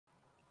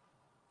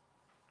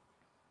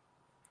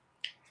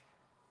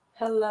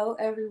Hello,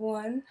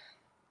 everyone.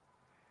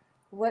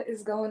 What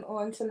is going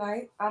on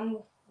tonight? I'm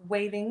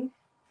waiting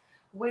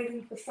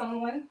for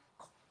someone.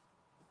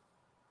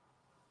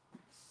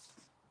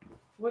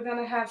 We're going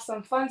to have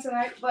some fun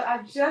tonight, but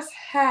I just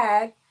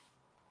had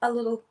a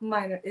little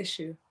minor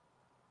issue.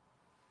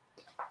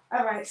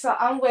 All right, so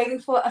I'm waiting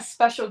for a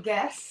special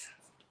guest.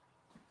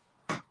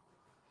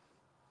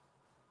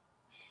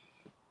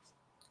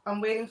 I'm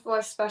waiting for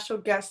a special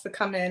guest to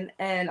come in,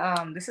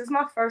 and this is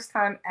my first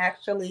time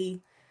actually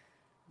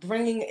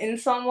bringing in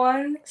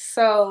someone,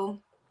 so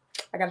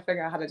I got to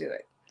figure out how to do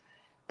it.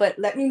 But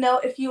let me know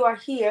if you are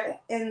here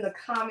in the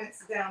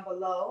comments down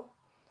below.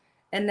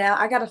 And now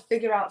I got to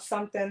figure out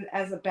something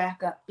as a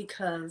backup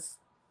because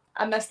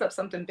I messed up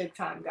something big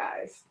time,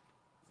 guys.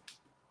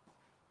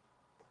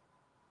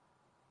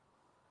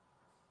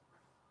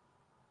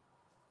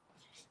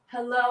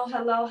 Hello,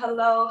 hello,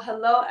 hello,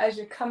 hello. As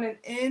you're coming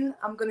in,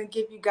 I'm going to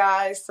give you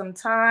guys some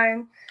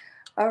time.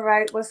 All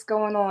right, what's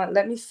going on?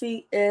 Let me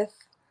see if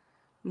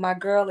my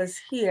girl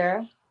is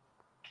here.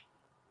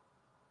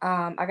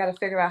 I got to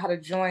figure out how to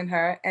join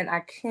her, and I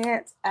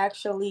can't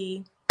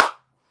actually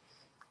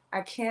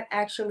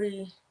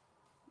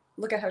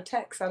look at her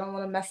text. I don't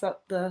want to mess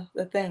up the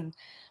thing.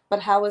 But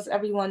how is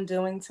everyone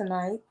doing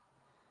tonight?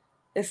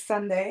 It's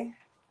Sunday.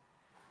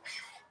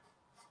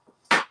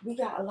 We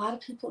got a lot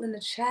of people in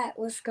the chat.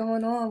 What's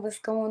going on? What's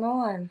going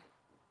on?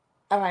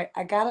 All right,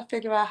 I got to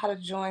figure out how to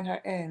join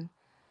her in.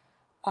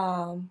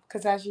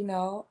 Because as you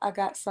know, I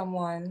got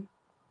someone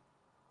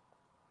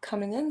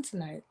coming in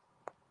tonight.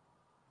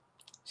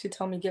 She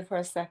told me give her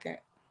a second.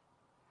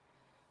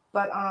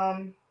 But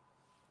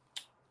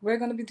we're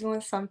going to be doing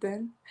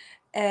something.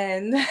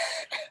 And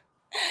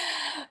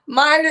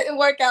mine didn't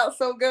work out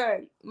so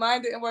good.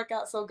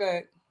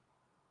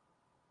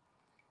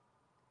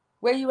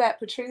 Where you at,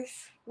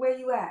 Patrice? Where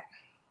you at?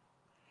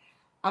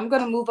 I'm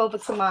going to move over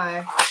to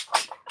my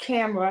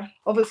camera,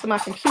 over to my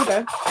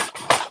computer,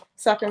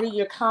 so I can read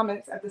your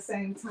comments at the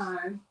same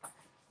time.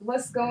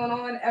 What's going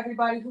on,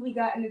 everybody? Who we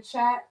got in the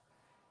chat?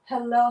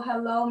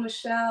 Hello,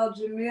 Michelle,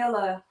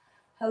 Jamila.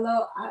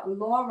 Hello,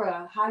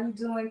 Laura. How you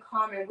doing,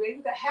 Carmen? Where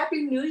you got?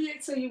 Happy New Year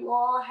to you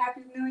all.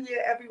 Happy New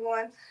Year,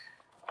 everyone.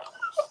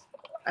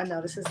 I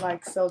know this is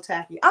like so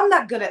tacky. I'm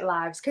not good at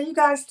lives. Can you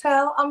guys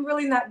tell? I'm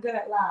really not good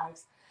at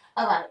lives.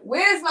 All right,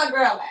 where's my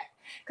girl at?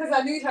 Because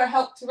I need her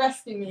help to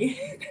rescue me.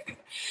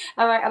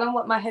 All right, I don't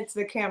want my head to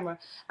the camera.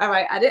 All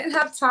right, I didn't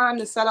have time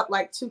to set up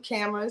like 2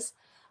 cameras.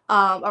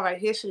 All right,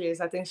 here she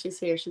is. I think she's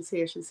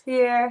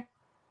here.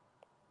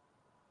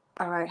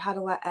 All right, how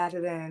do I add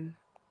it in?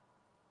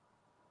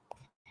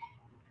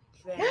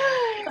 Look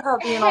at her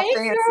being all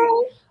fancy.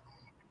 Girl.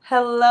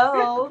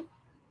 Hello.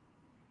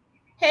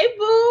 Hey,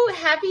 boo.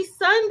 Happy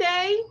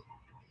Sunday.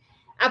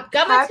 I've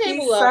got my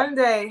table up. Happy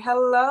Sunday.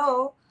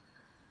 Hello.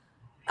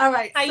 All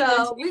right,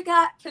 so we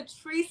got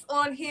Patrice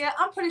on here.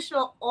 I'm pretty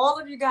sure all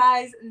of you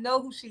guys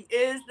know who she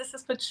is. This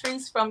is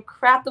Patrice from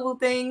Craftable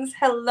Things.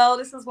 Hello,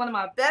 this is one of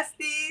my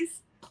besties.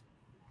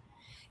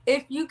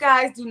 If you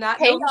guys do not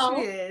know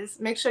who she is,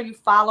 make sure you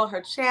follow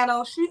her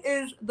channel. She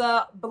is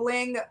the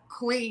Bling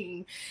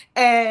Queen.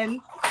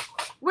 And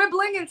we're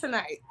blinging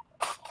tonight.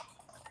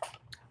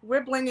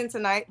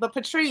 But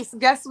Patrice,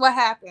 guess what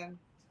happened?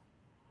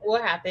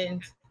 What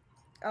happened?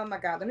 Oh my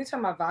God, let me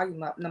turn my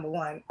volume up, number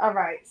one. All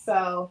right,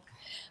 so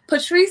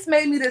Patrice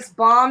made me this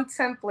bomb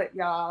template,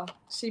 y'all.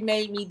 She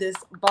made me this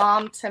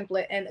bomb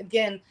template. And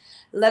again,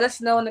 let us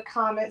know in the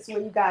comments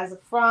where you guys are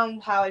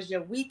from. How has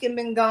your weekend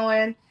been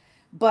going?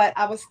 But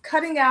I was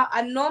cutting out,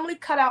 I normally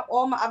cut out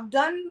I've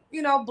done,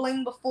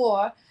 bling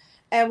before.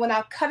 And when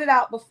I've cut it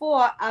out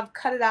before, I've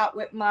cut it out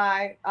with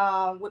my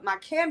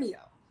Cameo.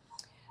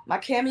 My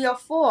Cameo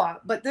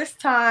 4, but this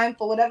time,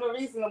 for whatever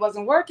reason, it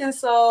wasn't working,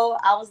 so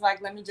I was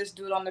like, let me just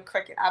do it on the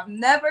Cricut. I've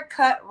never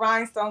cut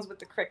rhinestones with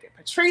the Cricut.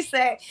 Patrice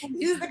said,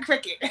 use the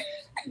Cricut.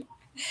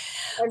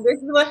 And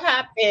this is what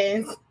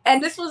happens.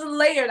 And this was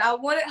layered. I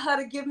wanted her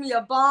to give me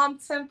a bomb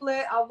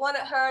template. I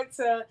wanted her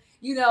to,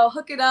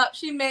 hook it up.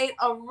 She made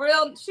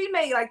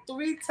like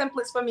 3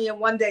 templates for me in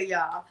one day,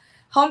 y'all.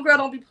 Homegirl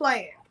don't be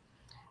playing.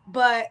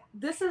 But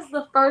this is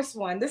the first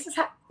one. This is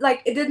how,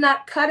 it did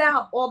not cut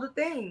out all the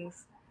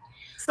things.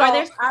 So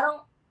I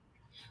don't.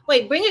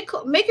 Wait,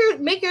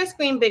 make your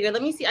screen bigger.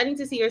 Let me see. I need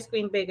to see your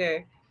screen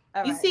bigger.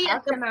 All you right. see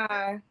at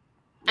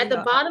the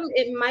bottom,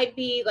 it might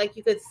be like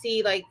you could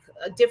see like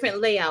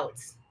different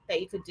layouts that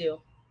you could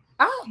do.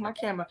 Oh, my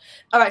camera.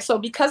 All right. So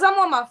because I'm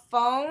on my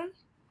phone,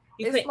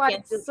 it's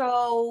like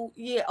so.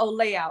 Yeah. Oh,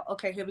 layout.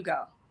 Okay. Here we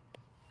go.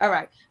 All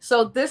right.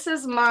 So this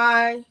is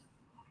my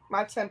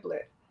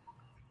template.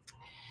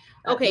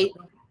 Okay.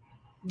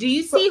 Do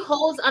you see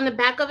holes on the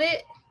back of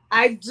it?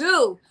 I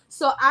do.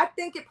 So I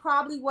think it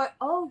probably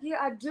oh yeah,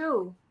 I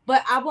do.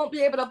 But I won't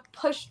be able to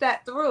push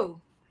that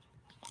through.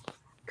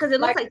 Because it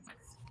looks like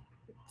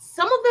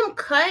some of them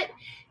cut.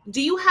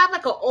 Do you have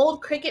like an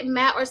old Cricut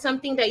mat or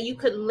something that you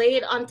could lay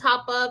it on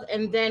top of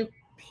and then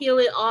peel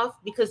it off?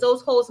 Because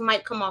those holes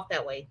might come off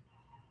that way.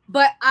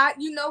 But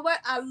you know what?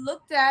 I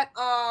looked at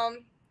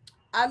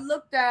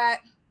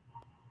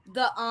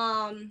the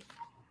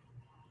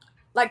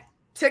like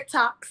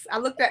TikToks. I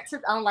looked at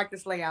I don't like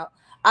this layout.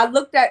 I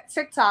looked at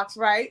TikToks,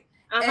 right?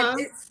 And Uh-huh.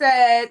 it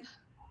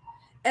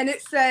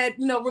said,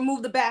 you know,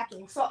 remove the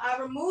backing. So I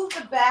removed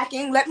the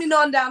backing. Let me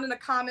know down in the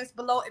comments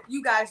below if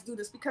you guys do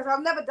this, because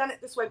I've never done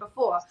it this way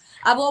before.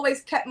 I've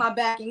always kept my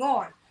backing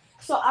on.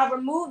 So I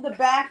removed the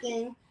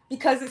backing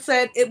because it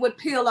said it would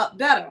peel up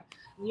better.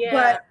 Yeah.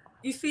 But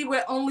you see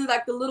where only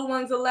like the little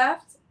ones are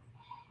left?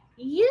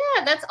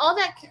 Yeah, that's all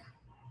that.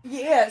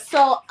 Yeah,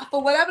 so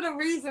for whatever the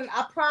reason,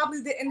 I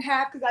probably didn't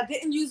have, because I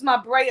didn't use my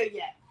brayer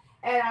yet.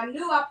 And I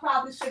knew I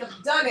probably should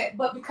have done it,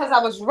 but because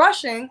I was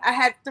rushing, I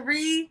had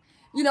three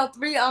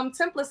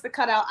templates to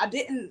cut out. I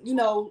didn't,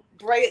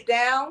 bray it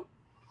down.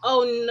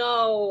 Oh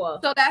no.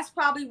 So that's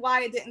probably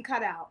why it didn't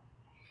cut out.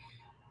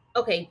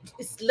 Okay,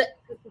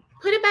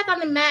 put it back on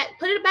the mat.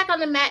 Put it back on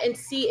the mat and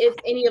see if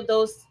any of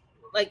those,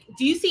 like,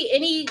 do you see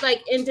any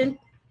like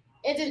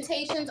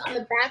indentations on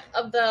the back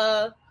of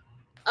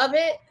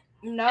it?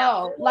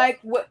 No, like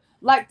what?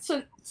 Like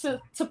to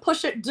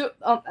push it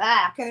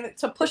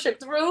to push it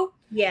through.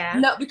 Yeah.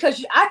 No,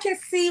 because I can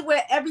see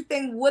where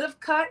everything would have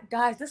cut.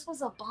 Guys, this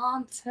was a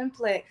bomb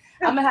template.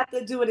 I'm gonna have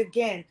to do it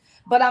again.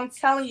 But I'm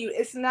telling you,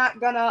 it's not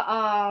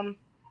gonna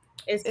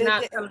It's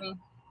not coming.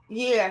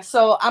 Yeah,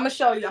 so I'm gonna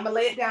show you. I'm gonna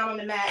lay it down on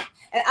the mat,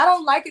 and I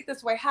don't like it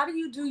this way. How do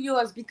you do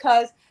yours?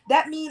 Because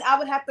that means I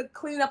would have to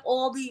clean up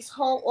all the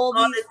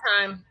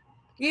time.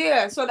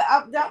 Yeah, so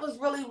that was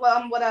really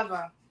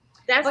whatever.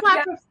 That's why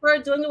I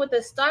prefer doing it with the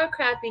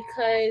StarCraft,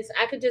 because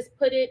I could just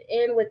put it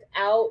in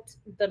without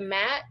the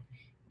mat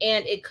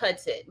and it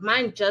cuts it.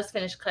 Mine just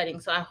finished cutting,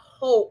 so I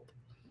hope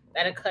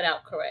that it cut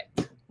out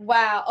correct.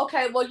 Wow.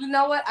 Okay. Well, you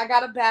know what? I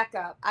got a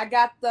backup. I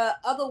got the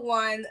other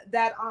one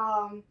that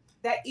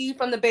Eve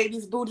from the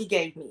Baby's Booty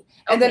gave me,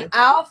 and then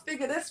I'll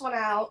figure this one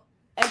out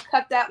and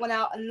cut that one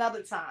out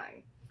another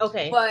time.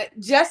 Okay. But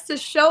just to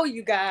show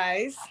you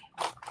guys,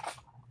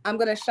 I'm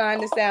gonna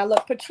shine this down.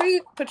 Look,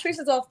 Patrice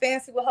is all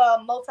fancy with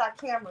her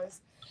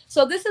multi-cameras.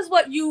 So this is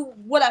what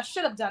I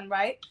should have done,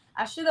 right?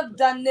 I should have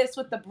done this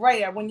with the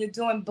brayer when you're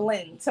doing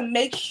bling to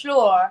make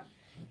sure,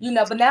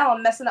 but now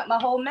I'm messing up my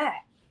whole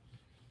mat.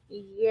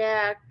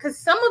 Yeah, because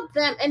some of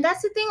them, and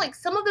that's the thing, like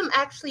some of them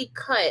actually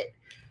cut.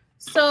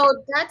 So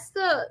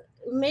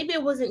maybe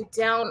it wasn't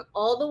down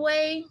all the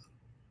way.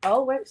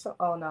 Oh, wait.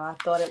 Oh no, I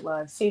thought it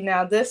was. See,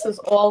 now this is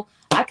all,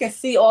 I can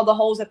see all the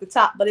holes at the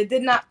top, but it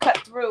did not cut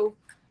through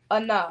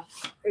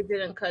enough. It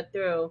didn't cut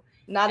through.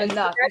 Not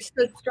enough. That's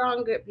the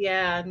strong grip.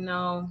 Yeah,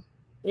 no.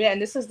 Yeah,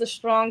 and this is the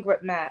strong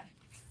grip mat.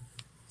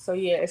 So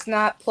yeah, it's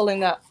not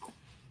pulling up.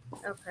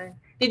 Okay.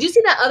 Did you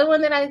see that other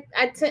one that I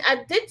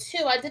did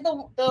two? I did the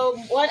one.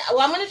 Well,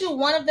 I'm gonna do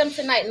one of them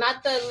tonight,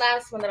 not the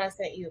last one that I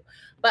sent you,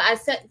 but I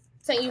sent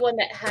you one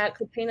that had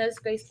Katrina's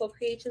Graceful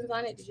Creations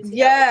on it. Did you see?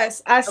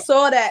 Yes, I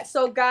saw that.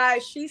 So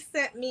guys, she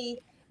sent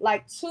me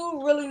like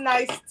 2 really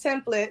nice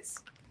templates.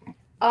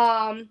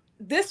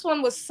 This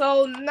one was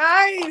so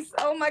nice.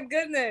 Oh my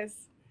goodness.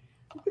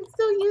 You can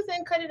still use it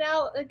and cut it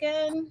out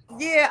again.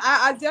 Yeah,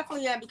 I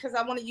definitely am, because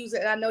I want to use it,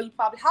 and I know you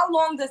probably. How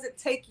long does it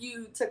take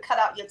you to cut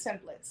out your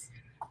templates?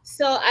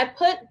 So I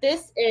put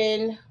this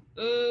in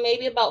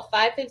maybe about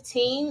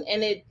 5:15,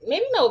 and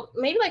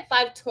maybe like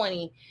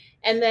 5:20,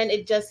 and then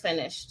it just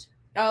finished.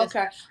 Oh,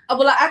 okay.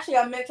 Well,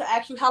 I meant to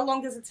ask you, how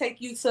long does it take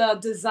you to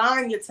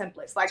design your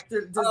templates? Like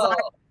to design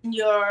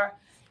your,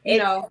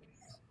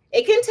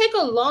 It can take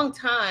a long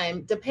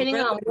time depending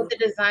on what the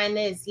design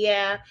is.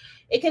 Yeah,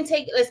 it can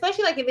take,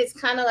 especially like if it's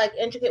kind of like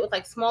intricate with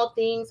like small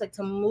things, like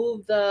to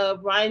move the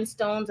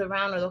rhinestones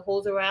around or the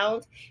holes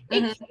around.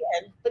 It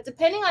can, but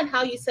depending on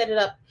how you set it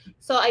up.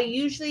 So I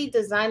usually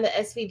design the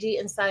SVG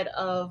inside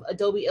of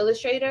Adobe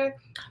Illustrator,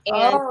 and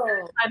I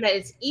find that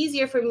it's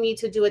easier for me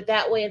to do it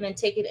that way and then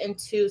take it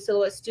into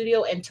Silhouette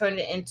Studio and turn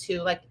it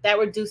into, like, that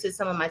reduces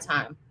some of my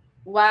time.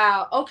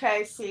 Wow.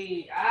 Okay.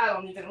 See, I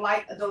don't even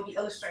like Adobe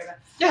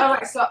Illustrator. All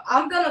right. So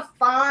I'm going to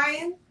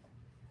find,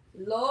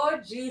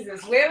 Lord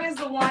Jesus, where is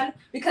the one?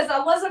 Because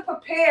I wasn't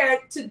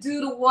prepared to do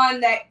the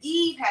one that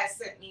Eve has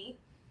sent me.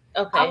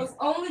 Okay. I was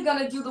only going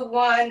to do the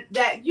one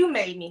that you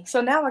made me.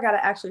 So now I got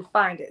to actually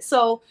find it.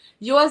 So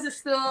yours is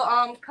still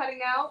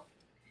cutting out?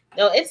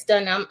 No, it's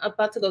done. I'm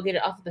about to go get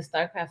it off of the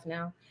StarCraft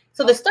now.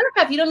 So the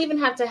StarCraft, you don't even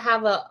have to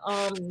have a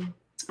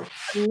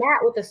mat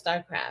with the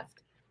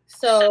StarCraft.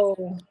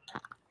 So...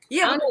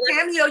 Yeah, with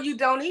Cameo you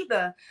don't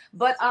either.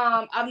 But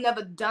I've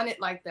never done it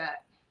like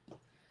that.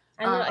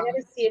 I know. I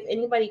gotta see if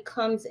anybody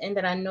comes in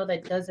that I know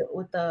that does it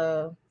with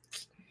the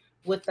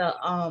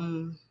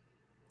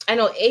I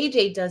know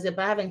AJ does it,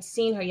 but I haven't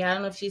seen her yet. I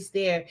don't know if she's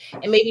there,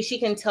 and maybe she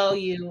can tell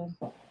you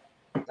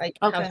like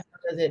how she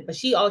does it. But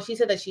she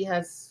said that she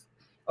has.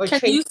 Or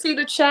can you see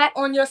the chat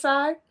on your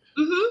side?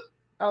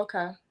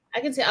 Okay. I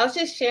can see. I was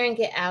just sharing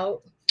it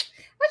out.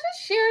 I was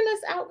just sharing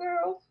this out,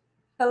 girl.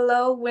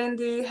 Hello,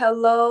 Wendy.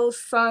 Hello,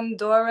 Son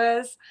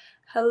Doris.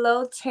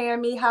 Hello,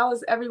 Tammy. How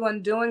is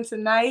everyone doing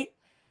tonight?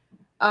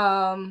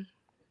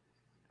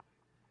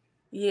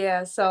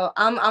 Yeah, so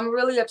I'm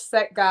really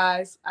upset,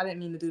 guys. I didn't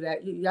mean to do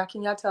that.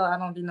 Can y'all tell I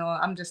don't be knowing?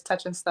 I'm just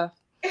touching stuff.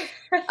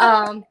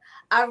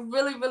 I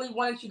really, really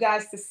wanted you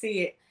guys to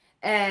see it.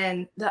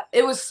 And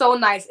it was so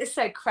nice. It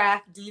said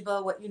Craft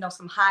Diva with, you know,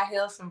 some high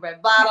heels, some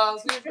red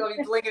bottoms. We was gonna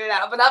be blinging it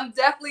out. But I'm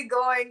definitely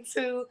going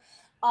to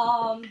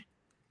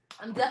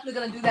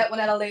do that one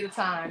at a later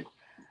time.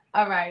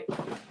 All right.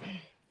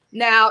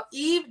 Now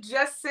Eve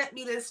just sent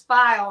me this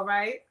file,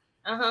 right?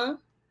 Uh-huh.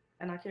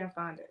 And I can't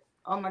find it.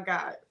 Oh my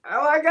God.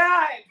 Oh my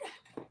God.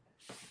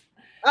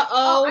 Uh-oh.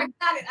 Oh, I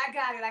got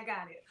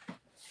it.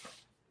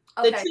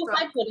 Okay, the two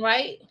hype one,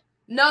 right?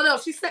 No,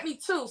 she sent me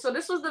two. So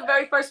this was the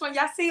very first one.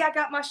 Y'all see I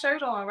got my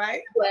shirt on,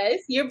 right?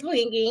 Yes, you're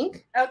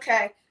blinging.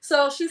 Okay.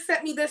 So she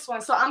sent me this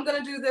one. So I'm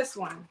going to do this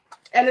one.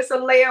 And it's a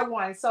layer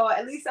one. So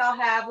at least I'll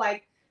have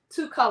like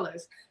two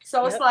colors.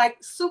 So it's like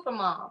super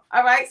mom.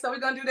 All right. So we're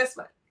going to do this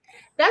one.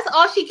 That's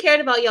all she cared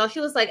about, y'all. She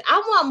was like, I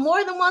want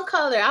more than one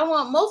color. I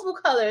want multiple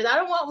colors. I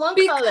don't want one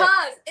color.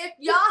 Because if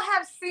y'all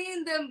have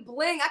seen them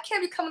bling, I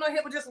can't be coming on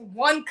here with just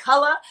one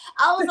color.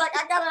 I was like,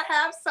 I gotta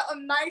have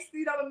something nice,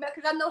 you know,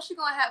 because I know she's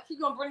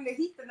gonna bring the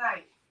heat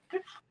tonight.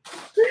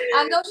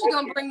 I know she's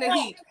gonna bring the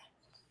heat.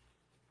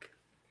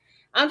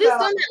 I'm just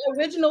doing the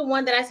original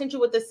one that I sent you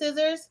with the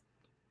scissors.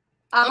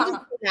 I'm just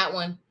doing that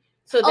one.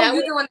 So that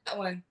you're doing that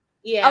one.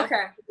 Yeah.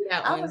 Okay.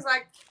 I was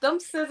like,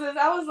 them scissors.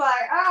 I was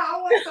like, I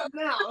want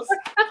something else.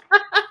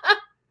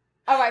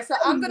 All right, so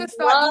I'm gonna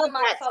start doing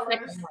my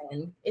colors.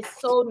 It's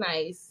so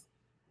nice.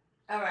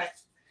 All right,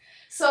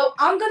 so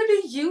I'm gonna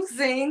be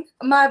using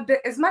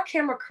is my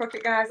camera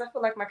crooked, guys? I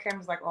feel like my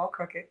camera's like all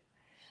crooked.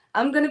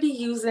 I'm gonna be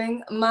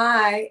using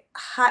my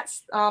hot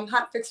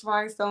fix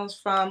rhinestones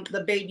from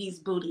the baby's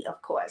booty,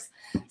 of course.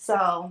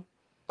 So,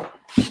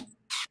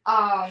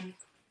 I'm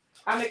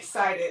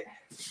excited.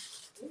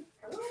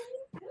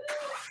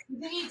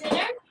 Did you eat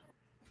dinner?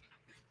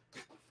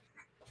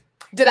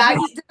 Did I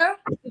eat dinner?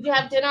 Did you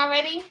have dinner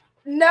already?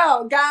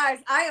 No, guys,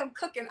 I am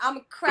cooking.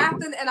 I'm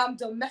crafting and I'm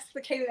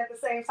domesticating at the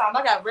same time.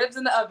 I got ribs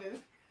in the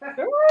oven.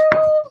 Girl,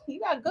 you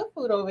got good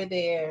food over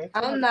there.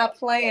 I'm not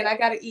playing. I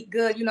got to eat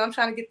good. You know, I'm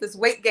trying to get this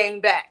weight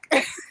gain back.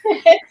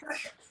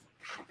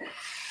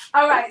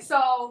 All right,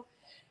 so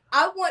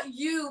I want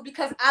you,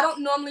 because I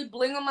don't normally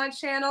bling on my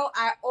channel.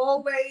 I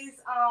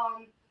always,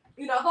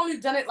 you know, I've only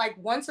done it like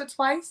once or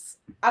twice.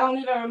 I don't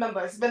even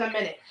remember. It's been a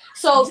minute.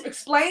 So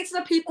explain to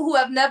the people who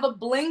have never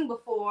blinged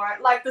before,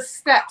 like the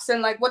steps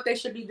and like what they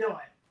should be doing.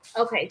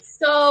 Okay,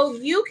 so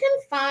you can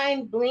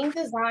find bling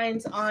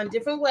designs on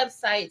different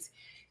websites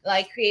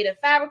like Creative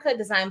Fabrica,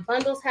 Design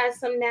Bundles has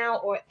some now,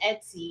 or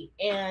Etsy.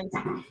 And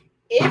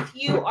if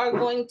you are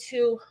going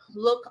to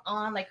look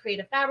on like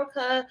Creative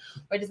Fabrica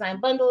or Design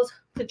Bundles,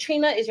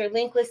 Katrina is your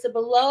link listed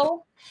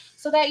below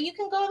so that you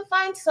can go and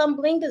find some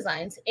bling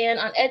designs. And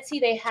on Etsy,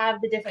 they have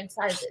the different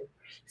sizes.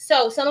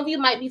 So some of you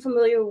might be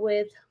familiar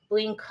with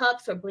bling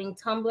cups or bling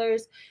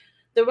tumblers.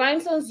 The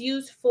rhinestones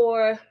used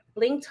for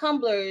bling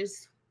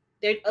tumblers,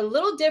 they're a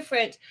little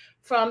different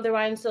from the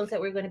rhinestones that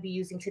we're going to be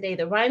using today.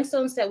 The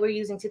rhinestones that we're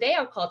using today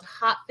are called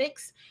hot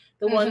fix.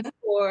 The ones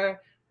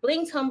for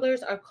bling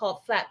tumblers are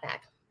called flatback.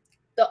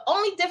 The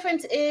only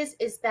difference is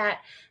that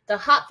the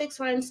hot fix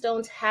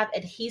rhinestones have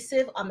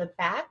adhesive on the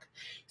back.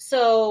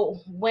 So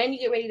when you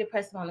get ready to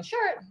press them on the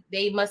shirt,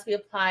 they must be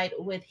applied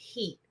with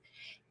heat.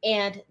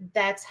 And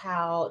that's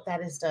how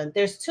that is done.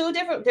 There's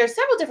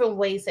several different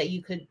ways that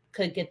you could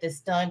get this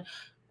done.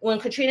 When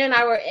Katrina and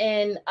I were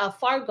in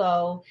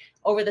Fargo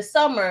over the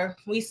summer,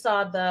 we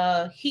saw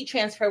the heat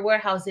transfer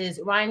warehouses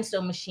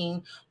rhinestone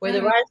machine, where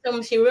the rhinestone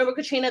machine, remember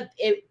Katrina,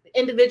 it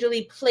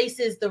individually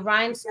places the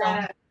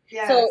rhinestone.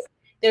 Yes. So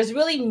there's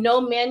really no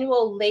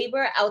manual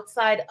labor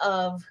outside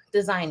of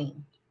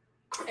designing.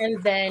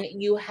 And then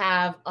you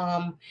have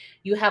a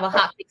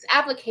hot fix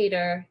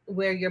applicator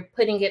where you're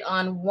putting it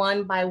on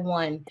one by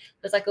one.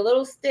 It's like a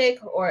little stick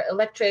or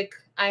electric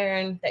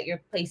iron that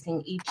you're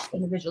placing each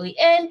individually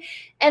in.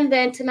 And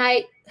then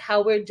tonight,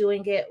 how we're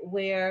doing it,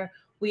 where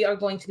we are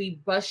going to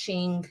be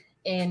brushing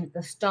in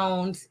the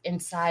stones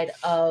inside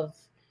of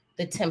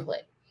the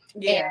template.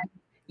 Yeah. And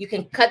you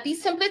can cut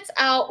these templates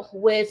out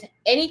with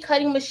any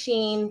cutting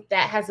machine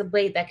that has a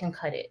blade that can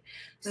cut it.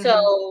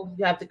 So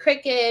you have the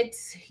Cricut,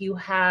 you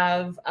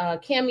have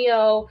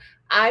Cameo.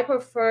 I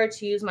prefer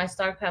to use my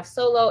StarCraft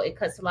Solo. It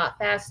cuts a lot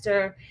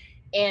faster.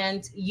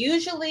 And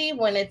usually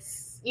when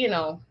it's, you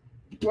know,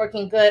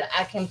 working good,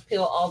 I can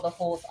peel all the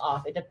holes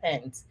off. It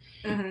depends.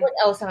 What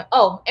else?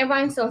 And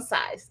rhinestone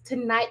size.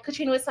 Tonight,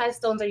 Katrina, what size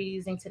stones are you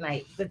using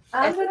tonight?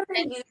 I'm going to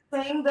be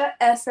using the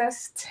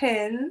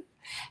SS10.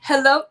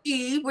 Hello,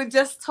 Eve. We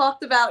just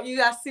talked about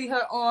you. I see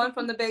her on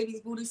from the baby's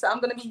booty. So I'm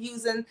going to be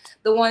using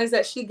the ones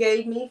that she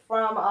gave me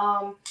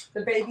from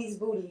the baby's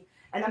booty.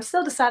 And I'm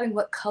still deciding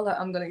what color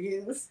I'm going to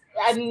use.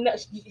 I know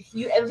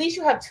at least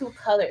you have two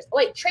colors.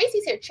 Wait,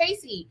 Tracy's here.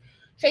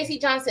 Tracy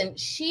Johnson.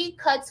 She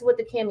cuts with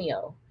the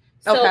Cameo.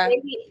 So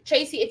maybe,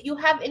 Tracy, if you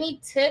have any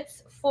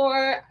tips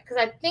for, because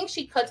I think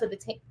she cuts with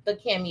the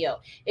Cameo.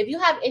 If you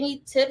have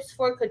any tips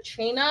for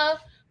Katrina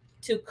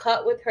to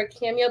cut with her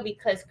Cameo,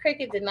 because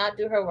Cricut did not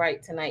do her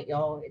right tonight,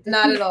 y'all.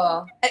 Not at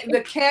all.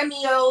 The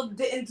Cameo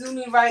didn't do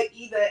me right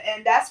either,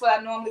 and that's what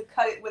I normally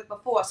cut it with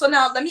before. So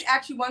now let me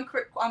ask you one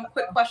quick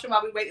question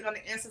while we're waiting on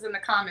the answers in the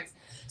comments.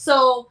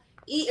 So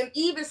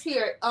Eve is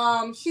here.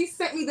 She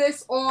sent me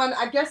this on.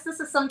 I guess this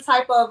is some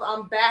type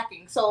of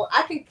backing, so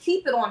I can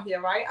keep it on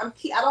here, right? I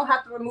don't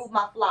have to remove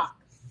my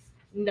flock.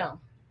 No.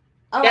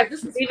 All right,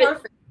 this is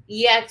perfect.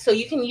 Yeah, so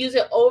you can use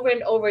it over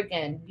and over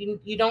again.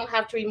 You don't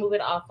have to remove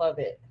it off of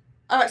it.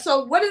 All right,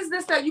 so what is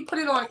this that you put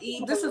it on,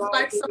 Eve? This is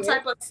like some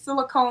type of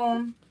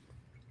silicone.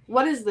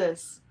 What is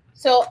this?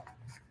 So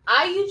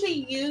I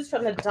usually use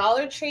from the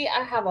Dollar Tree.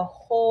 I have a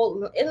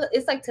whole.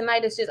 It's like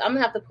tonight. It's just I'm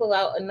gonna have to pull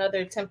out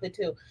another template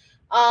too.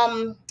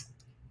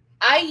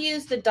 I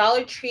use the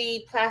Dollar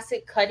Tree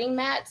plastic cutting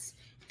mats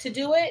to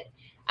do it.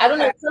 I don't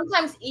know.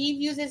 Sometimes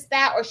Eve uses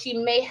that, or she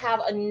may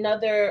have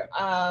another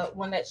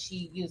one that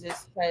she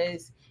uses.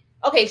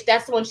 Because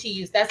that's the one she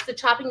used. That's the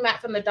chopping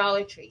mat from the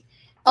Dollar Tree.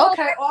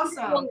 Okay,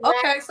 awesome.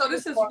 Okay, so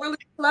this is really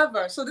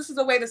clever. So this is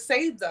a way to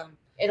save them.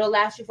 It'll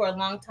last you for a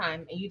long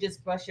time, and you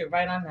just brush it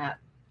right on that.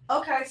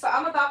 Okay, so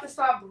I'm about to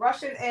start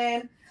brushing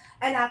in,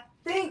 and I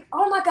think,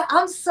 oh my God,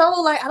 I'm so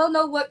like, I don't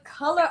know what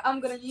color I'm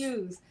gonna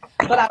use,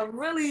 but I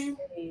really,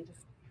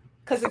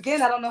 because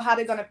again, I don't know how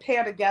they're gonna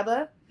pair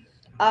together.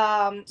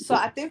 So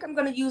I think I'm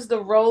gonna use the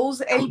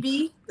Rose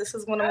AB. This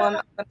is one of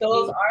one.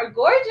 Those are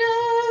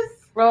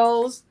gorgeous.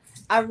 Rose.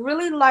 I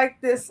really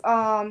like this.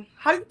 How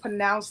do you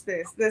pronounce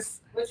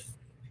this?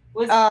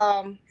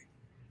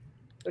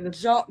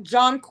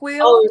 John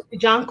Quill. Oh,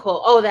 John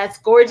Quill. Oh, that's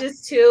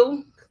gorgeous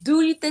too.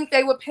 Do you think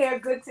they would pair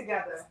good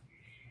together?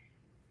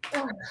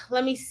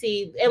 Let me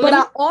see. But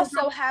I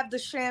also have the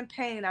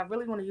champagne. I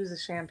really want to use the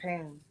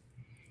champagne.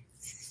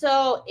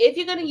 So if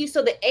you're gonna use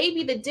the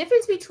AB, the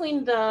difference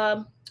between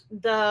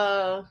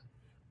the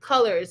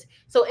colors.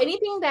 So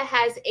anything that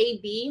has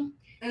AB,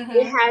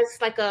 it has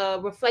like a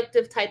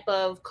reflective type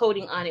of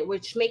coating on it,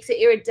 which makes it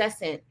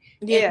iridescent.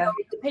 Yeah. And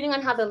depending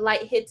on how the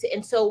light hits it.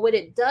 And so what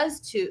it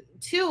does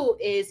too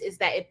is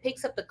that it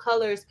picks up the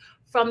colors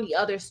from the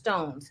other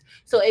stones.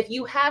 So if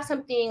you have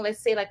something, let's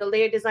say like a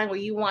layer design where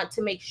you want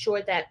to make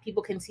sure that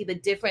people can see the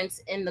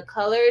difference in the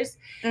colors,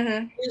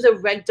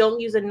 don't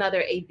use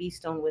another AB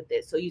stone with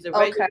it. So use a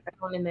regular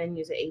stone and then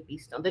use an AB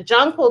stone. The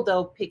jonquil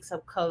though picks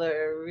up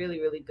color really,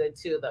 really good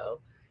too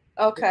though.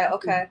 Okay.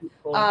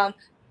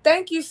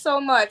 Thank you so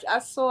much.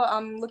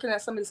 I'm looking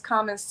at some of these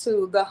comments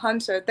too. The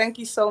Hunter, thank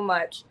you so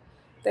much.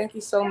 Thank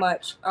you so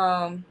much.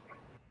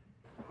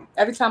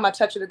 Every time I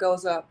touch it, it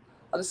goes up.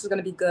 Oh, this is going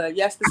to be good.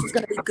 Yes, this is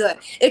going to be good.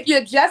 If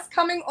you're just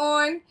coming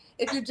on,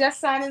 if you're just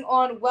signing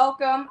on,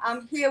 welcome.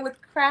 I'm here with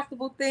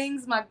Craftable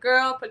Things, my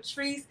girl,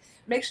 Patrice.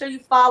 Make sure you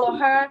follow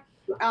her.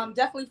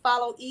 Definitely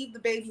follow Eve, the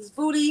baby's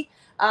booty.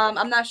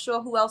 I'm not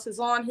sure who else is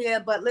on here,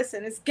 but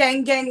listen, it's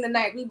gang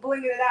tonight. We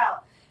blinging it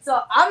out.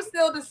 So I'm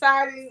still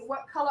deciding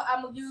what color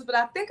I'm going to use, but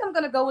I think I'm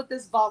going to go with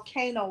this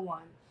volcano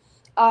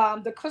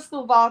one. The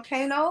crystal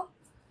volcano.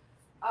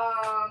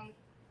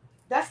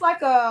 That's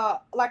like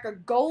a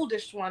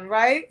goldish one,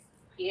 right?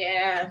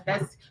 Yeah,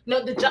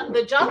 the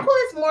jonquil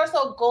is more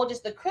so gorgeous.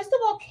 The crystal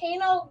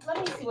volcano, let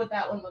me see what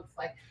that one looks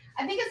like.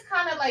 I think it's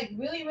kind of like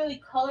really, really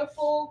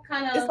colorful,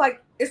 kind of.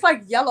 It's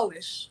like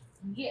yellowish.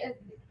 Yeah,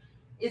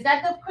 is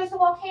that the crystal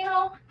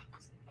volcano?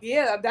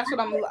 Yeah, that's what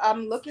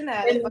I'm looking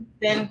at.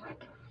 Then.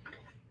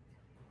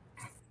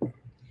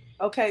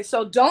 Okay,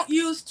 so don't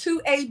use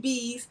 2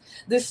 ABs.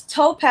 This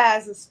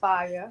topaz is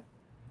fire.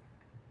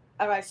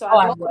 All right, so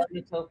I love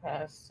the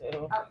topaz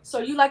too. So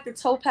you like the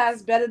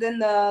topaz better than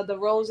the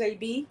rose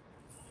AB?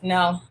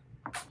 No,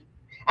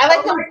 I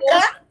like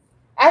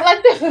I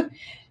like the.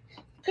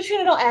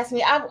 Katrina, don't ask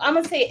me. I'm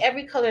gonna say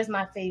every color is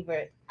my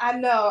favorite. I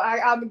know.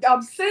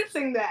 I'm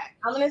sensing that.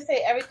 I'm gonna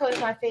say every color is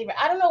my favorite.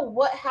 I don't know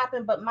what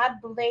happened, but my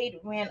blade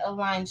ran a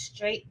line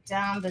straight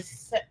down the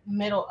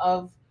middle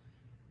of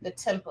the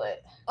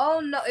template. Oh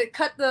no! It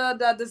cut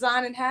the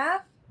design in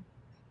half.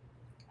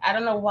 I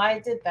don't know why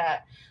it did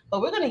that, but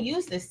we're gonna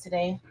use this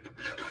today.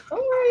 Don't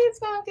worry, it's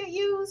gonna get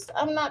used.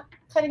 I'm not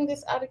cutting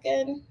this out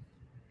again.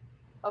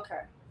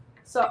 Okay,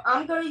 so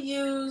I'm gonna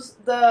use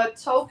the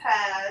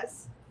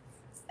topaz,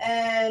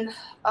 and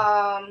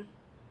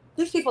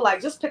these people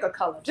like just pick a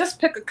color. Just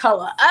pick a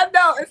color. I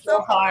know it's so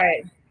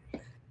hard.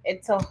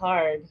 It's so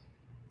hard.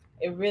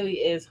 It really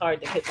is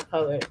hard to pick a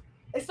color,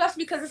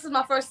 especially because this is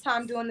my first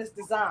time doing this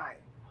design.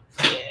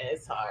 Yeah,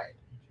 it's hard.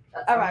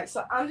 All right,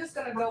 so I'm just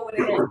gonna go with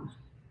it.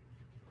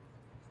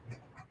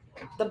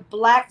 The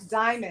black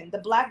diamond. The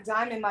black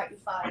diamond might be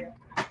fire.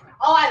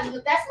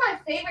 Oh, that's my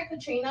favorite,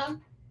 Katrina.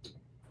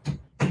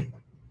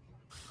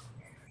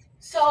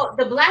 So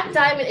the black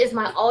diamond is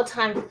my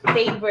all-time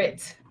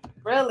favorite.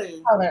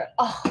 Really? Color.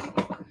 Oh,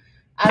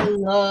 I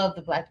love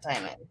the black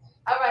diamond.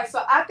 All right,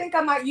 so I think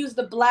I might use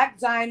the black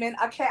diamond.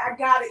 Okay, I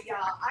got it,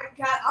 y'all.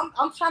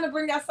 I'm trying to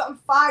bring y'all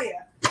something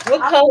fire. What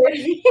color?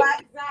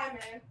 Black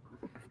diamond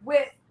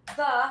with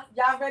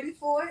y'all ready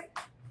for it?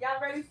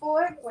 Y'all ready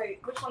for it? Wait,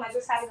 which one? I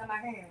just had it in my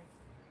hand.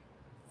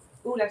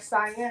 Ooh, that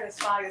cyan is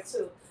fire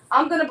too.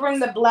 I'm gonna bring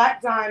the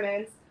black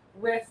diamond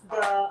with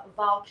the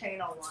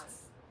volcano one.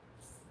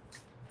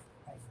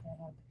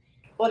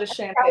 Or the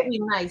champagne. That would be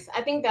nice.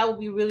 I think that would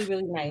be really,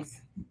 really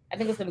nice. I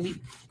think it's gonna be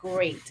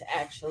great,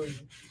 actually.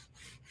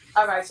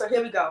 All right, so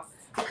here we go.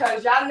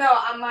 Because y'all know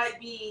I might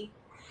be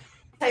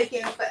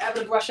taking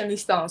forever brushing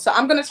these stones. So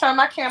I'm gonna turn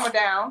my camera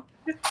down.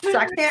 So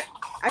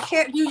I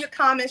can't view your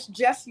comments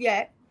just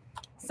yet.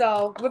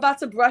 So we're about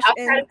to brush I'll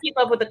in. try to keep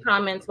up with the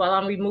comments while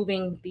I'm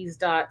removing these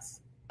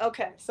dots.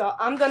 Okay, so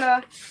I'm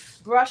gonna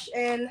brush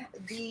in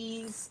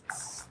these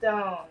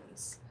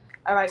stones.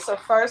 All right, so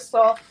first,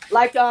 so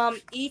like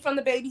E from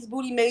the Baby's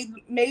Booty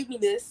made me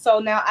this. So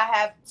now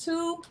I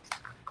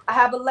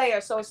have a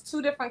layer, so it's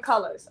 2 different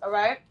colors. All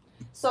right,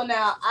 so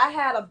now I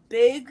had a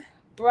big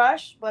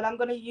brush, but I'm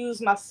gonna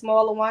use my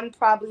smaller one.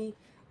 Probably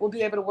will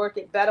be able to work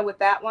it better with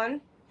that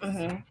one.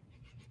 Mm-hmm.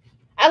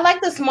 I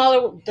like the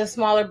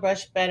smaller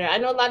brush better. I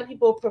know a lot of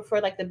people prefer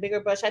like the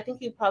bigger brush. I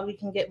think you probably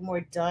can get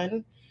more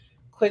done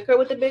quicker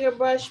with the bigger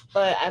brush,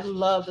 but I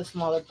love the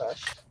smaller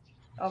brush.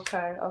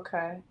 Okay,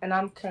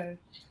 and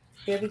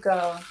here we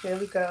go.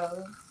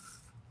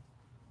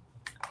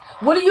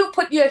 What do you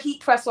put your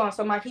heat press on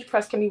so my heat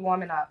press can be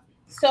warming up?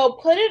 So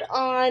put it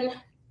on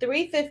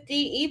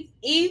 350.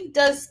 Eve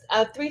does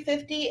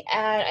 350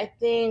 at I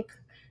think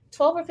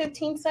 12 or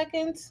 15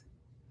 seconds.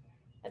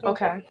 I think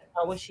Okay.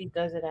 that's what she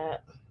does it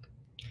at.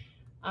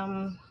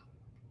 I'm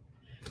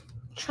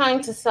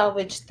trying to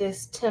salvage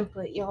this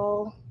template,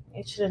 y'all.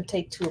 It shouldn't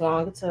take too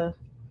long. It's a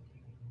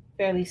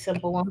fairly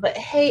simple one. But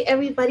hey,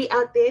 everybody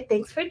out there,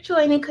 thanks for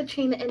joining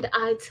Katrina and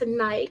I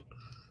tonight.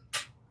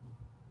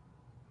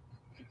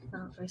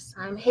 First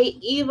time. Hey,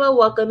 Eva,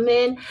 welcome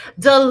in.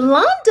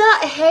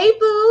 Delonda, hey,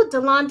 boo.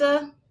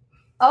 Delonda.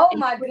 Oh,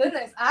 my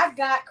goodness. I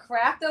got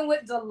crafting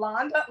with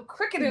Delonda,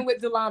 cricketing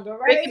with Delonda,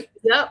 right?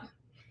 Yep.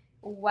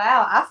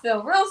 Wow, I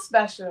feel real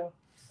special.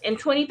 In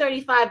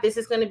 2035, this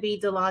is going to be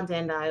Delonda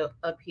and I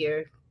up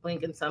here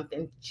blinking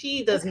something.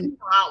 She does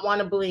not want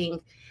to bling.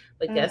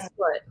 But guess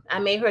what? I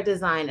made her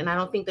design, and I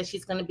don't think that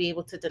she's going to be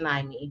able to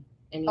deny me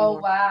anymore. Oh,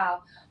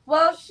 wow.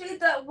 Well,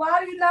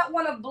 why do you not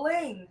want to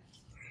bling?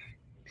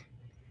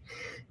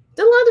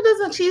 Delonda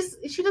doesn't.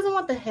 She doesn't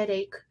want the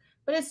headache,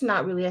 but it's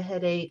not really a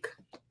headache.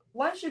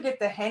 Once you get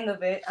the hang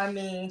of it, I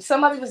mean,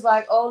 somebody was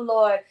like, "Oh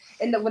Lord,"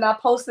 and when I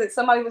posted,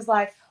 somebody was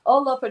like, "Oh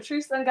Lord,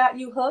 Patrice done got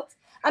you hooked."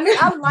 I mean,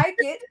 I like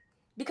it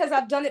because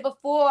I've done it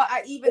before.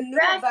 I even knew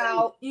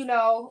about,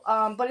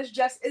 but it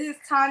is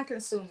time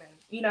consuming,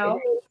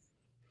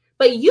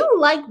 But you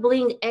like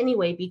bling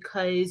anyway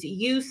because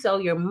you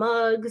sell your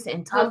mugs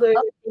and tumblers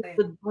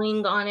with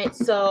bling on it.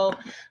 So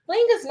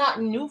bling is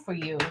not new for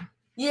you.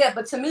 Yeah,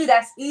 but to me,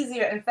 that's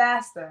easier and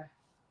faster.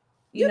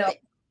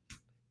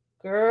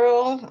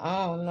 Girl,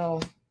 I don't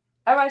know.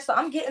 All right, so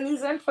I'm getting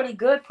these in pretty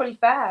good, pretty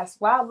fast.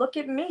 Wow, look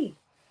at me.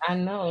 I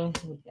know.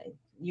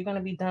 You're going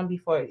to be done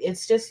before.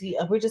 It's just,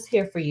 we're just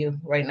here for you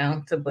right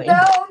now to bling.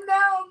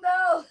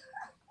 No.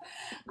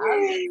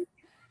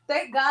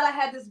 Thank God I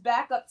had this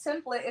backup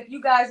template. If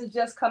you guys are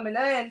just coming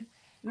in,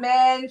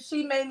 man,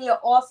 she made me an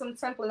awesome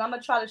template. I'm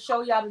going to try to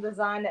show y'all the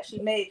design that she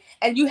made.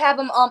 And you have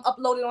them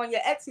uploaded on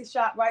your Etsy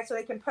shop, right? So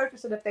they can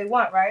purchase it if they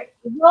want, right?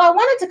 Well, I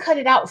wanted to cut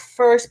it out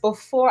first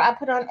before I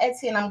put it on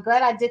Etsy, and I'm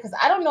glad I did because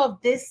I don't know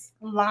if this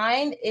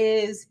line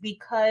is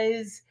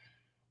because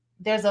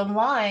there's a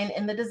line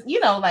in the,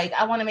 like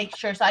I want to make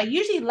sure. So I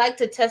usually like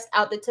to test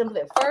out the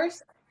template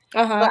first,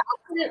 but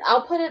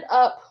I'll put it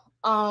up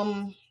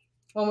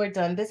when we're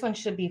done. This one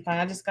should be fine.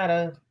 I just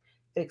gotta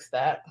fix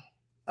that.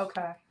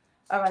 Okay.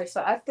 All right.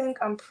 So I think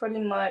I'm pretty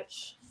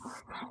much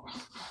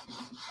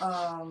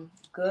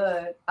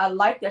good. I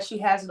like that she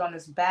has it on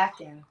this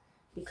back end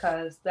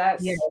because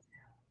that's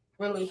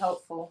really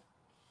helpful.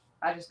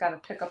 I just gotta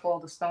pick up all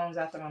the stones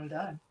after I'm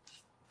done.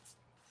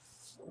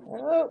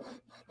 Oh.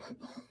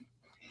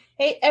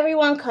 Hey,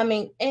 everyone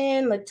coming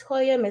in.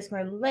 Latoya, Miss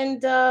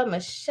Merlinda,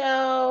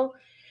 Michelle,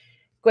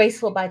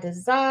 Graceful by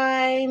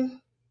Design.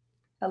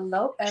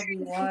 Hello,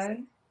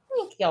 everyone.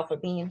 Thank y'all for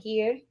being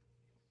here.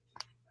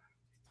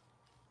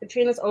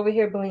 Katrina's over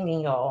here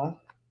blinging, y'all.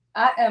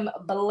 I am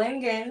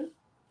blinging.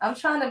 I'm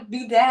trying to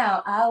be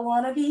down. I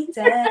want to be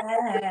down.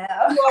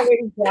 You're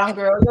already down,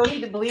 girl. You don't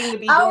need to bling to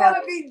be down. I want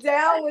to be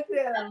down with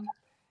him.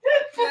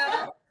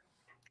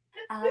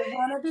 I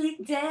want to be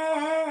down.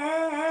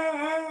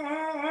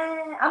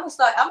 I'm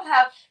gonna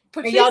have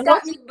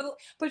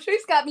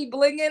Patrice got me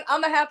blinging.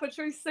 I'm gonna have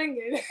Patrice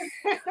singing.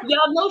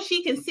 Y'all know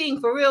she can sing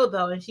for real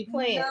though, and she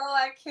playing. No,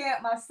 I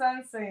can't. My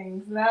son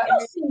sings.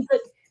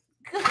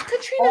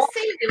 Katrina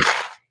sings.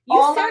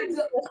 You sing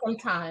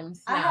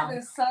sometimes. I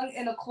haven't sung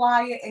in a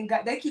choir, and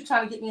they keep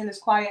trying to get me in this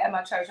choir at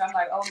my church. I'm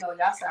like, oh no,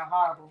 y'all sound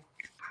horrible.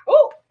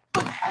 Oh,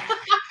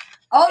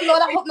 oh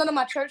Lord, I hope none of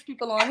my church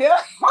people on here.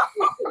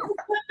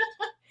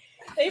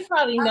 They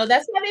probably know.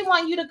 That's why they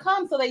want you to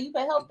come so that you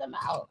can help them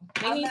out.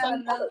 They need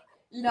some.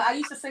 I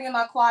used to sing in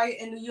my choir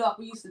in New York.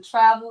 We used to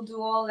travel, do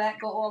all that,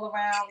 go all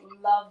around.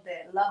 Loved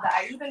it.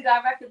 I even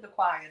directed the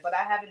choir, but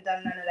I haven't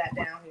done none of that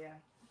down here.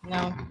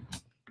 No.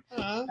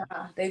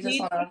 They just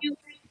want to.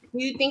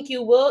 Do you think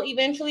you will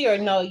eventually, or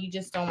no? You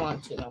just don't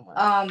want to no more.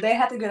 They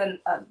have to get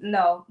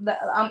no.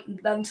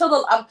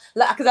 Until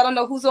because I don't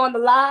know who's on the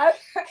live.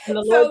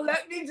 So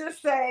let me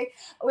just say,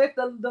 with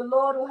the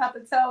Lord will have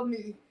to tell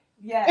me.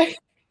 Yes.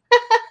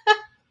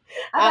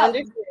 I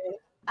understand.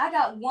 I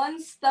got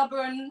one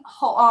stubborn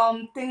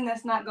thing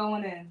that's not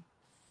going in.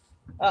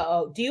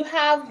 Uh-oh. Do you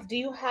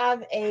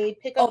have a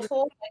pickup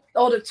tool?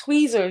 Oh, the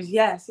tweezers.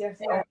 Yes, yes,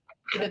 yes.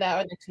 Either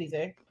that or the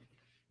tweezer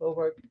will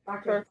work I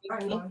can find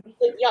perfectly. one.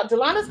 Y'all,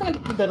 Delana's gonna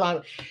be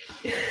Delana.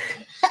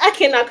 I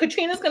cannot.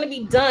 Katrina's gonna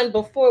be done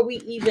before we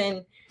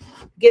even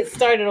get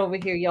started over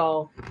here,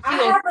 y'all. I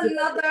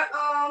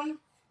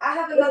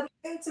have another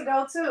thing to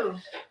go to.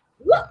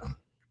 Look,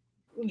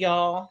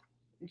 y'all.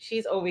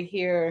 She's over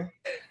here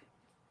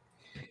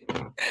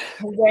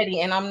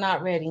ready, and I'm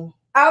not ready.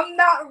 I'm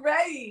not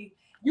ready.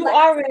 You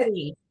are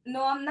ready.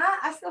 No, I'm not.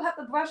 I still have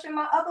to brush in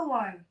my other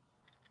one.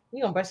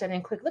 You gonna brush that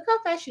in quick. Look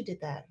how fast you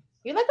did that.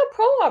 You're like a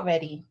pro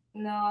already.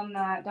 No, I'm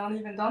not.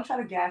 Don't try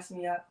to gas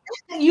me up.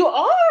 You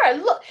are.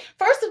 Look,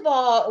 first of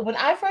all, when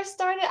I first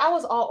started, I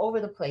was all over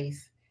the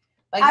place.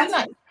 Like you're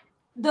not.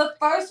 The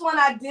first one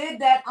I did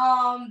that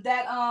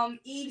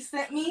Eve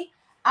sent me,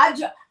 I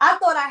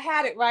thought I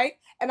had it right,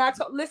 and I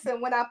told listen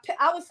when I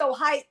was so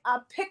hyped, I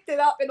picked it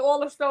up and all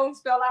the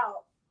stones fell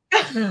out.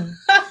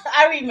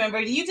 I remember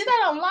you did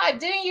that on live,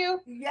 didn't you?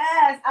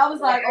 Yes, I was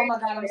like, oh my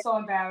god, I'm so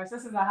embarrassed.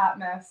 This is a hot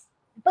mess.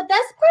 But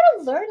that's part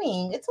of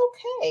learning. It's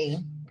okay.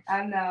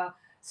 I know.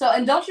 So,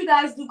 and don't you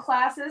guys do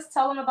classes?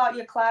 Tell them about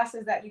your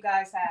classes that you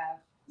guys have.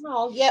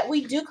 Oh, yeah,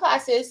 we do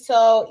classes.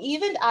 So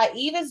Eve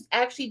is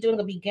actually doing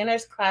a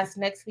beginner's class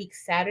next week,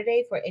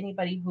 Saturday, for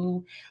anybody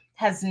who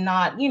has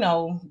not,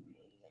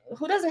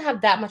 who doesn't have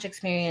that much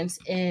experience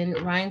in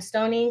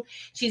rhinestoning.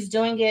 She's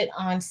doing it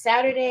on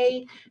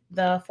Saturday,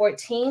 the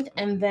 14th.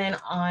 And then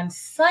on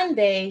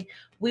Sunday,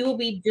 we will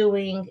be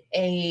doing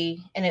an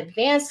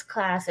advanced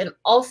class and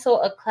also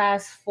a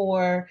class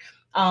for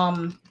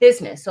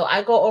business. So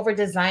I go over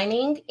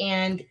designing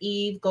and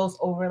Eve goes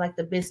over like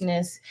the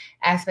business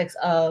aspects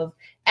of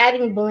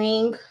adding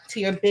bling to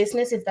your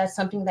business if that's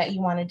something that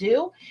you want to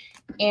do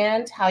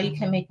and how you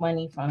can make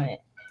money from it.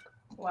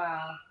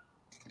 Wow.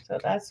 So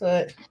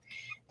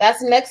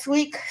that's next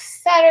week,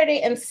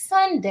 Saturday and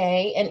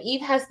Sunday, and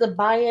Eve has the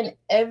buy-in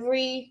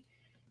every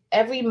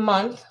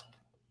month.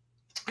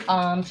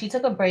 She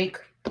took a break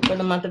for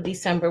the month of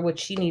December, which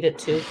she needed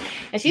to,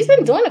 and she's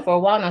been doing it for a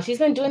while now. She's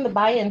been doing the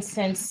buy-in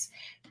since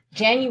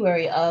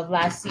January of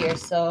last year,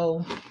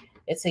 so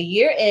it's a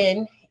year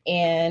in,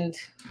 and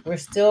we're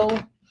still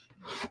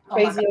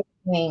crazy.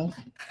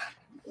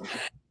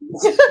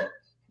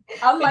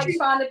 I'm like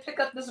trying to pick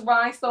up this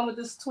rhinestone with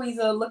this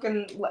tweezer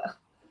looking.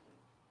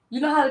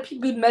 You know how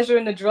people be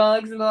measuring the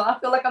drugs and all? I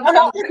feel like I'm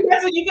trying to.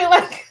 That's what you feel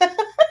like.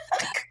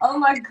 Oh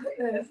my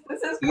goodness,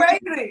 this is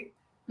crazy.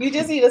 You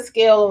just need a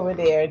scale over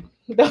there.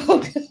 But I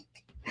don't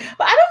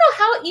know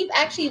how Eve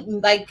actually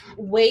like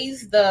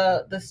weighs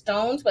the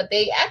stones, but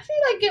they actually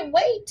like get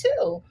weighed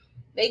too.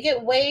 They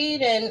get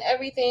weighed and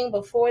everything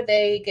before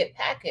they get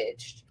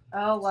packaged.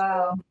 Oh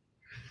wow.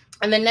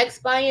 And the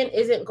next buy-in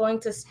isn't going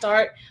to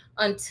start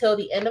until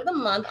the end of the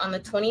month on the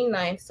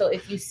 29th. So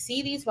if you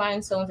see these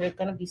rhinestones, they're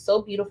going to be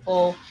so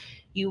beautiful.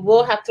 You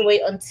will have to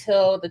wait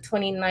until the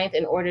 29th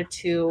in order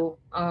to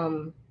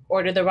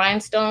order the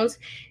rhinestones.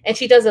 And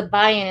she does a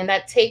buy-in, and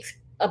that takes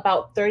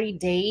about 30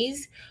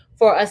 days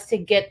for us to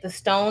get the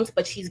stones,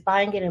 but she's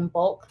buying it in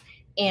bulk.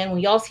 And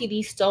when y'all see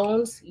these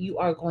stones, you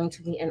are going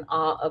to be in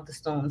awe of the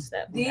stones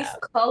that we have.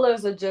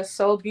 Colors are just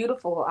so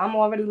beautiful. I'm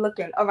already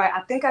looking. All right,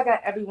 I think I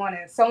got everyone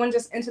in. Someone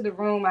just entered the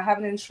room. I have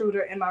an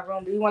intruder in my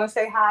room. Do you want to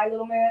say hi,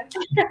 little man?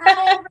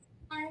 Hi.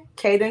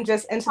 Kaden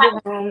just entered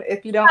the room.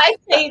 If you don't. Hi,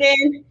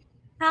 Kaden.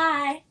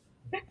 Hi.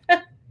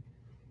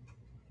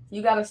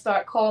 You got to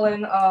start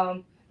calling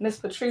Miss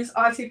Patrice,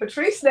 Auntie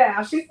Patrice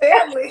now. She's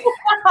family.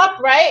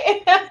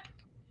 Right?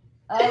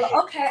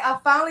 Okay, I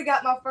finally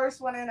got my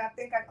first one in. I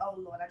think oh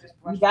Lord, I just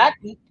brushed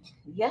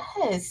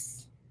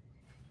yes.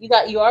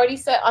 You already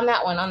set on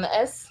that one, on the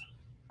S?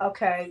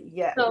 Okay,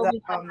 yeah. So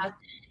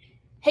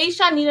hey,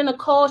 Shanita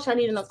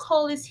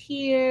Nicole is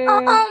here.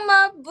 Oh,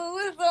 my boo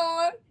is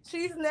on.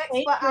 She's next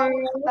for our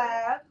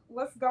collab.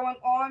 What's going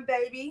on,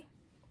 baby?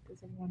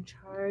 Is everyone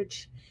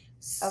charge?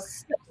 Okay.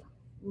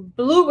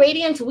 Blue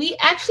Radiance, we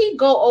actually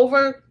go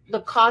over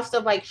the cost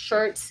of like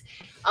shirts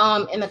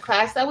in the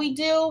class that we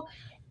do.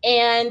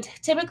 And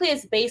typically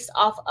it's based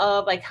off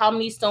of like how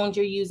many stones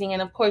you're using.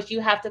 And of course you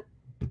have to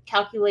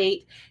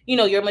calculate,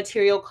 your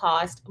material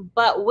cost.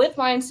 But with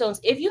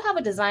rhinestones, if you have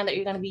a design that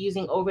you're going to be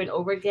using over and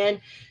over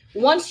again,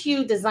 once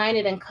you design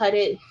it and cut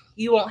it,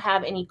 you won't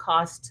have any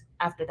cost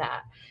after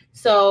that.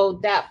 So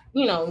that,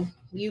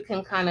 you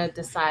can kind of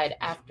decide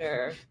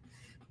after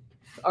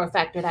or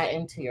factor that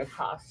into your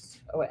costs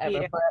or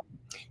whatever. Yeah. But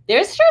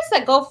there's shirts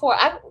that go for,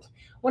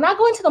 when I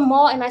go into the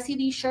mall and I see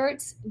these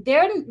shirts,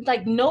 they're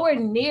like nowhere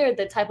near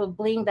the type of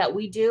bling that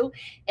we do.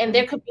 And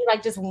there could be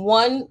like just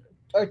one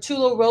or two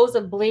little rows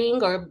of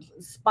bling or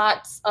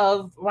spots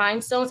of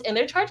rhinestones, and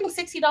they're charging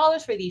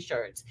 $60 for these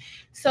shirts.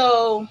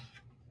 So,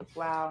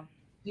 wow,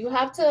 you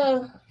have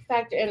to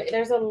factor in.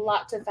 There's a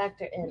lot to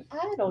factor in.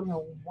 I don't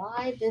know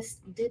why this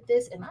did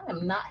this, and I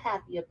am not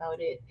happy about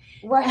it.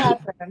 What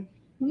happened?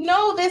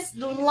 No, this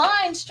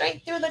line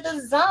straight through the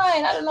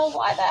design. I don't know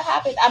why that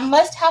happened. I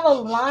must have a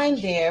line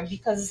there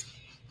because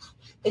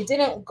it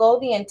didn't go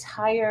the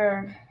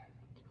entire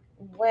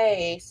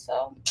way.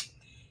 So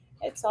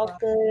It's all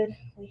good.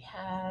 We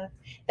have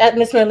that.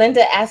 Miss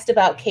Merlinda asked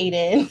about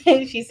Caden.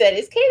 She said,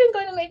 "Is Caden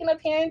going to make an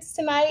appearance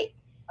tonight?"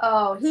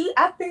 Oh,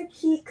 I think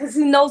because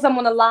he knows I'm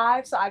on the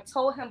live. So I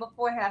told him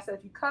beforehand, I said,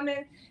 if you come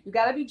in, you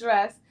got to be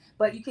dressed,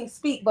 but you can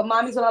speak. But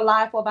mommy's on the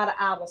live for about an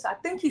hour. So I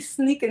think he's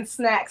sneaking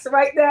snacks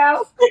right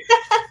now.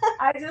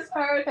 I just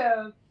heard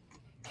him.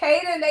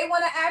 Caden, they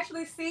want to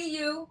actually see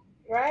you.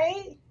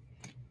 Right?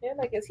 They're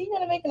like, is he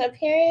going to make an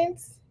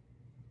appearance?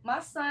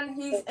 My son,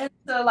 he's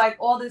into like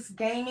all this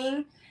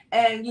gaming.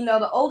 And,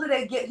 the older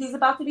they get, he's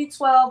about to be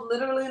 12,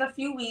 literally in a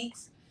few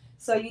weeks.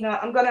 So,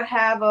 I'm going to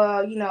have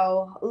a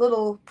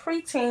little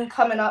preteen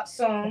coming up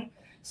soon.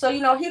 So,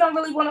 he don't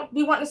really want to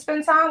be wanting to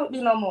spend time with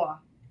me no more.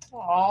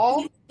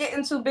 Aww. He's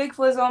getting too big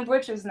for his own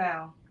britches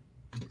now.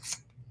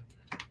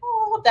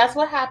 Oh, that's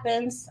what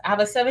happens. I have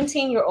a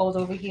 17-year-old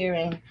over here,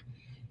 and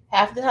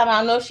half the time I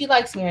don't know if she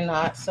likes me or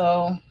not.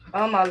 So,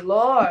 oh my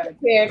Lord, I'm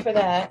prepared for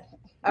that.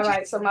 All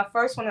right. So my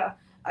first one,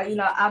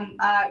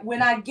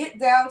 when I get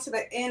down to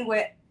the end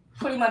where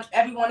pretty much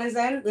everyone is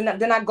in,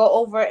 then I go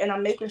over and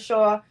I'm making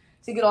sure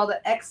to get all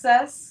the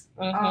excess.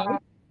 Mm-hmm.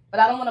 But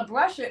I don't want to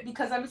brush it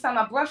because every time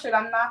I brush it,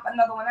 I knock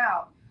another one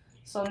out.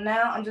 So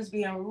now I'm just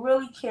being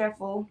really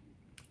careful.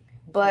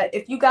 But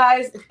if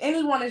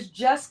anyone is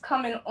just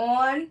coming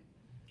on,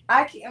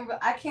 I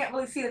can't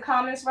really see the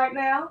comments right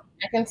now.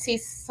 I can see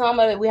some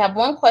of it. We have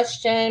one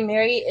question.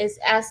 Mary is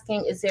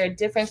asking, is there a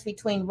difference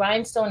between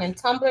rhinestone and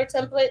tumbler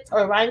templates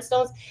or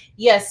rhinestones?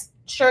 Yes,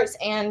 shirts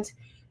and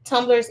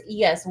tumblers.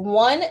 Yes. The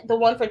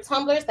one for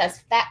tumblers,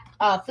 that's flat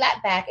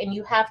back, and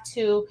you have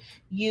to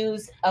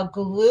use a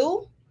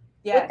glue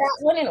with that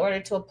one in order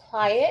to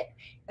apply it.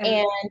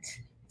 And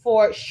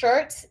for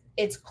shirts,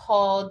 it's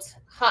called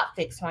hot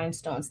fix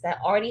rhinestones. That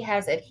already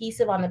has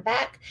adhesive on the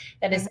back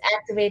that is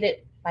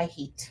activated by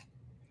heat.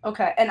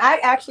 Okay, and I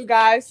actually,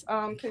 guys,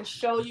 can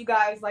show you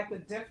guys like the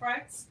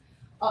difference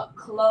up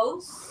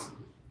close.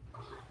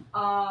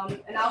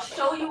 And I'll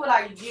show you what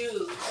I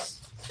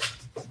use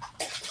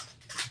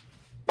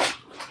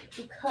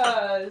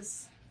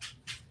because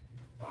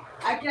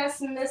I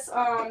guess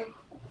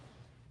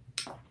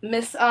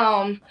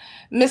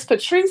Miss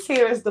Patrice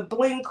here is the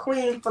bling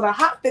queen for the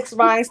hot fix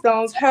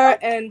rhinestones. Her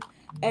and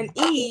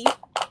Eve.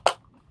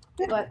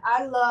 But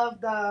I love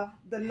the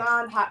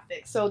non-hot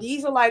fix. So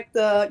these are like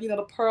the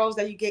the pearls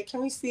that you get.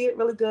 Can you see it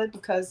really good?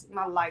 Because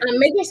my light.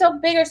 Make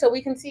yourself bigger so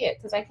we can see it.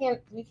 Because I can't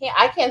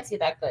see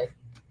that good.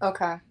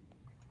 Okay.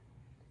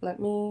 Let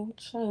me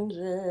change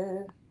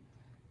it.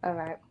 All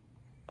right.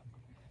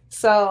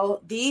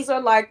 So these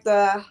are like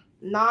the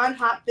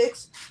non-hot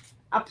fix.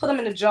 I put them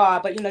in a jar,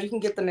 but you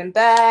can get them in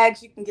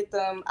bags. You can get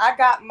them. I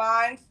got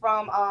mine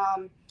from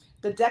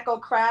the Deco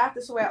Craft.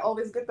 This is where I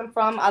always get them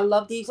from. I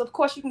love these. Of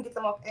course, you can get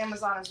them off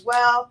Amazon as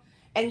well.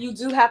 And you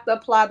do have to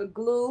apply the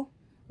glue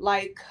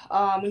like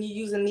when you're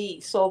using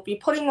these. So if you're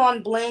putting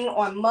on bling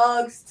on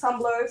mugs,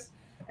 tumblers,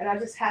 and I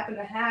just happen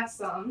to have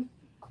some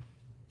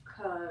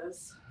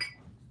because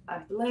I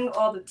bling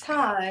all the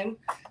time.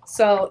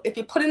 So if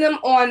you're putting them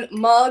on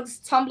mugs,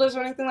 tumblers,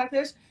 or anything like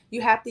this,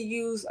 you have to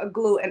use a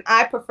glue. And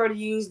I prefer to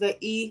use the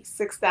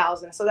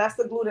E6000. So that's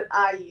the glue that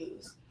I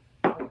use.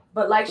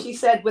 But like she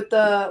said,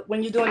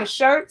 when you're doing the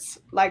shirts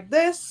like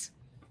this,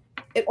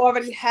 it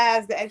already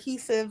has the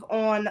adhesive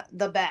on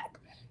the back.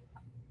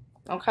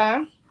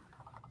 Okay.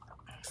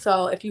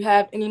 So if you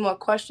have any more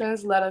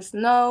questions, let us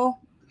know.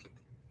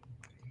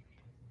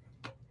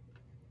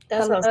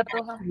 That's what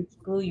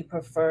glue you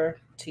prefer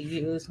to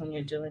use when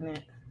you're doing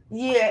it.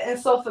 Yeah, and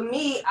so for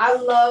me, I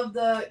love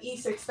the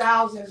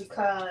E6000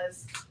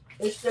 because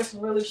it's just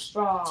really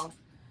strong.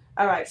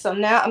 All right, so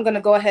now I'm going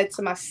to go ahead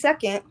to my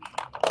second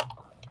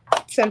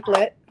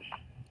template,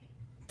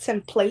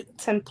 tomato.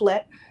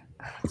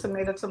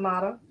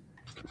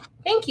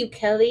 Thank you,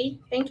 Kelly.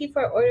 Thank you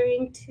for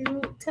ordering 2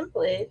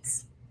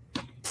 templates.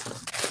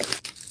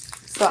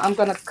 So I'm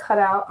going to cut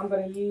out, I'm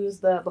going to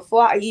use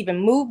before I even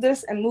move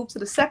this and move to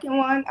the second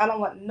one, I don't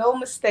want no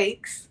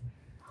mistakes.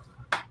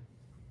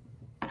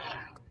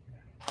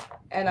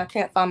 And I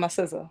can't find my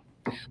scissor.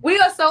 We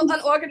are so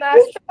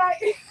unorganized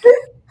tonight.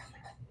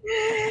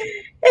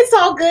 It's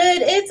all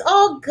good. It's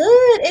all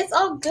good. It's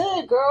all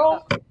good,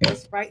 girl.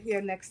 It's right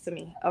here next to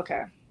me.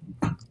 Okay.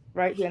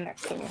 Right here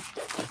next to me.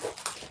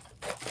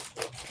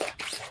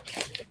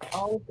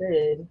 All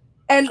good.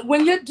 And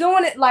when you're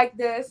doing it like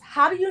this,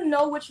 how do you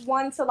know which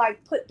one to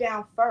like put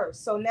down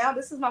first? So now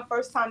this is my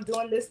first time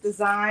doing this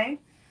design.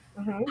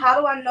 Mm-hmm. How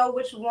do I know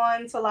which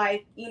one to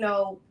like,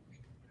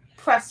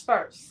 press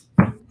first?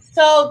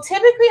 So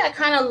typically I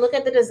kind of look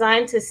at the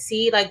design to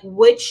see like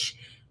which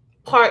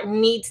part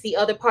needs the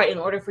other part in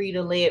order for you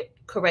to lay it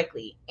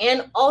correctly.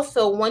 And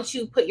also once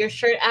you put your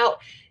shirt out,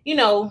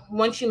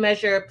 once you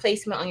measure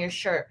placement on your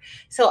shirt.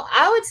 So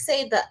I would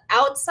say the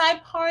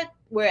outside part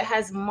where it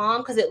has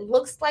mom, because it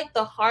looks like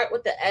the heart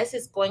with the S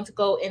is going to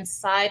go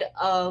inside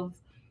of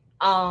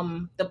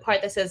the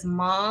part that says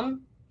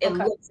mom. It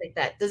looks like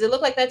that. Does it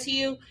look like that to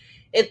you?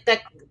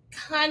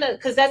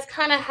 Because that's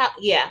kind of how,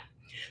 yeah.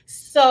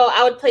 So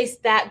I would place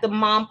the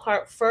mom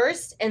part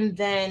first and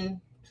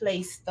then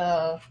place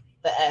the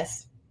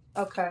S.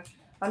 Okay.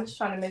 I'm just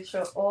trying to make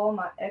sure all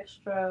my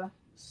extra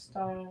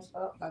stones.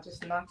 Oh, I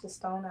just knocked a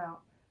stone out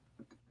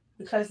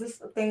because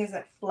this thing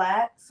isn't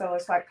flat, so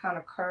it's like kind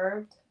of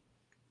curved.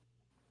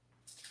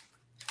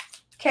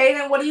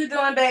 Kaden, what are you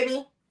doing,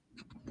 baby?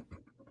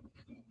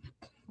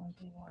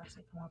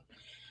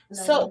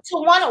 So,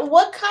 Tawana,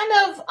 what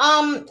kind of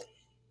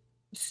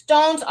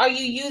stones are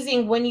you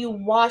using when you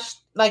wash,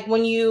 like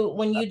when you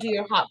do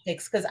your hot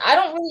fix? Because I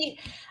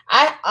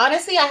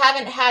honestly, I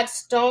haven't had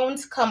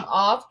stones come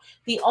off.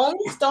 The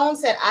only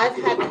stones that I've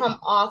had come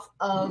off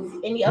of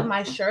any of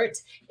my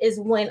shirts is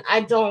when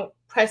I don't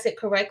press it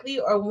correctly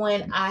or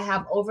when I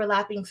have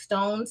overlapping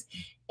stones,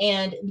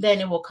 and then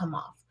it will come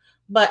off.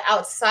 But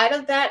outside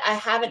of that, I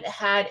haven't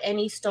had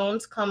any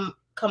stones come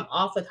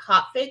off with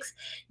hot fix.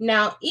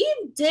 Now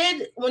Eve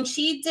did, when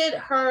she did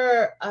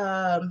her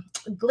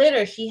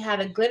glitter, she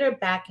had a glitter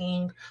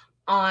backing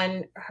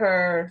on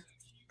her,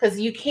 because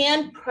you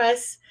can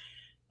press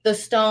the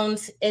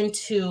stones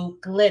into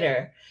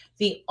glitter.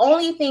 The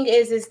only thing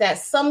is that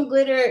some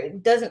glitter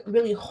doesn't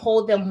really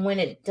hold them when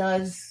it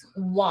does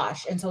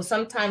wash, and so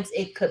sometimes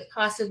it could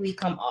possibly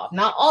come off,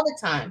 not all the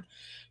time,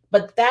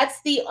 but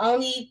that's the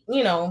only,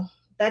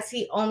 that's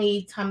the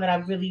only time that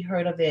I've really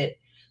heard of it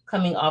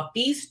coming off.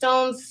 These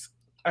stones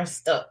are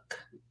stuck.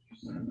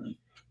 You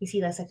see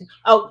that second?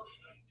 Oh,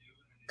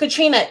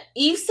 Katrina,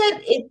 Eve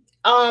said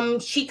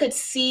she could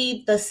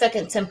see the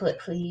second template,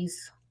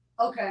 please.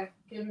 Okay,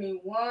 give me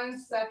 1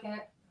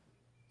 second.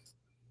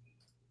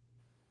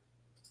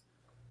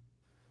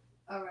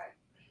 All right.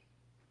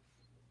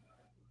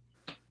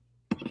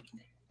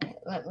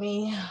 Let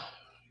me.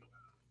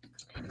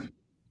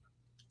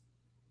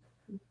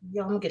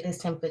 Yo, I'm gonna get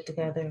this template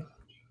together.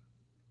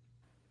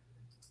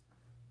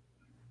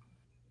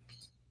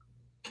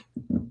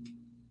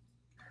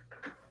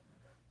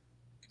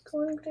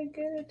 Going to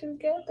get it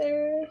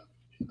together.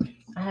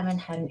 I haven't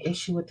had an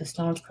issue with the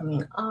stones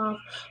coming off.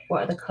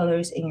 What are the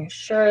colors in your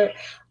shirt?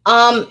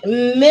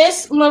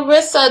 Miss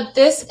Marissa,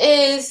 this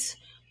is,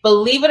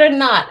 believe it or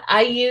not,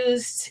 I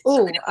used.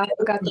 Oh, I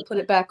forgot to put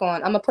it back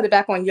on. I'm gonna put it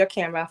back on your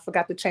camera. I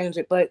forgot to change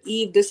it. But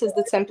Eve, this is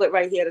the template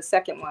right here, the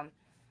second one.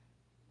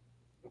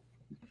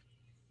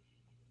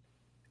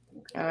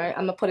 All right,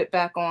 I'm gonna put it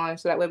back on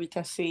so that way we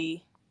can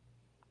see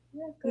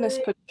Miss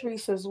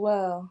Patrice as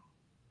well.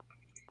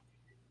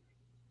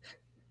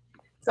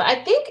 So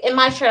I think in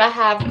my shirt I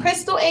have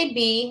Crystal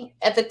AB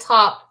at the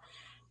top,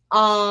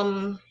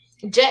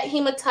 Jet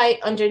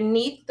Hematite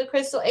underneath the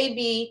Crystal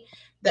AB.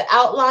 The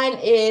outline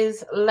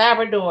is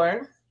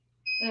Labrador,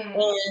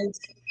 and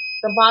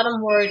the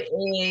bottom word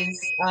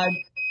is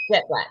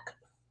Jet Black.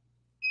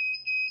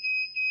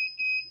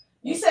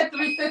 You said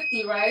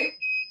 350, right?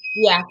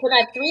 Yeah, put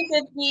at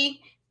 350,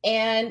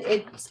 and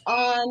it's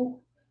on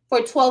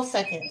for 12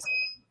 seconds.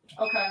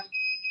 Okay.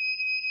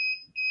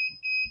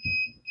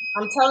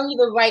 I'm telling you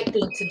the right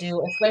thing to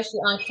do, especially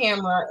on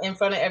camera in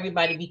front of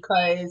everybody,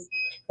 because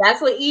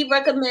that's what Eve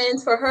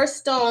recommends for her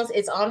stones.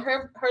 It's on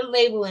her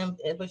labeling,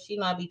 but she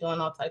not be doing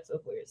all types of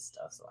weird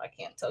stuff, so I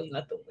can't tell you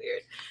nothing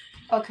weird.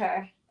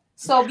 Okay.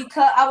 So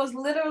because I was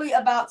literally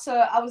I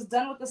was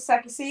done with the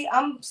second. See,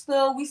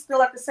 we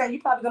still at the same. You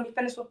probably gonna be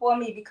finished before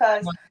me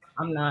because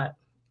I'm not.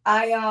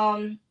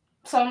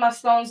 Some of my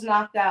stones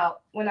knocked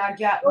out when I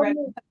got ready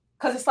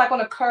because it's like on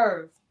a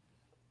curve.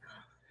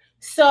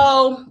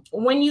 So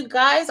when you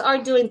guys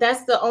are doing,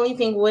 that's the only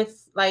thing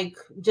with like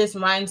just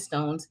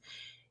rhinestones.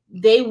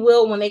 They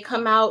will, when they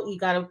come out, you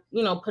gotta,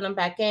 put them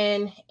back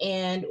in.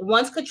 And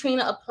once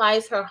Katrina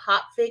applies her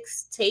hot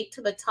fix tape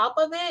to the top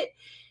of it,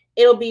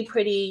 it'll be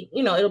pretty,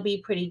 it'll be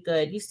pretty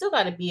good. You still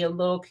got to be a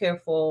little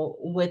careful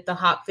with the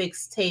hot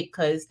fix tape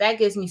because that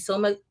gives me so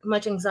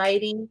much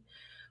anxiety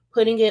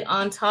putting it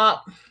on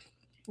top.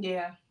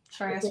 Yeah,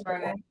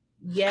 transferring it.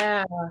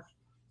 Yeah.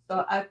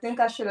 So I think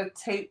I should have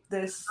taped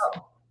this,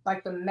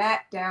 like the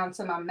mat down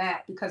to my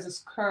mat because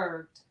it's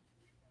curved.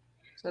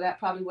 So that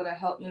probably would have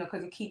helped,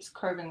 because it keeps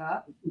curving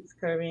up. It keeps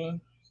curving.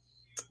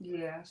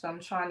 Yeah, so I'm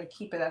trying to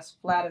keep it as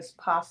flat as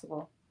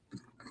possible.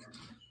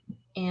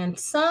 And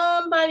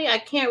somebody, I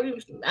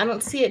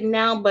don't see it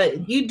now,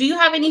 but do you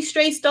have any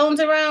stray stones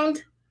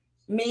around?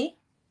 Me?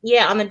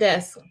 Yeah, on the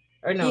desk.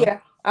 Or no?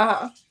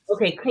 Yeah.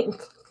 Okay,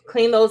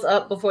 clean those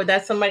up before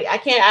that's somebody.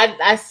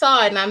 I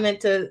saw it and I meant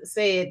to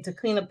say it to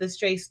clean up the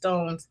stray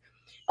stones.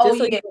 Just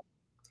so you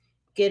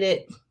get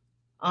it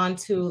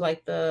onto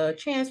like the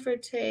transfer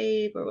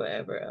tape or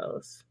whatever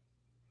else.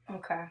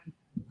 Okay.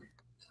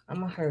 I'm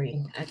gonna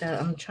hurry.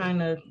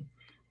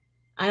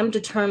 I am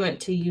determined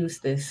to use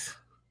this.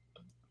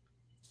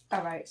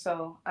 All right,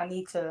 so I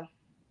need to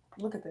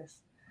look at this.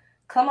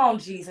 Come on,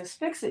 Jesus.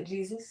 Fix it,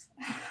 Jesus.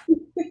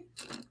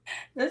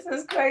 This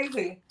is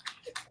crazy.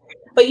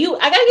 But I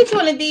gotta get you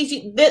one of these.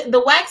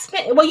 The wax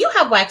pen. Well, you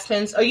have wax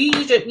pens, or you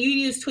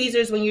use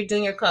tweezers when you're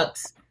doing your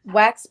cups.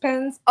 Wax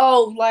pens?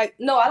 Oh,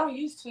 no, I don't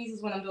use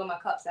tweezers when I'm doing my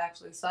cups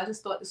actually. So I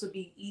just thought this would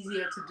be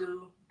easier to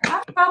do.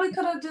 I probably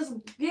could have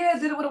just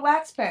did it with a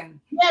wax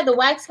pen. Yeah, the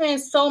wax pen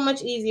is so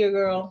much easier,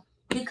 girl.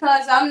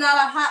 Because I'm not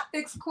a hot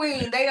fix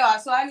queen. They are,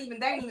 so I didn't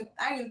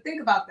even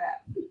think about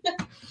that.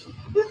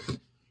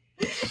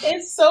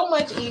 It's so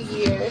much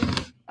easier.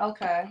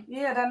 Okay.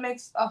 Yeah, that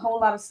makes a whole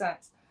lot of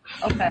sense.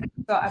 Okay.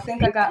 So I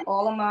think I got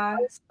all of my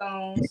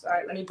stones. All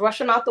right, let me brush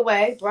them out the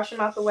way. Brush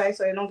them out the way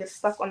so they don't get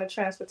stuck on the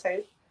transfer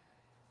tape.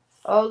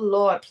 Oh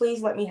Lord,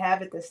 please let me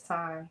have it this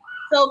time.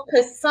 So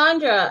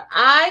Cassandra,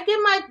 I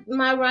get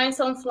my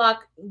rhinestone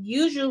flock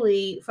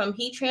usually from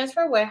Heat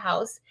Transfer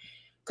Warehouse.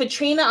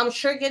 Katrina, I'm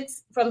sure,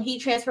 gets from Heat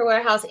Transfer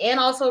Warehouse and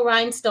also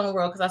Rhinestone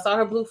World because I saw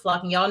her blue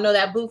flock, and y'all know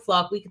that blue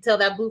flock. We could tell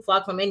that blue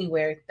flock from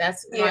anywhere.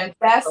 That's Yeah,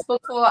 that's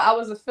before I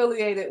was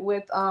affiliated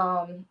with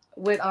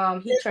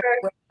Heat Transfer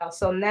Warehouse.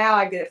 So now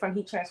I get it from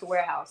Heat Transfer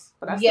Warehouse,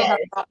 but I still have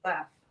a lot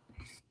left.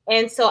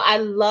 And so I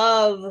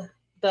love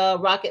the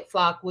Rocket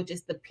Flock, which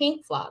is the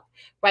pink flock.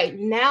 Right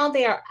now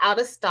they are out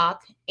of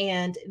stock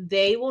and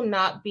they will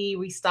not be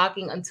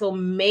restocking until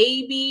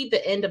maybe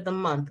the end of the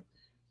month.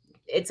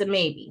 It's a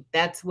maybe.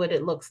 That's what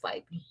it looks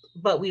like,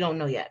 but we don't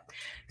know yet.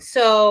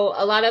 So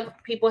a lot of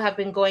people have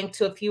been going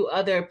to a few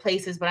other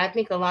places, but I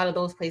think a lot of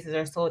those places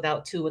are sold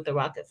out too with the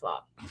Rocket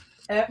Flock.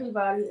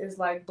 Everybody is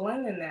like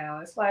blinging now.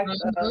 It's like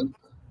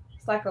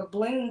it's like a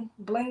bling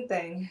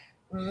thing.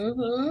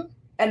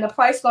 And the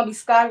price gonna be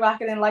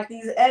skyrocketing like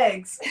these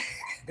eggs.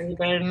 You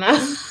better not.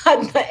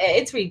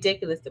 It's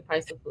ridiculous, the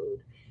price of food.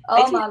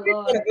 Oh my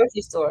Lord. In a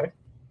grocery store.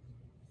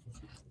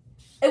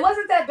 It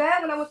wasn't that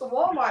bad when I went to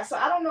Walmart, so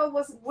I don't know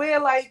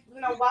where why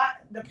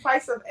the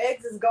price of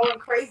eggs is going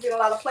crazy in a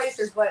lot of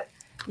places. But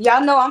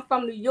y'all know I'm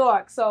from New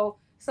York, so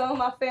some of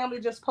my family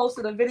just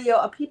posted a video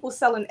of people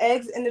selling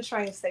eggs in the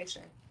train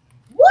station.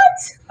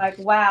 What? Like,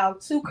 wow,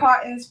 2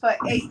 cartons for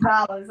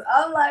 $8.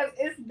 I'm like,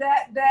 is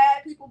that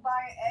bad? People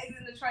buying eggs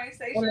in the train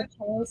station? In the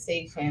train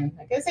station.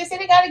 I guess they say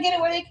they got to get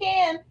it where they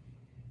can.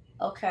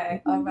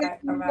 Okay, all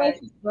right.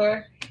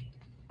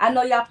 I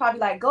know y'all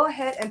probably like, go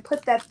ahead and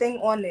put that thing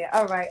on there.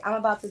 All right, I'm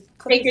about to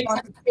put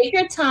take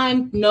your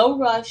time, no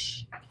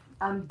rush.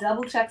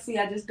 Double check. See,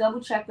 I just double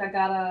checked. I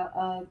got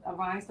a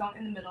rhinestone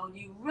in the middle.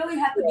 You really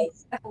have to be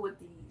careful with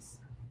these.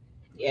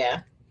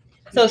 Yeah.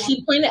 So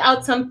she pointed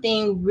out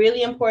something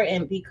really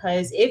important,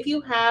 because if you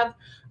have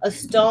a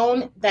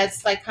stone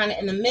that's like kind of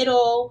in the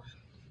middle,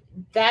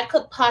 that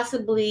could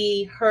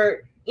possibly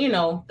hurt,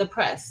 the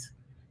press.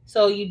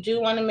 So you do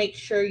want to make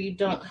sure you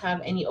don't have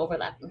any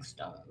overlapping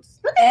stones.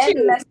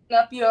 And messing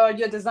up your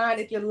design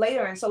if you're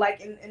layering. So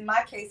like in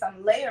my case,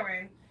 I'm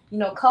layering,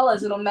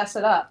 colors, it'll mess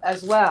it up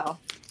as well.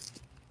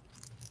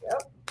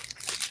 Yep.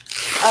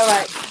 All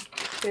right,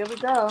 here we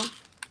go.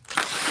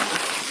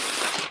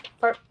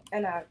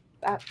 And I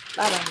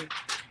don't.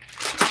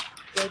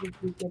 Where did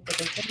you get the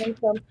design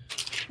from?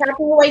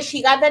 Tapping away.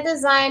 She got that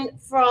design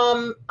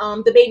from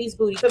the baby's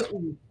booty from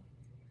Eve.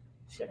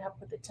 Should have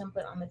put the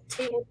template on the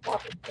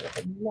tabletop instead of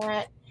a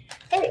mat.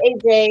 Hey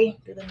AJ,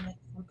 do the next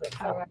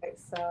template. All right,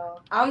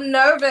 so I'm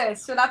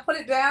nervous. Should I put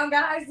it down,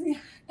 guys?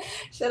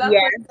 Should I put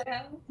it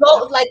down?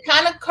 Go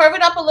kind of curve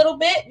it up a little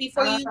bit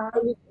before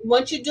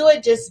once you do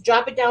it, just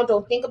drop it down.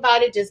 Don't think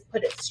about it. Just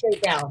put it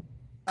straight down.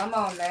 Come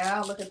on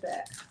now, look at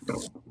that.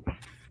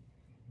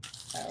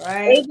 All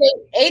right.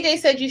 AJ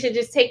said you should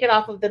just take it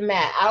off of the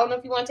mat. I don't know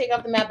if you want to take it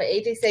off the mat, but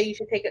AJ said you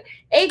should take it.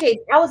 AJ,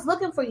 I was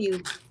looking for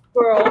you,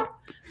 girl.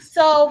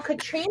 So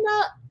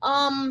Katrina,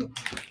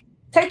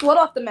 take what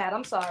off the mat?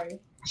 I'm sorry.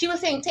 She was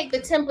saying take the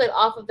template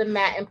off of the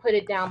mat and put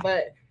it down,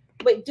 but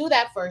do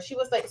that first. She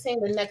was saying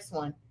the next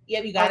one.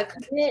 Yeah, you gotta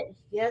commit.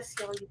 Yes,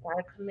 y'all, you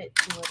gotta commit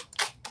to it.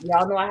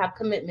 Y'all know I have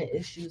commitment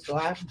issues, so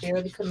I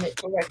barely commit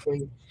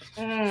correctly.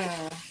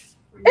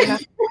 We're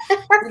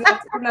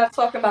not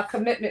talking about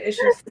commitment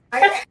issues.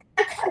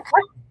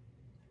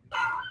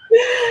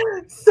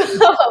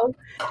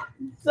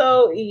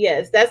 So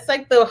yes, that's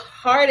the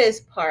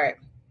hardest part.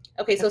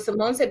 Okay, so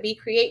Simone said Be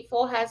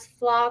Createful has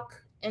flock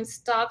in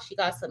stock. She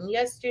got some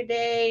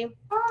yesterday.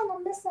 Oh,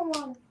 I'm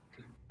missing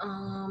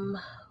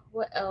one.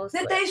 What else?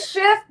 Did they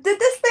shift? Did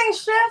this thing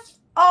shift?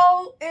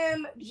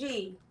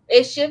 OMG.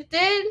 It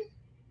shifted?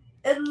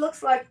 It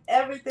looks like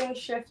everything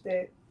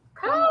shifted.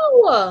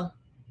 How?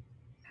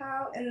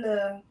 How in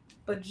the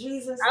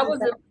bejesus?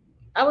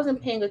 I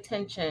wasn't paying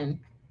attention.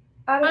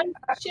 I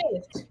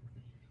shift.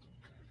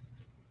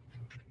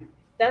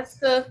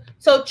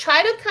 So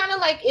try to kind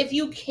of if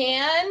you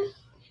can,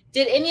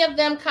 did any of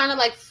them kind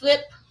of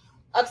flip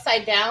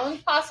upside down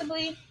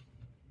possibly?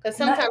 Because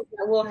sometimes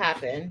that will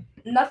happen.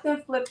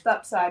 Nothing flipped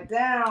upside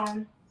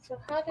down. So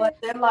but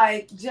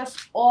they're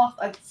just off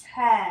a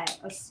tad,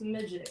 a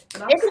smidget.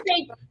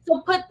 So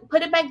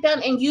put it back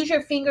down and use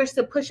your fingers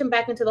to push them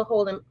back into the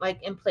hole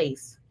in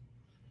place.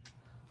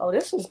 Oh,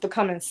 this is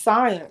becoming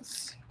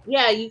science.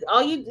 Yeah, you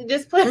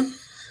just put.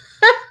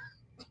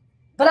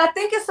 But I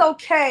think it's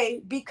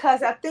okay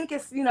because I think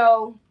it's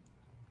all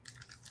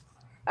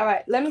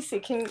right. Let me see.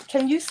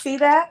 Can you see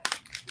that?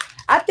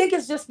 I think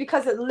it's just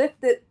because it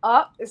lifted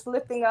up. It's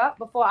lifting up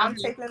before I'm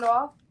taking it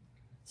off.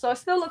 So it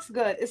still looks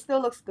good. It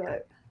still looks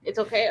good. It's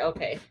okay?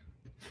 Okay.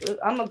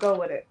 I'm going to go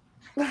with it.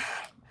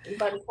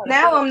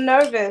 Now I'm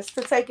nervous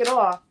to take it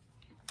off.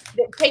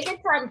 Take your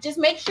time. Just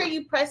make sure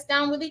you press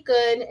down really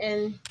good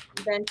and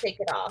then take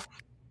it off.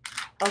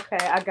 Okay,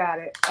 I got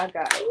it. Look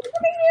at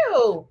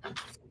you.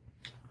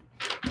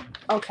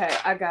 Okay,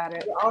 I got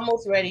it. We're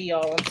almost ready,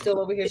 y'all. I'm still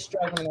over here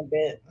struggling a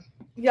bit.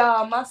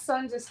 Y'all, my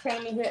son just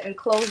came in here and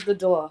closed the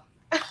door.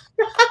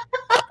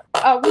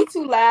 Are we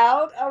too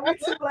loud? Are we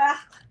too loud?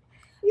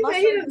 He My said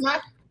he son, does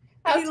not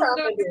have he time for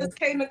literally this. just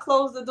came and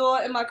closed the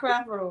door in my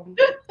craft room.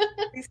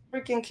 These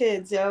freaking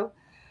kids, yo.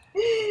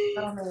 He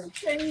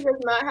said he does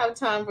not have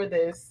time for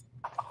this.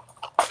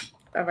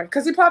 All right,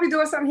 because he probably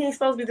doing something he ain't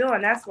supposed to be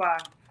doing. That's why.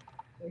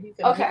 So he's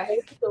gonna Okay.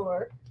 close the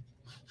door.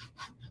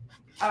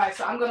 All right,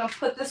 so I'm going to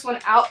put this one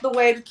out the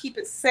way to keep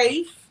it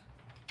safe.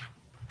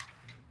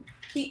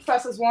 Heat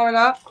press is warming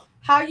up.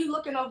 How are you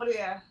looking over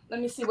there?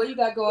 Let me see what you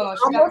got going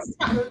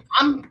on.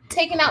 I'm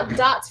taking out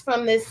dots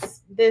from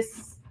this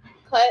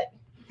cut.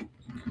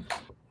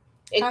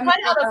 It cut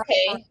out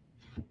okay.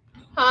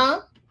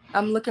 Huh?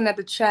 I'm looking at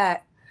the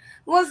chat.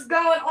 What's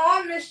going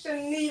on, Miss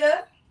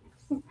Shanita?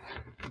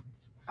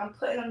 I'm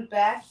putting them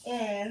back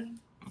in.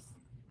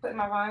 Putting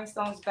my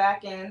rhinestones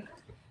back in.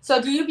 So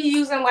do you be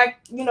using like,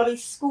 you know,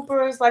 these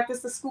scoopers like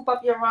this to scoop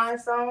up your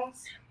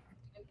rhinestones?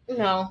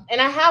 No, and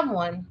I have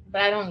one,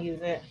 but I don't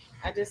use it.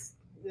 I just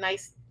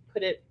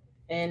put it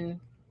in,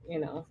 you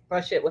know,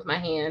 brush it with my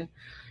hand.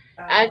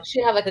 I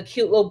actually have like a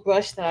cute little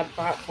brush that I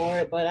bought for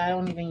it, but I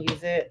don't even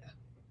use it.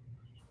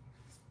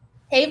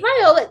 Hey,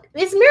 Violet,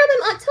 it's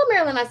Marilyn. Tell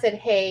Marilyn I said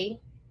hey.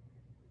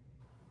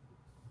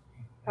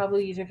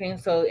 Probably use your finger.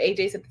 So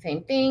AJ said the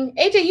same thing.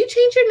 AJ, you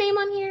changed your name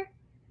on here?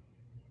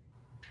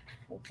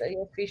 So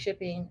you're free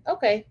shipping.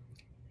 Okay.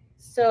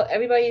 So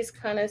everybody's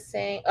kind of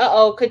saying,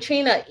 uh-oh,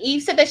 Katrina.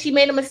 Eve said that she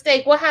made a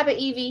mistake. What happened,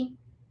 Evie?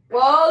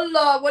 Well,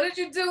 Lord, what did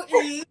you do,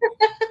 Eve?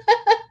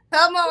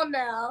 Come on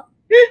now.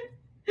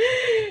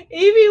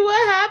 Evie,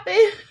 what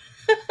happened?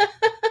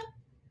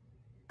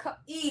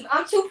 Eve,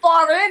 I'm too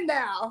far in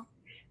now.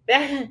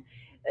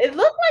 It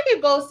looked like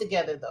it goes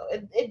together, though.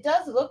 It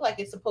does look like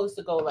it's supposed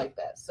to go like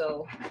that.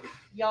 So,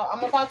 y'all,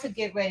 I'm about to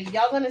get ready.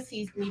 Y'all going to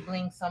see me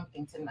bling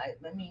something tonight.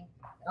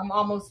 I'm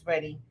almost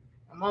ready.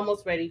 I'm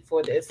almost ready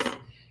for this.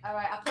 All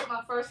right, I put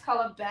my first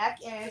color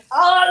back in.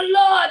 Oh,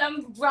 Lord,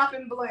 I'm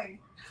dropping bling.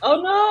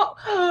 Oh, no.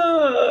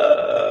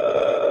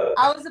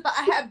 I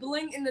had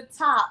bling in the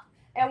top,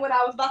 and when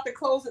I was about to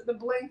close it, the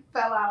bling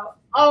fell out.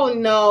 Oh,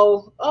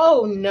 no.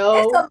 Oh, no.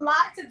 It's a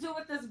lot to do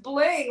with this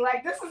bling.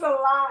 Like, this is a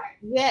lot.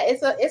 Yeah,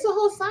 it's a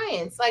whole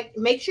science. Like,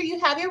 make sure you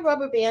have your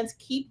rubber bands.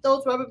 Keep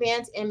those rubber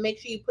bands, and make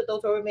sure you put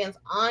those rubber bands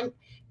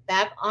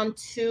back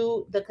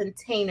onto the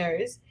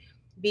containers.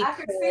 I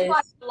can see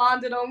why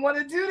Yolanda don't want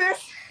to do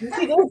this.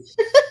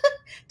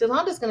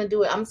 Yolanda's gonna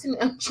do it.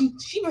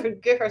 She better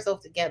get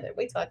herself together.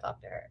 Wait till I talk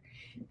to her.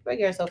 She better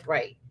get herself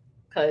right.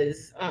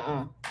 Cause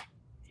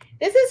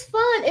this is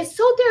fun. It's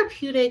so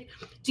therapeutic.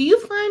 Do you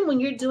find when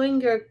you're doing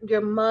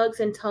your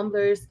mugs and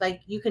tumblers, like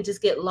you can just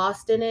get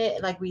lost in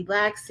it, like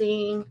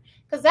relaxing?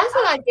 Because that's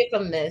what I get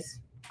from this.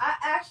 I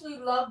actually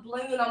love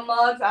blinging on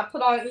mugs. I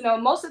put on, you know,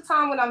 most of the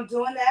time when I'm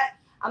doing that,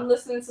 I'm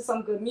listening to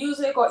some good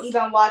music or either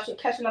I'm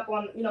catching up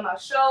on, you know, my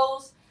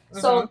shows. Mm-hmm.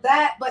 So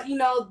that, but you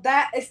know,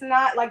 that it's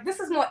not like, this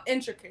is more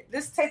intricate.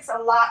 This takes a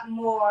lot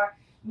more,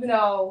 you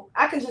know,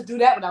 I can just do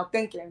that without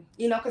thinking,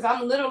 you know, because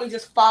I'm literally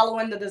just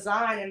following the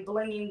design and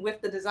blinging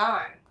with the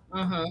design.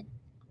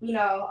 Mm-hmm. You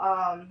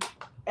know,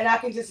 and I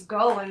can just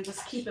go and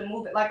just keep it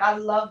moving. Like, I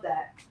love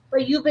that.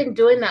 But you've been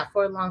doing that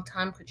for a long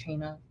time,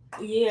 Katrina.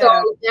 Yeah.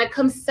 So that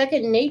comes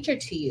second nature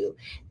to you.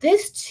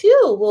 This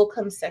too will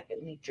come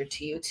second nature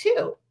to you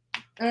too.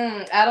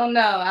 I don't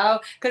know.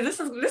 Because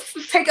this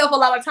will take up a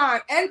lot of time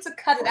and to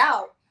cut it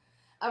out.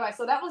 All right,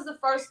 so that was the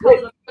first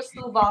color, the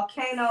Crystal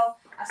Volcano.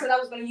 I said I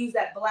was going to use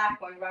that black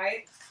one,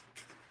 right?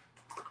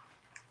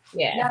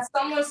 Yeah. Now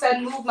someone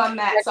said move my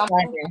mat. So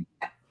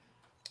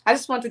I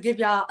just want to give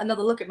y'all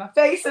another look at my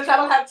face since I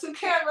don't have two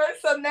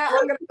cameras. So now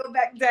I'm going to go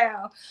back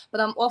down.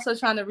 But I'm also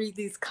trying to read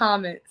these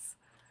comments.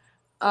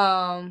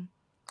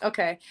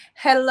 Okay.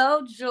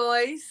 Hello,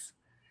 Joyce.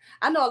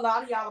 I know a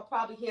lot of y'all are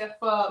probably here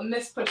for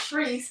Miss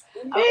Patrice.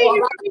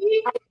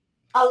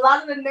 A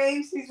lot of the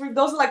names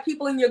those are like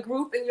people in your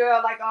group, in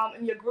your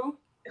group.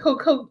 Well,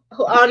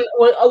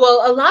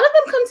 a lot of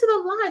them come to the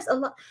lives.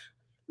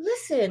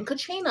 Listen,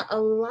 Katrina, a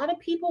lot of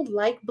people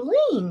like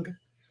bling.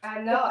 I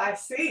know, I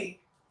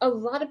see. A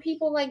lot of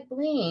people like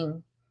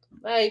bling.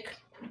 Like,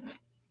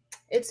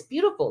 it's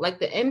beautiful. Like,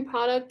 the end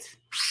product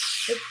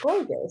is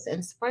gorgeous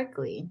and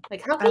sparkly.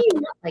 Like, how can you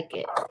not like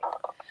it?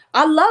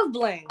 I love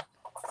bling.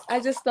 I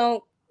just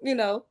don't, you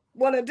know,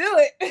 want to do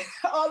it.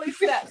 All these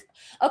steps.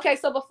 Okay,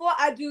 so before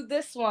I do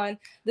this one,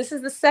 this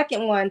is the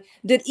second one.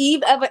 Did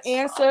Eve ever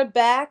answer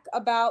back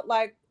about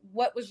like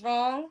what was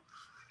wrong?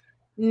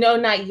 No,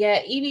 not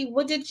yet. Evie,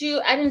 what did you?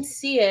 I didn't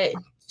see it.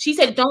 She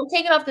said, "Don't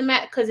take it off the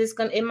mat because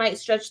it might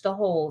stretch the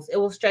holes. It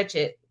will stretch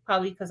it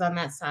probably because on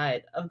that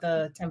side of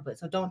the template.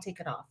 So don't take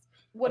it off."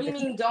 What do you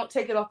mean? Don't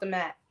take it off the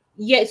mat?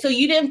 Yeah. So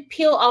you didn't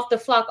peel off the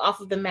flock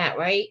off of the mat,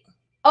 right?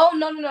 Oh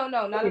no,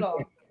 not at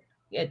all.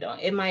 Yeah, don't.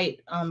 It might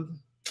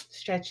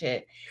stretch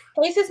it.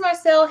 Hey, sis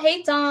Marcel.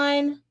 Hey,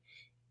 Dawn.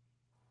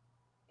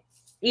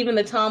 Even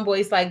the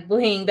tomboys like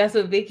bling. That's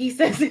what Vicky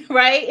says,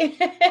 right?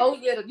 Oh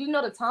yeah, you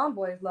know the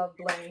tomboys love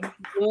bling.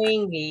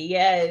 Blingy,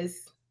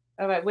 yes.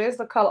 All right, where's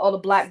the color? Oh, the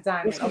black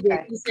diamond.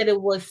 Okay. She said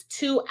it was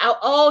 2 out.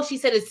 Oh, she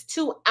said it's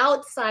 2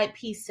 outside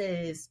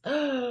pieces.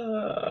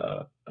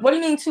 What do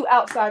you mean 2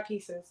 outside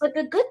pieces? But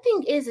the good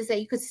thing is that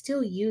you could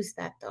still use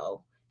that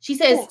though. She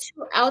says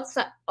Cool. 2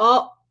 outside.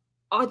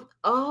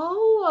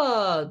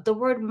 The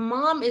word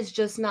mom is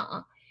just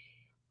not.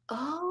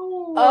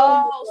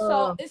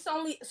 So it's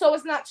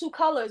not 2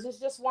 colors. It's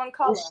just one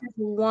color. It's just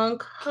one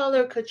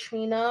color,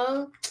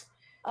 Katrina.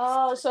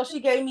 Oh, so she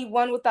gave me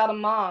one without a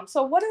mom.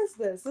 So what is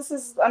this?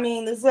 Is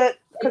it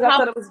because I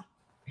thought it was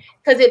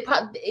because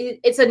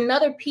it's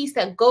another piece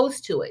that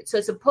goes to it. So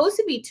it's supposed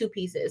to be 2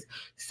 pieces.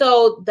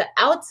 So the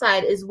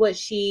outside is what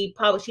she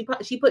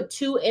put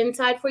 2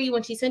 inside for you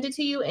when she sent it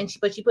to you,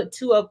 but she put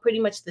 2 of pretty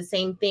much the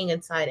same thing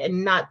inside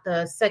and not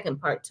the second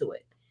part to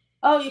it.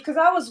 Oh, yeah, because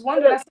I was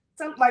wondering, I said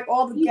something like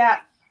all the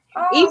gap.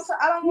 Oh, so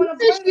I don't want to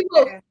bring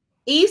it in.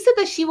 Eve said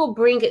that she will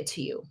bring it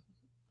to you.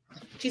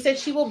 She said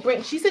she will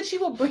bring.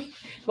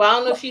 Well, I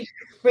don't know if she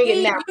bring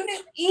it now.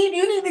 Eve,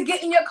 you need to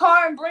get in your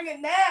car and bring it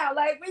now.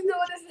 Like we doing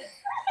this.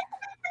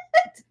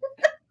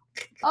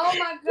 Oh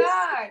my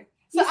God!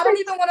 So I don't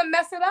even want to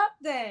mess it up.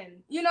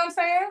 Then you know what I'm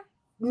saying?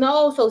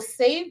 No. So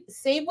save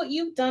what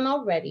you've done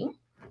already,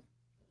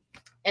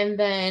 and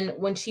then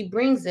when she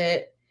brings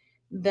it,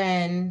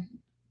 then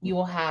you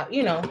will have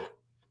you'll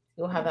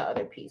have that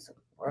other piece.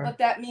 But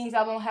that means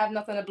I won't have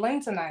nothing to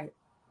bling tonight.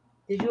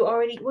 Did you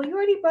already? Well, you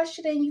already brushed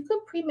it in. You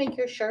could pre-make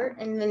your shirt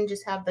and then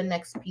just have the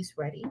next piece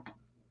ready.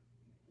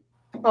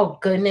 Oh,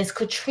 goodness,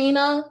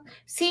 Katrina.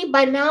 See,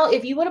 by now,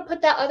 if you would have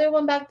put that other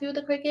one back through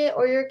the Cricut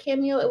or your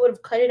Cameo, it would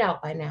have cut it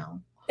out by now.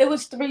 It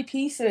was 3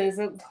 pieces.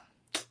 It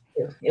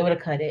would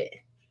have cut it.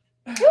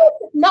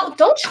 No,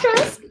 don't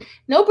stress.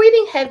 No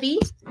breathing heavy.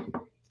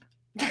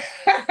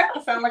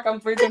 I sound like I'm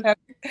breathing heavy.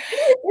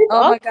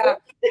 Oh, my God.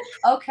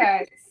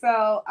 Okay,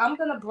 so I'm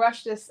going to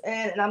brush this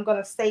in and I'm going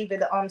to save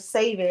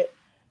it.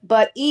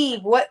 But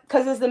Eve,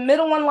 because is the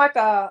middle one like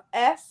a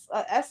S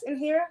in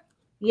here?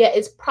 Yeah,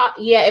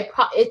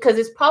 because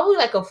it's probably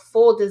like a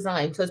full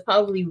design, so it's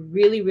probably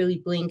really, really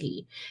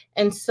blingy.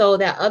 And so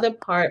that other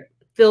part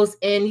fills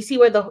in. You see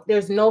where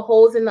there's no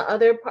holes in the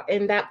other part,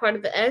 in that part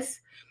of the S?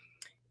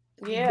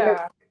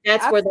 Yeah.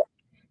 That's where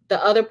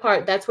the other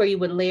part, that's where you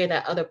would layer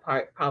that other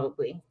part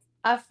probably.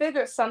 I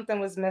figured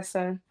something was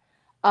missing.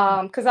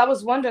 Because I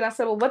was wondering, I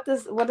said, well,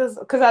 because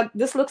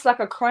this looks like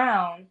a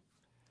crown.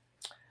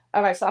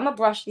 All right, so I'm gonna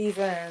brush these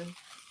in,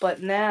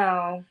 but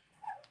now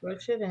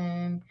brush it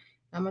in.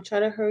 I'm gonna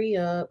try to hurry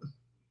up.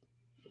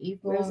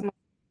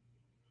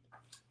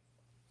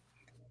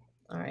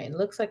 All right,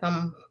 looks like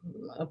I'm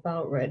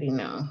about ready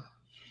now.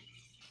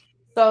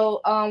 So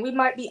we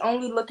might be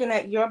only looking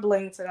at your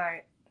bling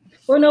tonight.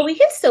 Well, no, we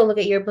can still look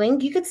at your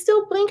bling. You could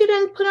still bling it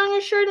and put on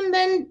your shirt, and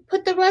then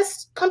put the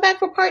rest. Come back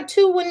for part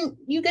 2 when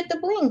you get the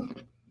bling.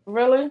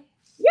 Really?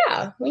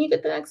 Yeah, when you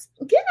get the next.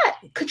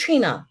 Yeah,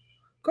 Katrina,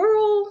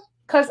 girl.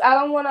 Because I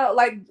don't want to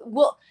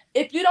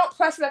if you don't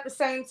press it at the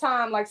same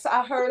time, like so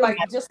I heard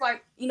just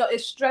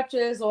it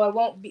stretches or it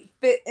won't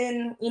fit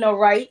in,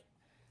 right?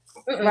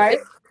 Right?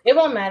 It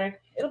won't matter.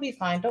 It'll be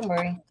fine. Don't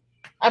worry.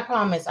 I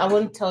promise. I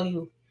wouldn't tell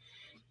you.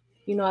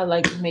 I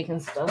like making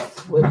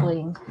stuff with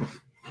bling.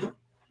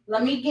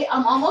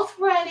 I'm almost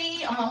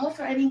ready.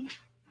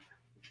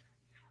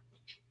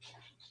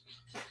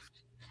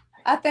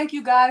 I thank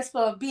you guys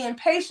for being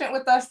patient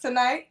with us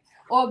tonight,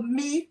 or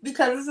me,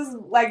 because this is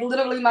like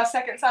literally my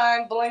second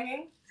time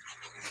blinging.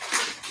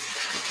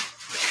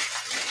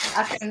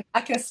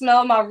 I can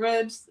smell my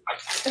ribs.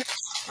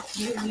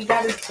 You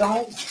guys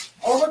don't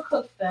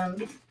overcook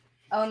them.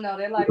 Oh no,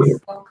 they're like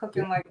slow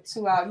cooking, like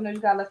 2 hours. You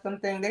gotta let them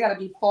they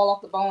gotta fall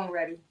off the bone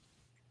ready.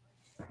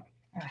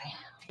 All right.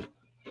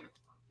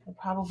 They're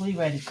probably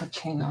ready,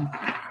 Katrina.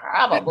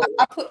 Probably.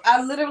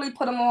 I literally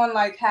put them on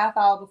like half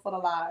hour before the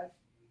live.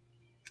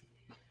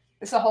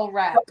 It's a whole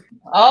wrap.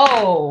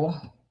 Oh,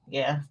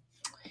 yeah.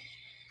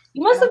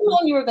 You must have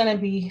known you were going to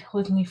be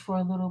with me for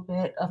a little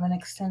bit of an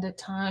extended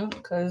time,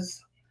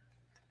 because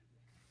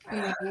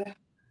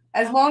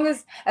as long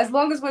as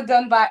we're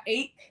done by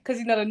 8,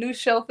 because the new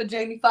show for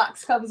Jamie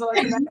Foxx comes on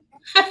tonight.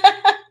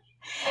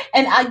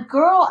 And I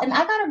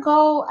gotta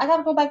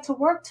go back to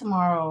work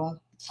tomorrow.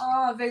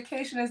 Oh,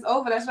 vacation is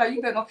over. That's right.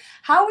 You've been off.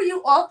 How were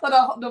you off for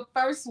the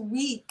first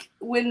week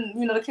when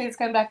the kids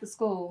came back to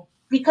school?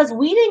 Because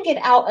we didn't get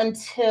out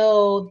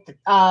until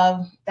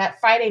that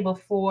Friday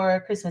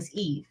before Christmas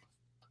Eve.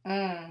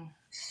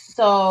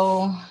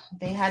 So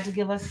they had to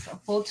give us a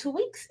full 2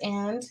 weeks,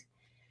 and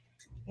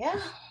yeah.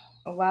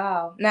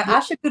 Wow. Now I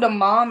should do the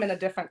mom in a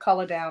different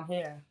color down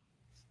here.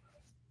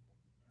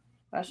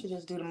 I should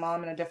just do the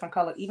mom in a different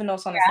color, even though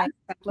it's on the same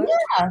template.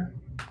 Yeah.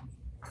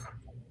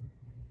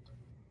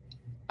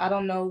 I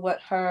don't know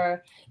what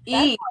her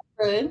Eve.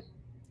 Good.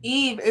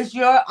 Eve, is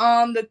your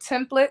the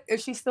template?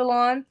 Is she still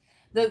on?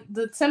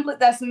 The template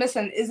that's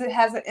missing,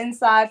 has an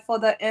inside for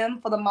the M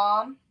for the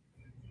mom?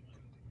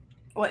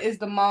 Or is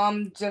the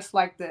mom just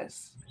like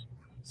this?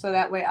 So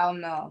that way I'll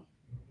know.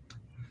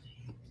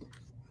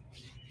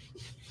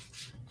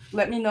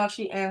 Let me know if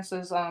she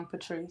answers,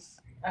 Patrice.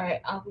 All right,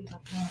 I'll be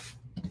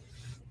looking.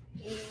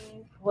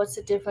 What's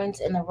the difference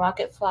in the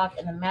rocket flock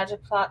and the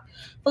magic flock?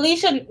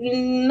 Felicia,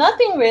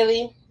 nothing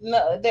really.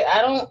 No,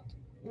 I don't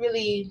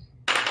really.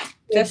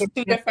 Just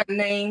two different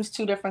names,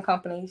 two different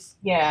companies.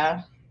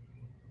 Yeah,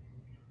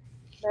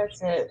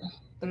 that's it.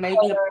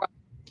 Maybe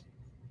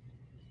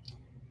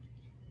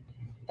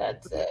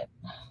That's it.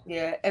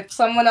 Yeah, if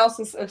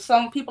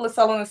some people are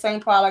selling the same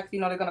product, you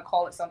know, they're gonna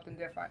call it something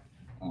different.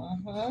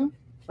 Mm-hmm.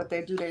 But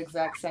they do the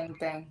exact same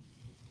thing.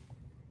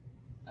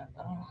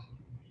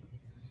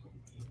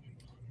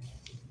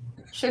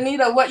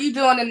 Shanita, what you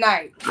doing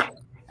tonight?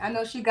 I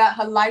know she got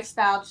her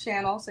lifestyle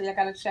channel, so y'all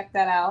gotta check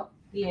that out.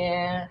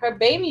 Yeah, her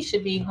baby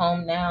should be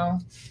home now.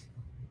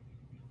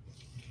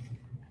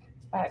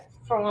 Back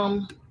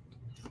from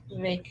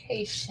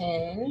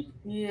vacation.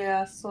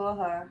 Yeah, I saw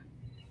her.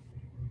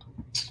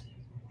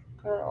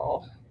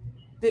 Girl.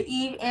 Did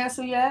Eve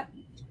answer yet?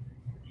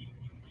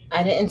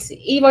 I didn't see.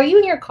 Eve, are you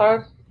in your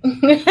car?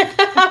 I'm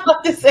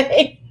about to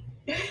say.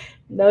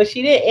 No,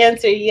 she didn't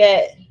answer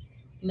yet.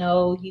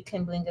 No, you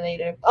can bling it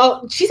later.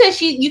 Oh, she said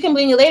you can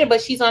bling it later,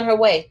 but she's on her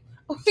way.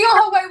 She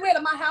on her way where,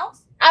 to my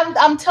house?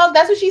 I'm telling.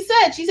 That's what she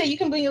said. She said you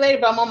can bling it later,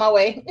 but I'm on my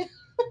way.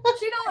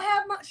 She don't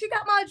have my. She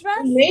got my address.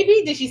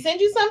 Maybe did she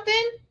send you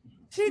something?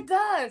 She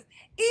does.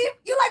 Eve,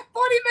 you like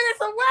 40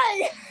 minutes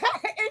away.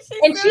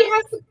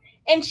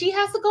 And she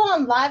has to go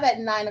on live at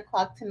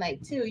 9:00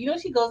 tonight too. You know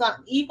she goes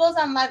on. Eve goes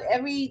on live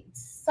every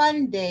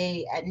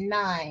Sunday at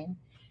 9.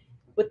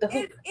 With the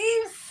Is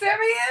Eve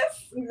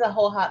serious? Eve's a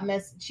whole hot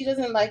mess. She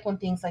doesn't like when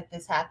things like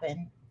this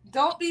happen.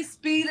 Don't be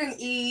speeding,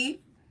 Eve.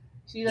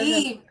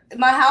 Eve,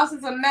 my house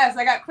is a mess.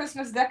 I got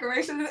Christmas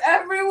decorations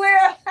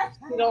everywhere.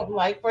 You don't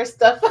like for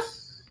stuff.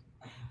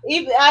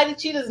 Eve,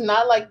 she does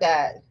not like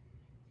that.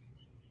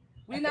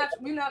 We're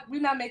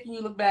not making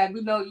you look bad.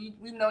 We know you.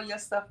 We know your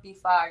stuff be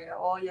fire.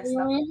 All your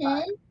stuff be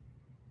fire.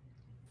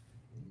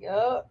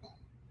 Yup.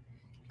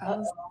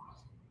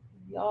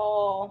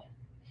 Y'all.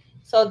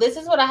 So this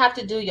is what I have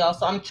to do, y'all.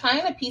 So I'm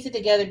trying to piece it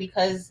together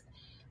because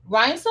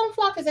rhinestone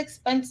flock is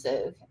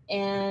expensive,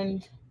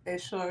 and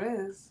it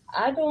sure is.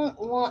 I don't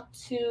want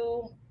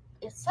to.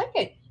 It's like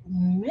I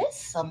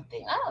missed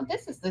something.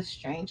 This is the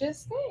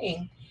strangest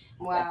thing.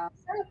 Wow.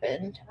 What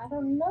happened? I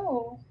don't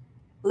know.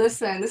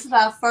 Listen, this is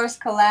our first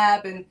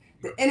collab, and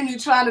the enemy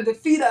trying to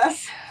defeat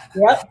us.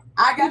 Yep.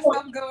 I got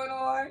stuff going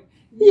on.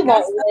 He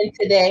won't win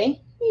today.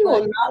 He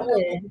will not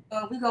win.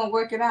 We're going to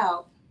work it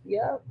out.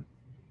 Yep.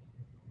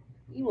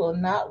 He will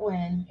not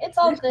win. It's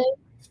all good.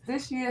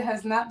 This year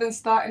has not been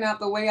starting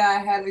out the way I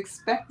had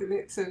expected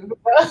it to.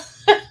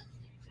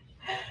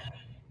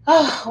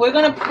 Oh, we're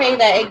going to pray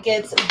that it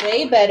gets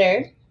way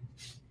better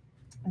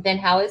than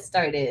how it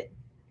started.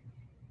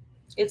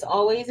 It's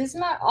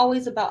not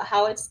always about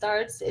how it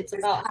starts. It's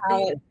about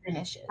how it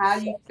finishes. How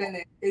you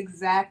finish.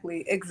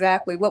 Exactly.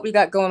 What we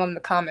got going on in the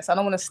comments. I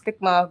don't want to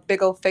stick my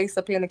big old face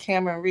up here in the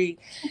camera and read.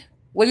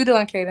 What are you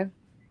doing, Kaden?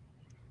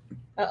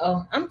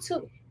 I'm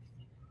too.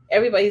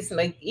 Everybody's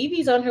like,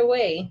 Evie's on her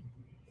way.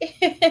 Eve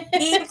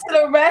to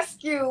the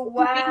rescue.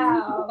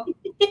 Wow.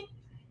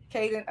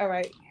 Kaden, all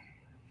right.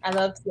 I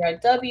love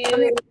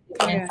TRW.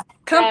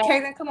 Come,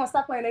 Kaden, come on,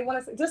 stop playing. They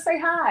want to just say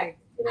hi.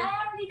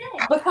 I already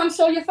did. But come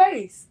show your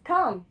face.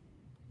 Come.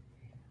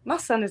 My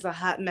son is a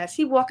hot mess.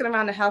 He walking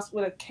around the house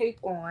with a cape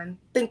on,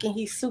 thinking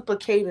he's super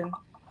Kaden.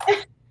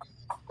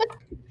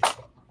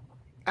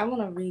 I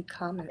want to read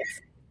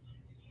comments.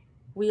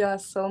 We are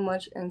so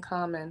much in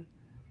common.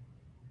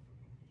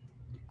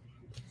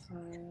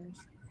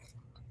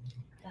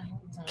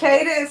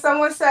 Kaden,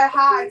 someone said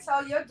hi.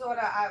 Tell your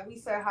daughter we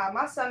said hi.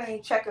 My son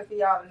ain't checking for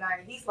y'all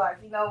tonight. He's like,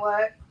 you know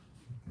what?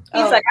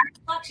 He's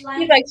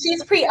like,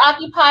 she's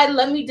preoccupied.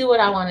 Let me do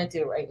what I want to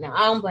do right now.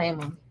 I don't blame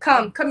him.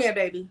 Come here,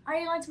 baby. Are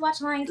you going to watch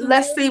Lion King?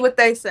 Let's see what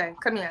they say.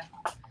 Come here,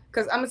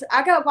 cause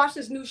I gotta watch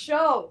this new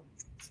show.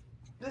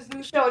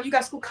 You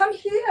got school. Come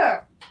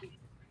here.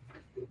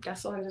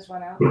 That's all I just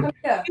went out. Come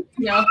here.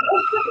 No,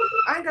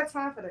 I ain't got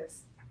time for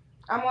this.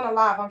 I'm on a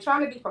live. I'm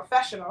trying to be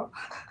professional.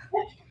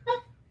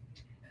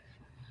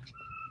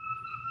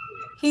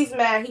 He's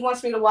mad. He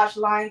wants me to watch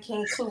Lion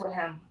King 2 with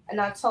him,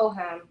 and I told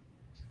him,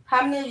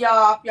 how many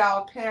of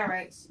y'all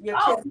parents, your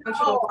kids want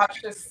you to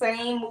watch the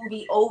same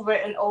movie over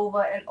and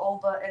over and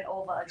over and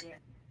over again?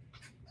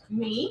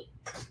 Me?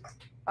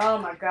 Oh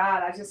my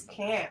God, I just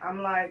can't.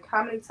 I'm like,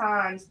 how many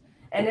times?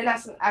 And then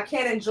I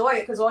can't enjoy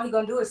it because all he's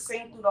gonna do is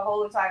sing through the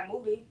whole entire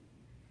movie.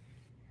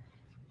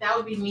 That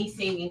would be me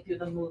singing through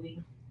the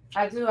movie.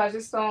 I do. I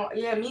just don't.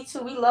 Yeah, me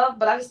too. We love,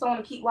 but I just don't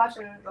want to keep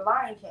watching The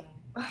Lion King.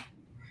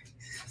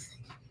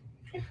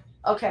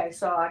 Okay,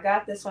 so I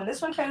got this one.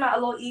 This one came out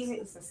a little easy.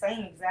 It's the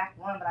same exact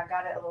one, but I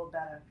got it a little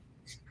better.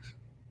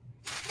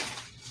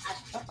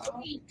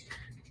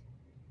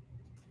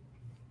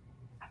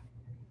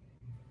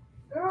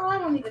 Girl, I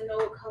don't even know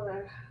what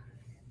color.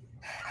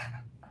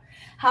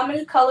 How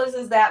many colors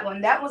is that one?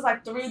 That was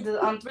like three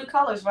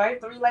colors, right?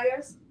 3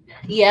 layers?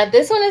 Yeah,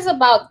 this one is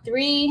about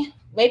 3,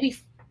 maybe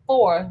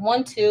 4.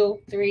 1,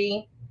 2,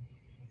 3,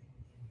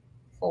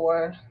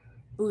 4.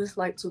 Ooh, this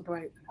light too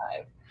bright.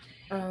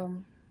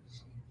 5.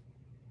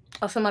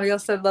 Oh, somebody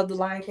else said love the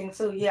Lion King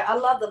too. Yeah, I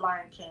love the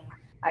Lion King.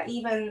 I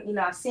even,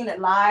 I've seen it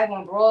live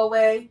on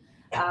Broadway.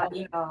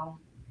 Kaden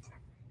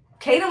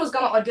was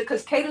gonna audition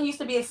because Kaden used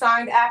to be a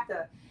signed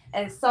actor,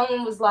 and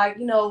someone was like,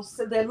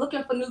 so they're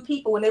looking for new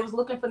people, and they was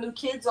looking for new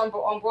kids on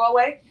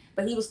Broadway,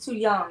 but he was too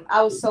young.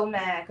 I was so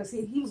mad because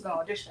he was gonna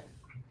audition.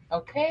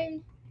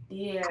 Okay.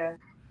 Yeah,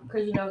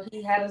 because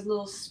he had his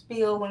little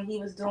spiel when he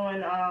was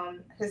doing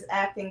his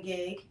acting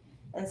gig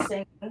and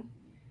singing,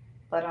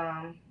 but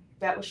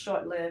that was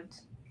short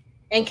lived.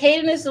 And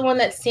Caden is the one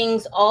that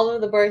sings all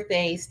of the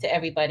birthdays to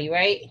everybody,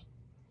 right?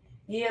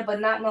 Yeah, but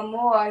not no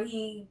more.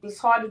 It's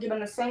hard to get him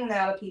to sing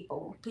now to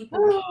people.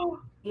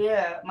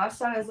 Yeah, my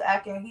son is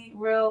acting. He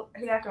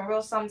acting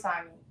real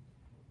sometime.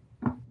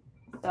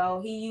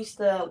 So he used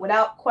to,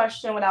 without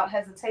question, without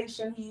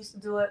hesitation, he used to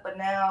do it. But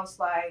now it's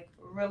like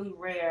really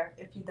rare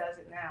if he does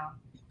it now.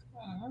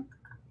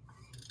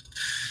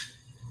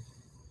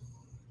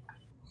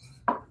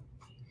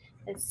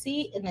 Let's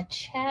see in the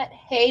chat.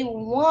 Hey,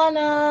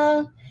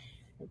 Wanna.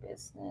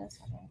 Business.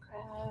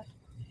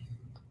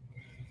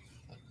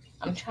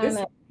 I'm trying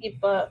to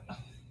keep up.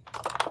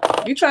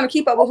 You trying to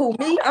keep up with who?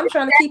 Me? I'm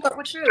trying to keep up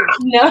with you.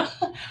 No,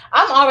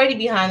 I'm already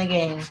behind the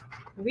game.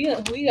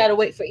 We gotta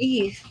wait for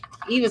Eve.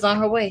 Eve is on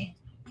her way.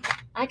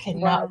 I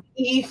cannot. Wow.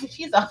 Eve,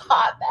 she's a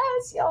hot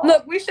mess, y'all.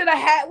 Look, we should have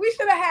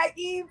had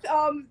Eve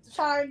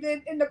chimed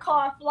in the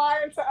car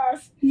flying to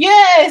us.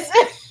 Yes.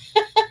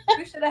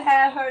 We should have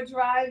had her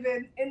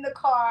driving in the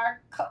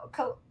car.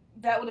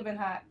 That would have been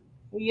hot.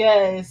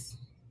 Yes.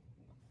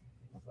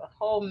 It's a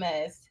whole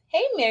mess.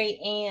 Hey, Mary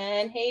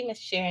Ann. Hey, Miss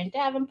Sharon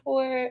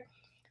Davenport.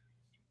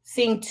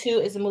 Sing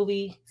 2 is a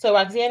movie. So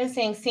Roxanne is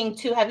saying Sing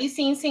 2. Have you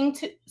seen Sing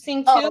 2?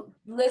 Oh,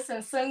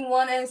 listen, Sing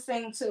 1 and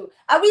Sing 2.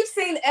 We've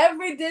seen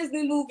every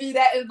Disney movie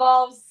that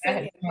involves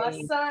singing. My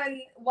son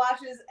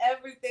watches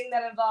everything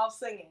that involves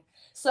singing.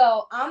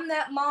 So I'm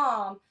that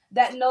mom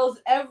that knows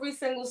every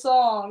single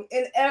song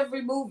in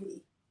every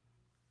movie.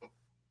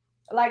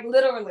 Like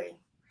literally.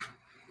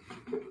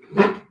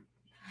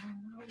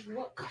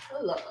 What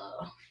color?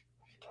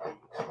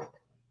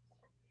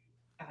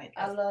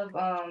 I love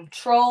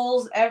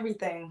Trolls,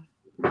 everything.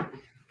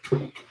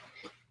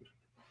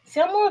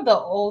 See, I'm more of the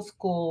old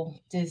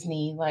school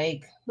Disney,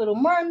 like Little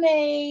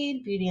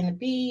Mermaid, Beauty and the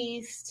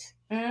Beast.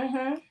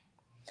 Mm-hmm.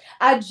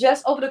 I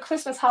just, over the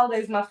Christmas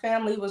holidays, my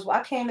family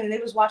I came in and they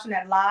was watching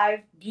that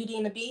live Beauty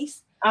and the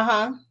Beast.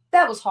 Uh-huh.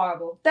 That was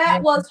horrible.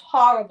 That was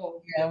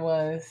horrible. Yeah, it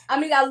was. I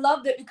mean, I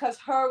loved it because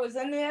her was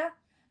in there,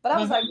 but I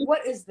was like,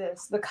 what is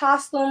this? The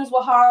costumes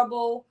were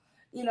horrible.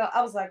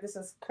 I was like, this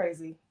is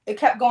crazy. It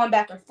kept going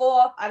back and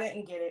forth. I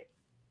didn't get it.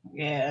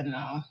 Yeah,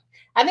 no.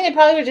 I think they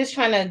probably were just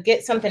trying to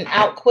get something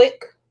out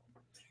quick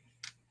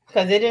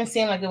because it didn't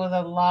seem like it was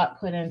a lot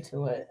put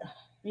into it.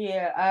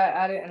 Yeah,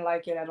 I didn't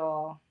like it at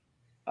all.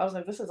 I was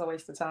like, this is a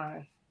waste of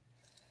time.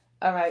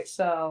 All right,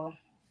 so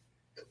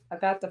I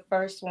got the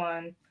first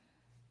one.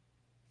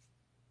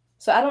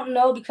 So I don't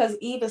know because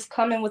Eve is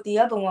coming with the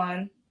other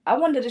one. I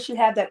wondered if she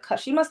had that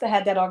cut. She must have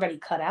had that already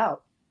cut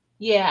out.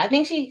 Yeah, I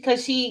think when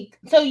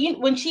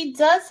she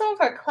does some of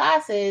her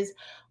classes,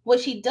 what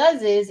she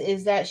does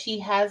is that she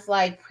has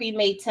like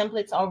pre-made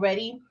templates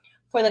already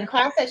for the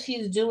class that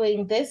she's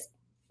doing this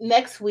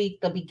next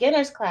week, the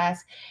beginner's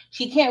class.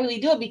 She can't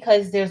really do it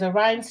because there's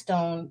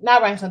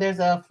there's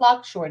a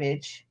flock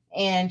shortage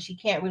and she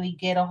can't really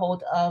get a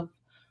hold of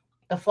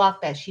the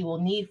flock that she will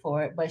need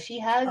for it, but she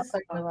has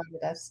like a lot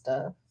of that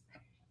stuff.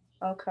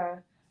 Okay.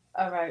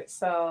 All right.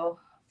 So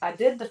I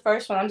did the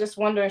first one. I'm just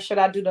wondering, should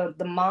I do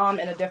the mom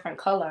in a different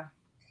color?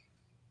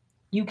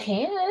 You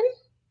can.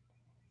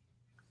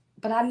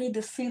 But I need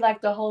to see like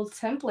the whole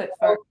template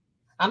first.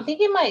 I'm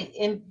thinking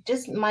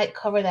it might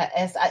cover that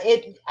S.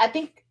 I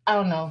think, I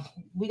don't know.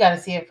 We got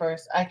to see it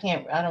first. I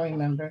don't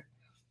remember.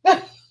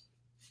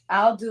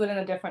 I'll do it in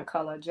a different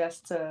color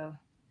just to.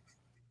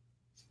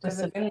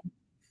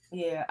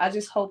 Yeah, I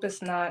just hope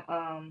it's not.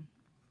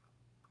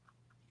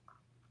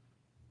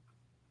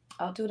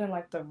 I'll do it in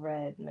like the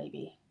red,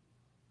 maybe.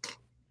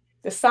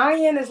 The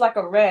cyan is like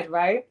a red,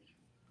 right?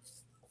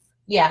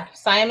 Yeah,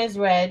 cyan is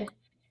red.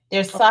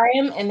 There's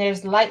cyan and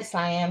there's light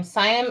cyan.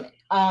 Cyan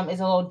is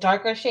a little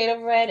darker shade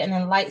of red, and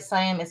then light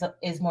cyan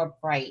is more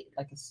bright,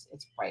 like it's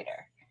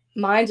brighter.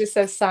 Mine just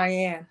says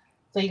cyan.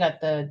 So you got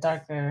the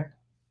darker.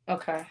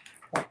 Okay.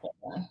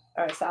 All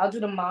right, so I'll do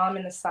the mom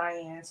and the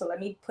cyan. So let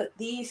me put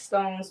these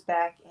stones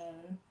back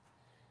in.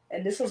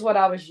 And this is what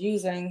I was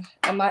using.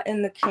 Am I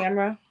in the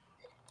camera?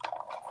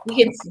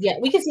 We can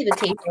see the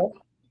table.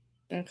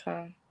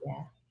 Okay.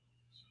 Yeah.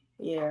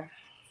 Yeah.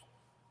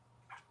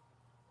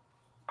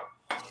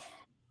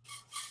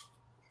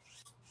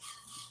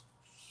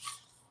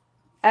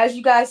 As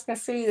you guys can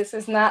see, this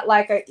is not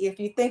like if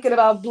you're thinking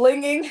about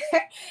blinging,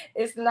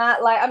 it's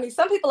not like,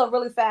 some people are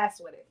really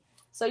fast with it.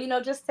 So,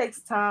 just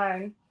takes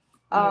time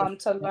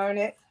to learn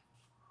it,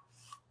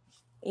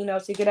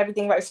 to get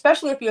everything right,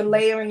 especially if you're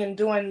layering and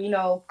doing,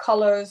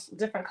 colors,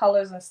 different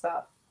colors and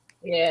stuff.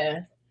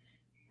 Yeah.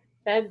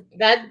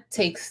 That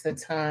takes the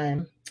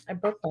time. I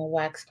broke my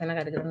wax pen. I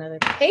gotta get another.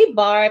 Hey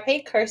Barb.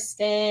 Hey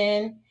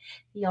Kirsten.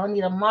 Y'all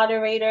need a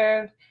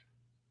moderator.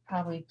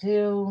 Probably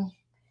do.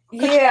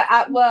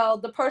 Yeah, well,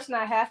 the person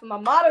I have for my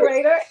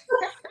moderator.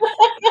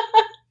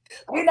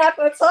 We're not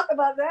gonna talk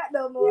about that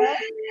no more.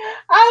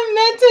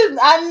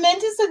 I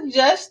meant to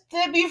suggest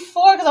it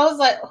before because I was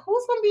like,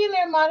 who's gonna be in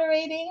there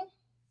moderating?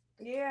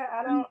 Yeah,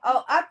 I don't.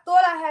 Oh, I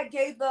thought I had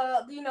gave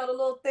the the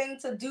little thing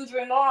to do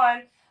drink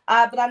on,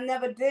 but I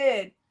never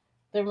did.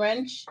 The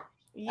wrench.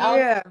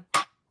 Yeah.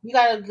 You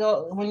gotta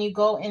go when you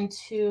go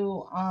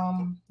into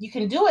you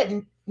can do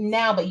it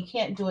now, but you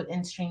can't do it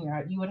in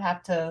StreamYard. You would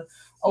have to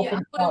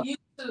open up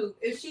YouTube.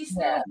 Is she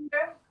still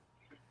here?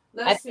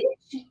 Let's see.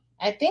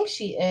 I think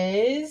she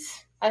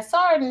is. I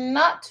saw her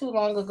not too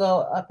long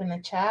ago up in the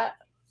chat.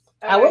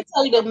 I will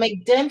tell you to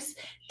make Dimps.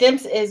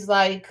 Dimps is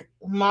like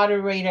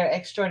moderator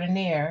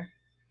extraordinaire.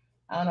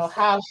 I don't know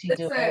how she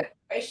do it.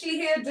 Is she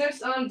here?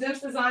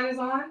 Dimps Design is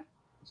on.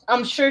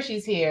 I'm sure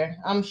she's here.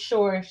 I'm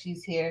sure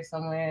she's here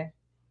somewhere.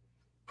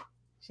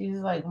 She's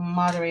like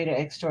moderator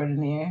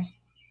extraordinaire.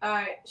 All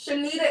right,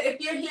 Shanita, if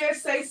you're here,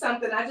 say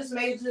something. I just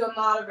made you a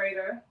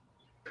moderator.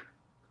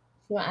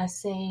 What I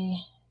say?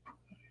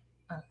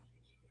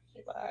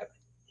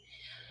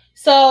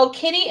 So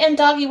Kitty and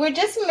Doggy, we're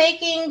just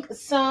making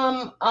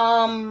some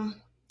bling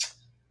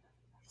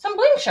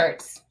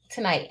shirts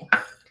tonight.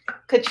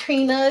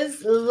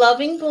 Katrina's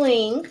loving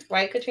bling,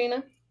 right,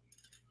 Katrina?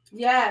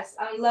 Yes,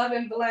 I'm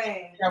loving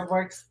bling. That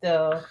works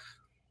still.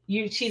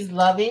 She's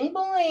loving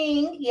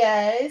bling,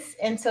 yes.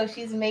 And so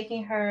she's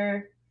making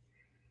her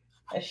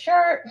a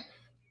shirt.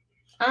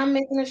 I'm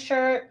making a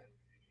shirt.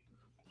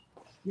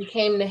 We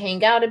came to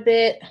hang out a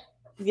bit.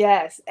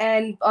 Yes,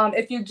 and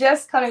if you're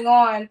just coming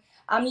on,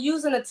 I'm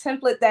using a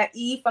template that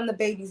Eve from the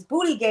Baby's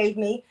Booty gave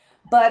me,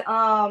 but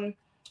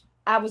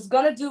I was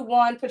gonna do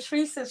one.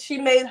 Patrice, she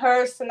made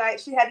hers tonight.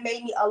 She had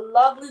made me a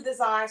lovely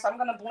design, so I'm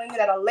gonna bling it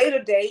at a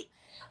later date.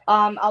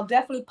 I'll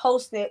definitely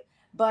post it.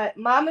 But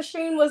my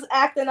machine was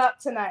acting up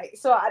tonight,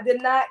 so I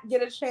did not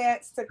get a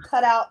chance to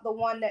cut out the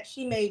one that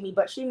she made me.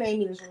 But she made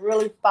me this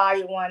really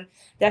fire one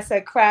that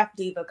said Craft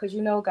Diva, because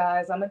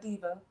guys, I'm a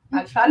diva.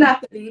 I try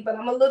not to be, but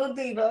I'm a little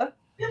diva.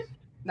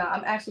 No,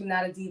 I'm actually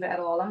not a diva at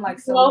all. I'm like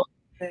so.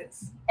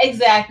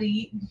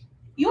 Exactly.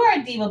 You are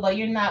a diva, but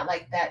you're not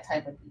like that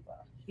type of diva.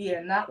 Yeah,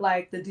 not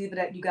like the diva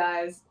that you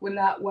guys would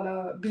not want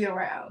to be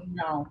around.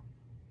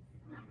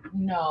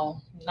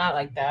 No, not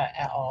like that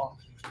at all.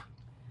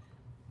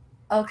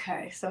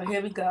 Okay, so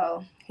here we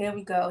go. All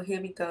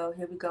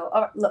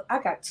right, look, I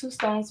got 2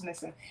 stones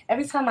missing.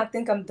 Every time I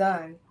think I'm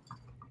done.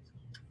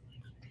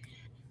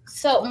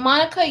 So,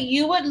 Monica,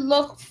 you would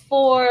look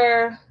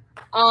for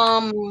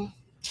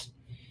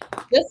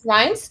just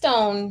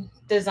rhinestone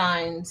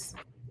designs.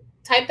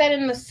 Type that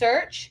in the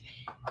search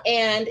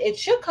and it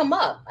should come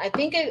up. I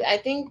think it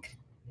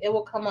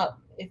will come up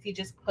if you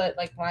just put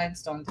like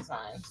rhinestone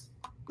designs.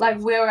 Like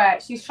where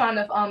at? She's trying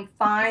to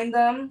find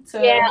them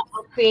to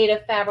create a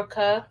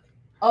Fabrica.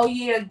 Oh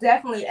yeah,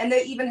 definitely. And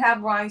they even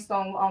have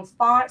rhinestone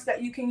fonts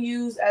that you can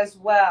use as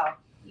well.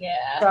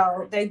 Yeah.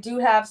 So they do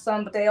have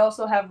some, but they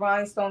also have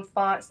rhinestone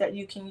fonts that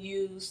you can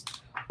use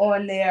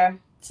on there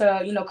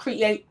to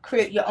create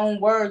your own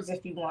words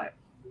if you want.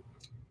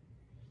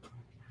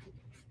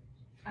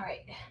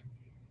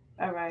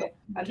 All right.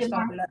 I just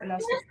don't have nothing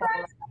else to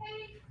follow.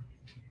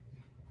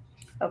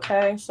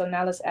 Okay, so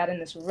now let's add in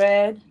this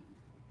red.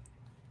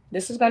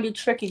 This is gonna be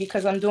tricky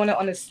because I'm doing it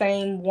on the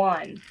same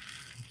one,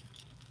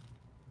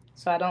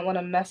 so I don't want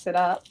to mess it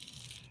up.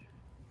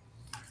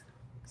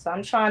 So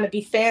I'm trying to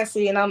be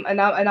fancy, and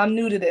I'm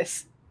new to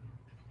this.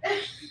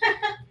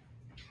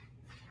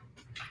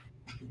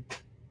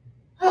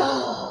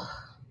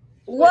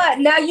 What?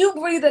 Now you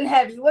breathing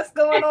heavy. What's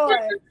going on?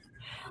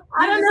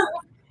 I don't know.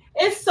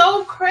 It's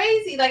so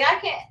crazy. Like I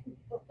can't.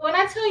 When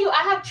I tell you,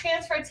 I have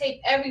transfer tape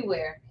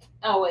everywhere.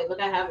 Oh wait,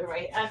 look, I have it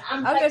right. I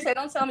was gonna say,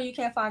 don't tell me you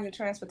can't find your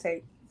transfer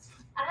tape.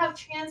 I have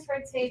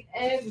transfer tape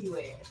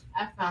everywhere.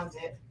 I found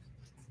it.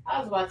 I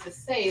was about to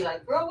say,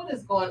 like, girl, what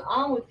is going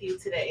on with you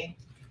today?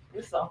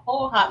 It's a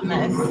whole hot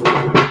mess.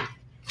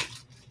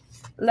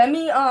 Let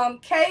me,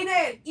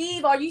 Kaden,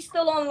 Eve, are you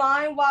still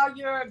online while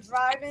you're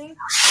driving?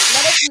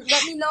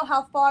 Let me know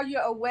how far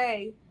you're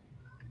away.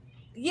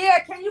 Yeah,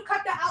 can you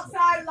cut the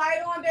outside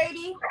light on,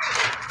 baby?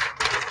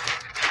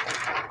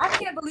 I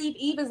can't believe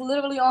Eve is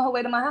literally on her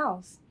way to my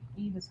house.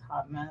 Eve is a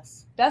hot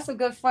mess. That's a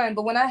good friend.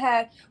 But when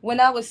I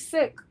was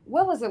sick,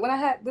 what was it?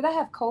 Did I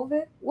have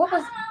COVID? What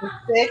was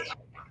sick?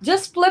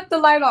 Just flip the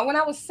light on. When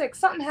I was sick,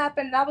 something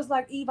happened. And I was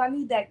like, Eve, I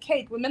need that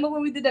cake. Remember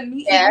when we did the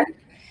meeting? Yeah.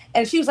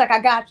 And she was like, I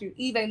got you.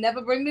 Eve ain't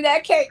never bring me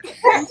that cake.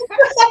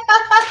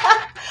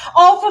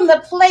 Oh, from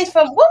the place.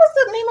 What was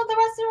the name of the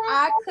restaurant?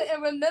 I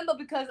couldn't remember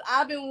because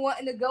I've been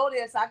wanting to go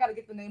there. So I got to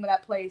get the name of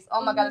that place.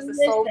 Oh my God, it's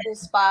a soul food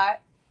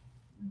spot.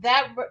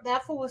 That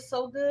food was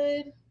so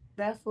good.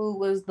 That food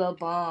was the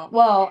bomb.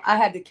 Well, I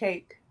had the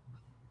cake.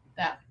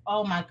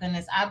 Oh my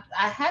goodness.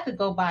 I had to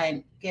go by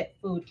and get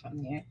food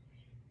from there.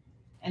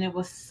 And it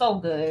was so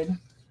good.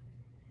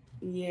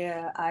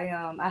 Yeah, I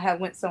had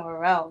went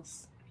somewhere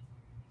else.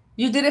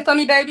 You did it for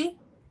me, baby?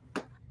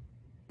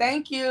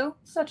 Thank you.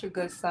 Such a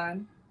good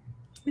son.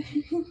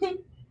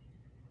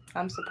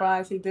 I'm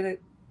surprised he did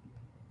it.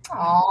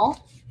 Aw.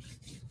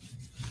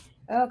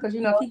 Oh, because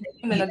if he's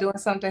gaming or doing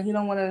something, he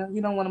don't want to.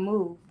 He don't want to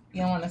move.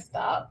 You don't want to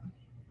stop.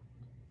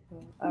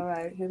 All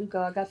right, here we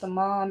go. I got the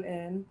mom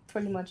in,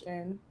 pretty much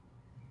in.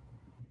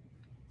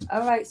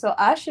 All right, so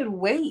I should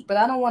wait, but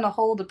I don't want to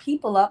hold the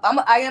people up.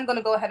 I am going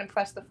to go ahead and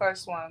press the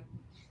first one.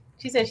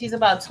 She said she's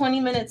about 20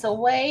 minutes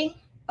away.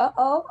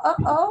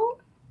 Uh-oh.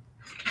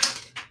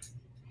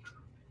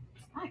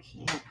 I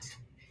can't.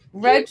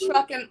 Red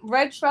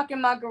truck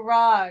in my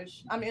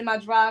garage. I'm in my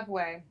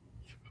driveway.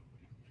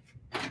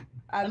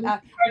 I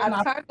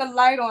turned the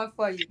light on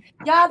for you.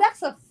 Y'all,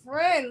 that's a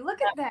friend.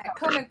 Look at that.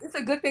 Coming. It's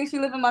a good thing she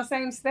live in my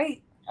same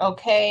state.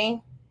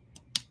 Okay.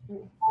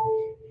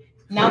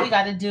 Now we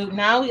gotta do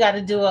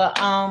a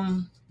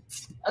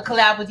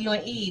collab with you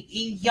and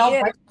Eve. Y'all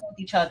break with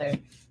each other.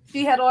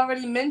 She had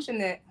already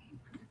mentioned it.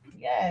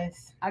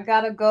 Yes. I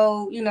gotta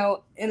go,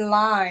 in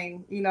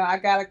line. I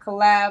gotta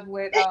collab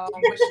with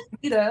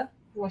Shanita.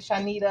 With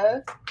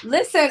Shanita.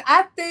 Listen,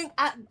 I think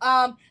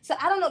so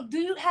I don't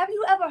know. Have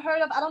you ever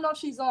heard of, I don't know if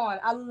she's on.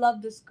 I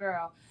love this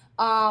girl.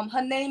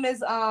 Her name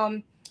is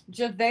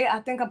Javea. I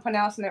think I'm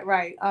pronouncing it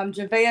right.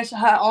 Javea,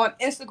 on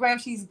Instagram,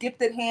 she's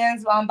Gifted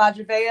Hands by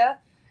Javea.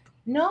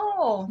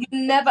 No. You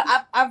never.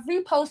 I've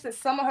reposted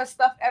some of her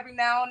stuff every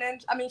now and then.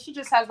 I mean, she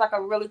just has like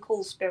a really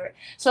cool spirit.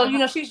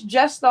 So she's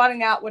just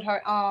starting out with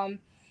her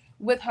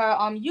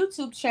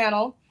YouTube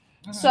channel.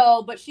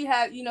 So, but she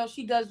had,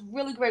 she does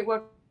really great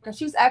work. And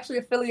she's actually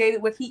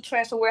affiliated with Heat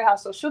Transfer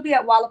Warehouse. So she'll be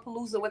at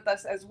Wallapalooza with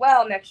us as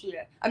well this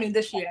year.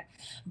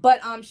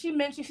 But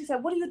she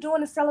said, what are you doing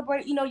to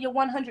celebrate, your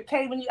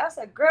 100K? I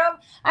said, girl,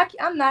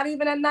 I'm not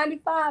even at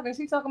 95. And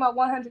she's talking about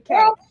 100K.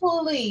 Girl,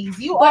 please.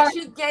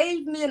 She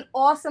gave me an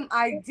awesome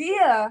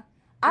idea.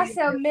 I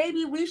said,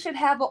 maybe we should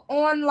have an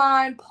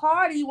online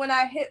party when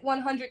I hit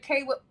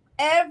 100K with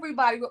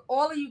everybody, with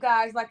all of you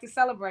guys, like to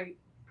celebrate.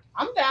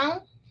 I'm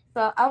down.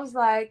 So I was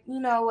like,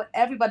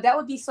 everybody, that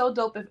would be so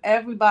dope if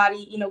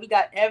everybody, we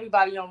got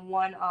everybody on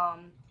one.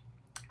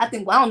 I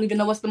think, I don't even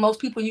know what's the most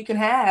people you can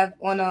have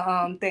on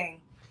a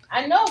thing.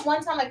 I know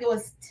one time like it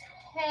was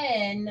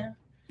 10.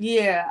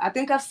 Yeah, I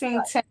think I've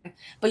seen 10.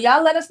 But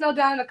y'all let us know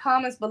down in the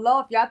comments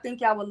below if y'all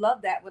think y'all would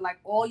love that with like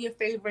all your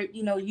favorite,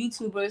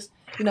 YouTubers.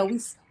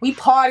 We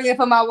partying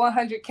for my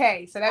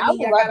 100K. So that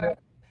means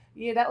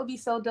yeah, that would be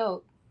so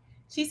dope.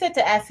 She said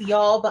to ask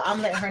y'all, but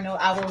I'm letting her know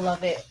I will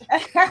love it.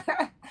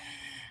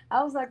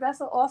 I was like,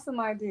 that's an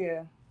awesome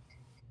idea.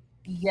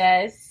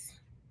 Yes.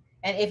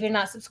 And if you're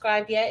not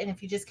subscribed yet, and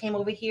if you just came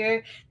over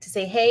here to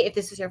say, hey, if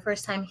this is your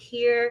first time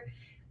here,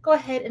 go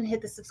ahead and hit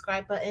the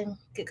subscribe button.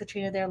 Get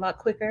Katrina there a lot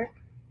quicker,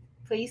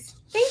 please.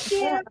 Thank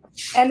you.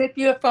 And if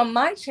you're from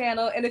my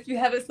channel, and if you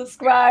haven't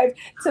subscribed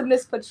to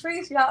Miss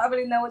Patrice, y'all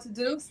already know what to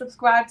do.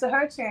 Subscribe to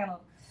her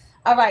channel.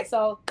 All right,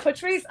 so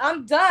Patrice,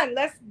 I'm done.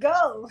 Let's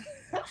go.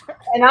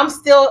 And I'm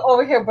still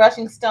over here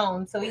brushing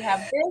stones. So we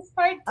have this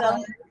part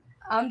done.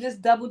 I'm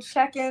just double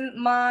checking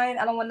mine.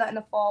 I don't want nothing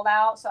to fall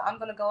out. So I'm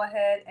going to go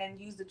ahead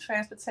and use the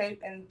transfer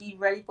tape and be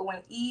ready for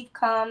when Eve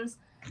comes.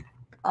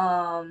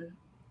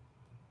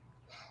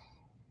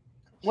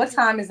 What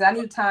time is it? I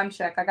need a time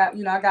check. I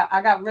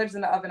got ribs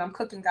in the oven. I'm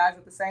cooking, guys,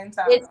 at the same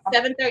time. It's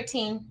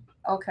 7:13.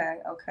 Okay.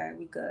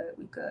 We good.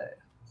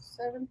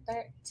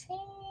 7:13.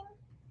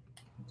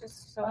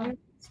 Just so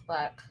it's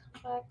black.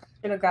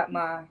 Should have got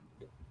my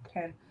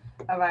pen.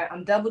 All right,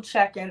 I'm double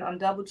checking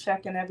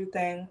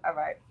everything. All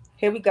right.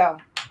 Here we go.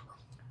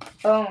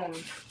 Boom.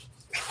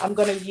 I'm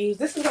going to use,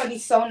 this is going to be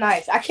so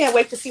nice. I can't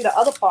wait to see the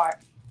other part.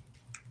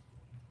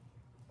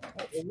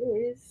 It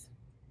is.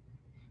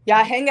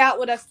 Y'all hang out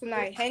with us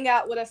tonight.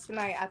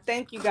 I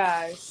thank you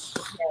guys.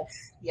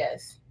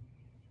 Yes.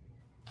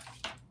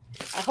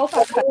 I hope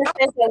I cut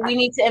that we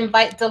need to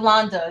invite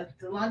Delonda.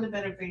 Delonda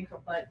better bring her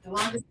butt.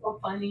 Delonda's so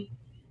funny.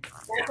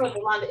 That girl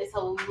Delonda is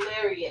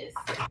hilarious.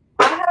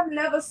 I have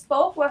never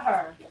spoke with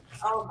her.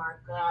 Oh my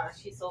gosh,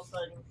 she's so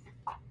funny.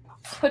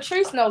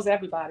 Patrice knows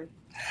everybody.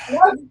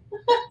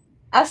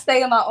 I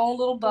stay in my own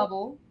little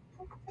bubble.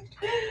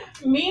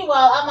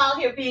 Meanwhile, I'm out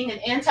here being an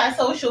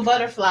antisocial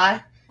butterfly.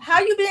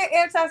 How you being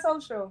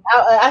antisocial?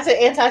 I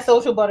said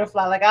antisocial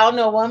butterfly. Like, I don't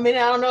know. 1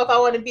 minute, I don't know if I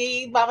want to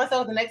be by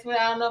myself. The next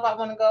minute, I don't know if I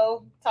want to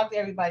go talk to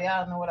everybody.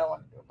 I don't know what I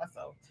want to do with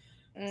myself.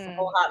 It's a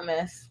whole hot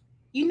mess.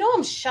 You know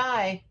I'm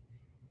shy.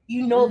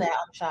 You know that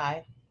I'm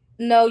shy.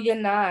 No, you're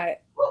not.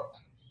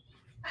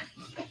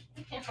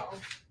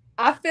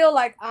 I feel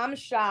like I'm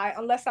shy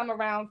unless I'm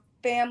around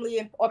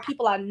family or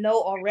people I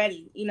know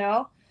already,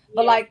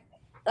 But like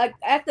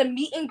at the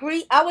meet and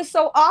greet, I was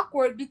so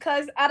awkward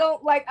because I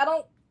don't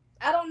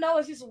know.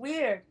 It's just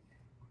weird.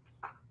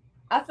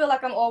 I feel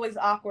like I'm always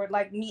awkward,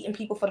 like meeting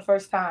people for the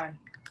first time.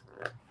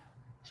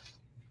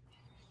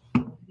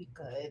 Be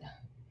good.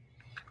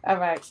 All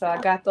right, so I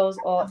got those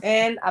all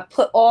in. I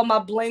put all my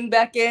bling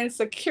back in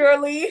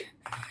securely.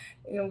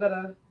 And I'm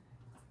gonna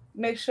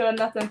make sure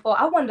nothing fall.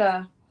 I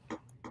wonder.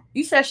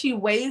 You said she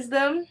weighs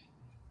them?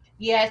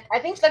 Yes, I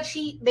think like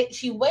she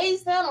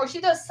weighs them or she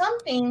does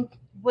something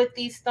with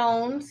these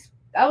stones.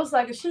 I was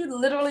like, is she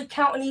literally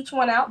counting each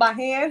one out by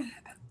hand?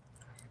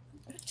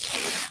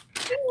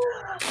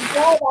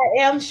 God,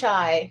 I am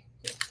shy.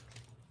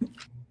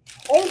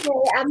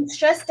 AJ, I'm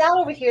stressed out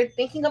over here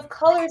thinking of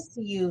colors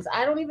to use.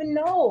 I don't even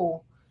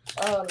know.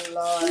 Oh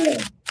Oh Lord.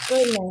 my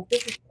goodness,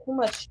 this is too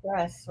much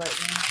stress right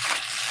now.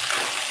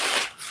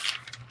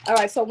 All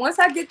right, so once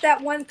I get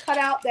that one cut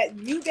out that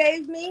you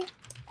gave me,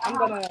 I'm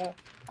gonna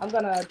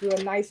do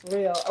a nice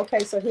reel.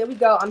 Okay, so here we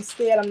go. I'm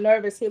scared. I'm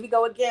nervous. Here we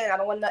go again. I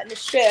don't want nothing to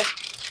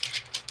shift.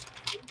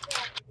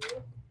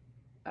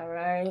 All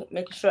right,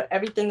 making sure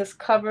everything is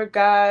covered,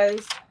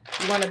 guys.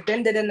 You want to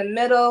bend it in the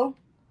middle,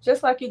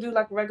 just like you do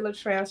like regular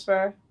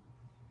transfer.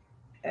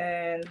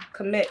 And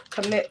commit,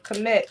 commit,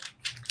 commit.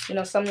 You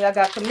know, some of y'all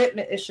got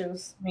commitment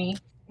issues. Me.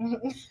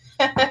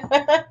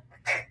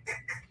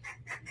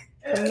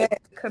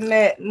 Commit,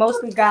 commit.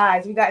 Mostly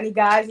guys. We got any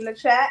guys in the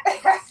chat?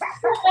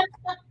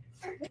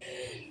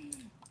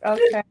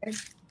 Okay.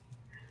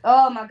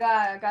 Oh my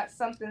God, I got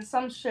something.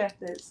 Some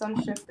shifted.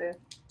 Some shifted.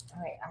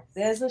 All right.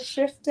 There's a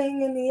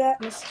shifting in the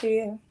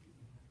atmosphere.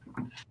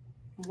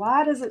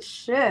 Why does it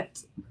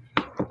shift?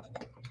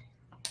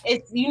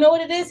 It's, you know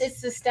what it is?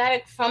 It's the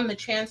static from the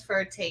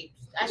transfer tape.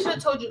 I should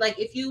have told you, like,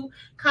 if you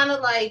kind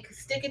of like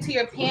stick it to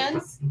your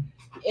pants,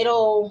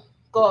 it'll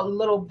go a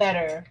little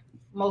better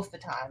most of the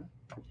time.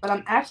 But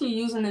I'm actually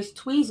using these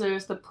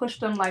tweezers to push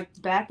them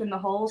like back in the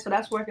hole, so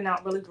that's working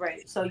out really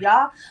great. So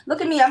y'all,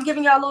 look at me. I'm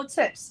giving y'all little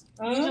tips.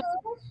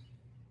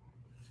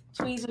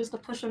 Tweezers to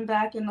push them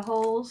back in the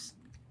holes.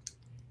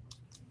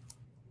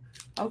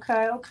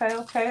 Okay, okay,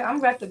 okay.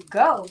 I'm ready to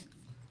go.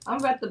 I'm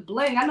ready to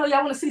bling. I know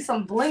y'all want to see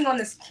some bling on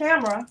this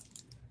camera.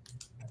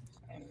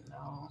 I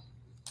know.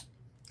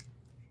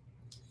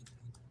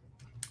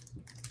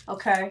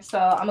 Okay, so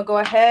I'm gonna go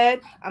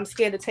ahead. I'm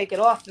scared to take it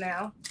off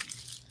now.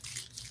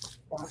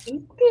 Don't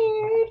be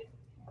scared.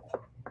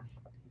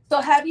 So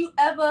have you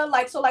ever,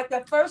 like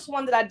the first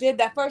one that I did,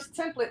 that first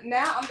template,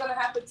 now I'm gonna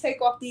have to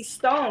take off these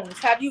stones.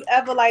 Have you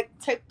ever like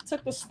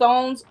took the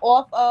stones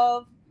off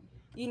of,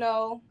 you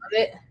know?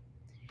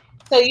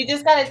 So you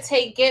just gotta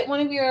get one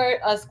of your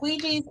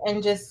squeegees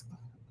and just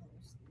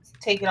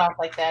take it off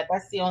like that.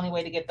 That's the only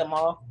way to get them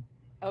off.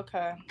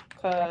 Okay,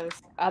 because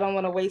I don't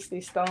want to waste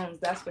these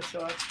stones, that's for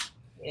sure.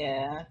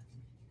 Yeah.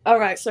 All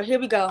right, so here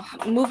we go.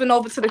 Moving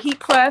over to the heat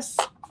press.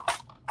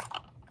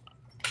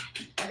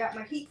 I got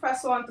my heat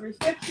press on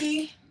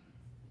 350.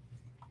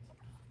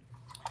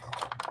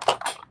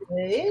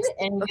 Good.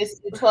 And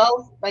just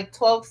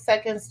 12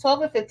 seconds,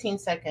 12 or 15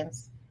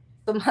 seconds.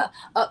 Some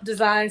Up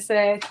Design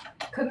said,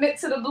 commit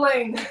to the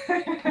bling.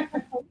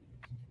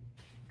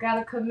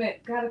 Gotta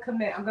commit, gotta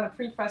commit. I'm gonna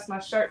pre-press my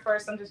shirt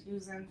first. I'm just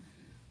using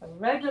a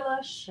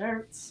regular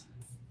shirt.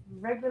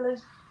 Regular.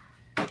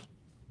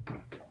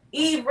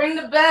 Eve, ring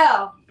the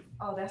bell.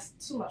 Oh, that's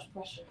too much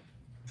pressure.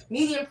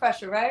 Medium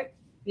pressure, right?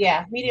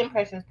 Yeah, medium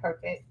pressure is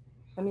perfect.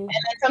 I mean, and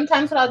then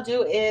sometimes what I'll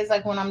do is,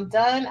 like, when I'm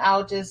done,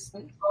 I'll just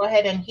go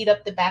ahead and heat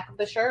up the back of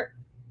the shirt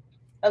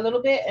a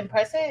little bit and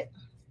press it.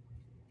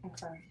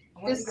 Okay.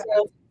 Just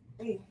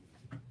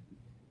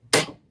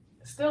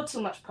still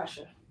too much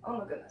pressure. Oh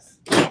my goodness.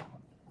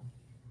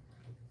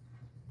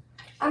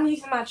 I'm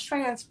using my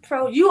Trans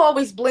Pro. You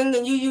always bling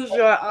and you use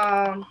your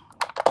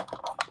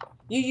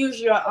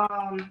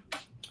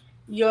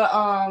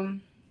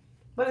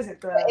what is it,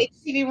 the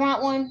HTV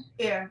Ront one?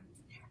 Yeah.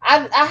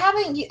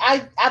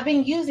 I've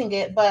been using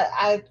it, but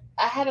I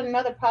had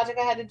another project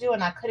I had to do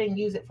and I couldn't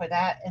use it for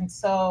that, and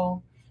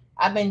so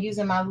I've been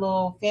using my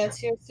little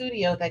Fancier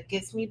Studio that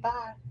gets me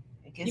by.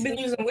 You've been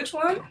using which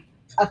one?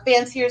 A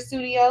Fancier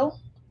Studio.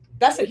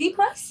 That's a heat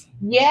press?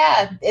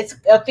 Yeah, it's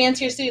a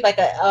Fancier Studio, like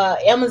a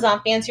Amazon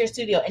Fancier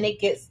Studio, and it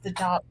gets the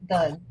job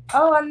done.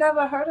 Oh, I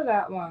never heard of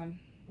that one.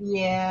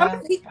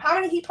 Yeah. How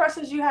many heat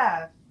presses you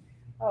have?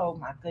 Oh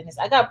my goodness,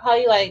 I got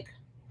probably like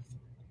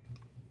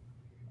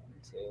 1,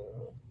 2,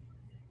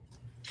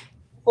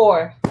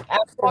 4. I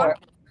have 4.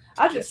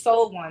 I just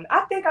sold one.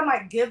 I think I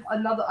might give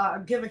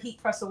a heat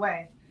press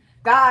away.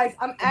 Guys,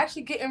 I'm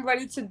actually getting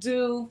ready to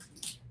do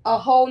a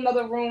whole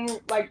nother room,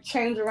 like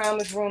change around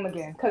this room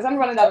again, because I'm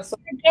running out of so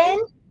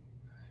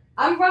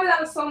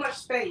much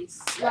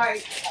space.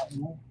 Like,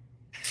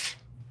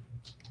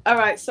 all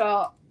right,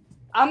 so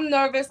I'm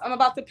nervous. I'm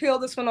about to peel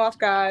this one off,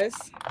 guys.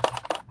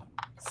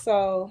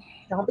 So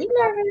don't be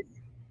nervous.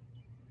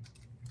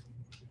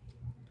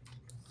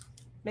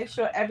 Make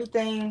sure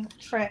everything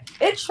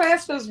it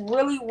transfers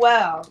really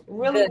well,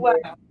 really well.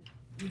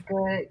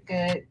 Good.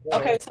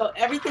 Okay, so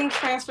everything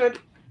transferred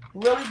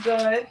really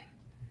good.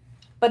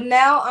 But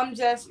now I'm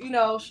just,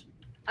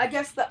 I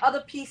guess the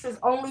other piece is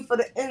only for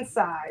the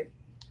inside.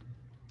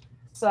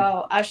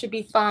 So I should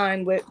be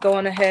fine with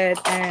going ahead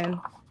and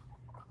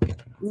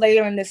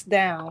layering this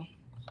down.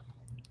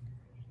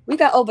 We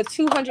got over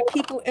 200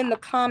 people in the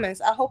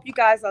comments. I hope you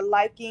guys are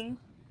liking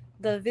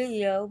the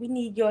video. We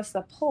need your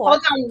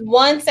support. Hold on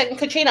 1 second,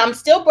 Katrina. I'm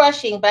still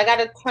brushing, but I got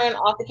to turn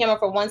off the camera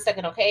for 1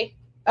 second, okay?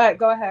 All right,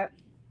 go ahead.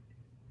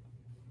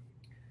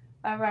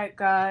 All right,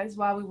 guys,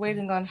 while we're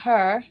waiting on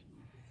her.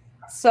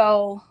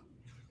 So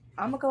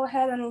I'm going to go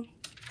ahead and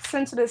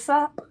center this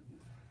up.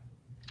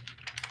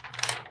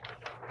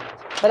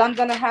 but I'm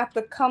gonna have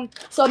to come.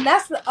 So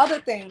that's the other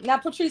thing. Now,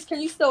 Patrice,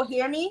 can you still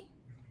hear me?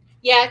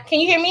 Yeah, can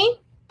you hear me?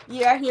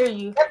 Yeah, I hear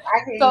you. Yep, I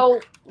hear you. So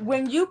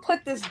when you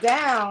put this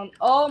down,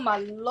 oh my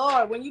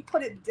Lord, when you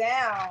put it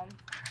down,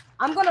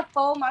 I'm gonna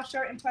fold my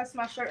shirt and press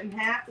my shirt in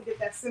half to get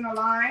that center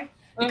line.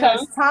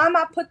 Because time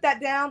I put that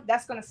down,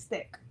 that's gonna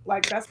stick.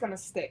 Like that's gonna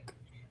stick.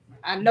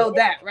 I know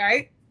that,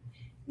 right?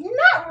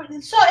 Not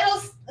really. So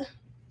it'll.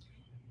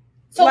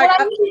 So like,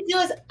 what I usually do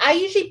is I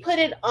usually put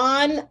it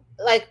on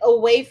like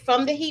away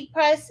from the heat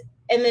press,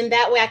 and then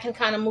that way I can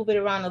kind of move it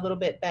around a little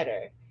bit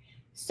better.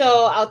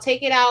 So I'll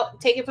take it out,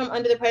 take it from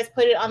under the press,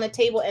 put it on the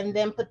table, and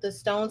then put the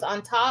stones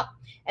on top,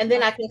 and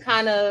then I can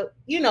kind of,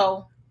 you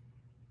know,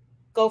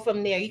 go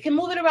from there. You can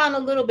move it around a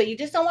little bit. You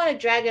just don't want to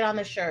drag it on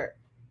the shirt.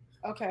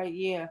 Okay,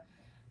 yeah.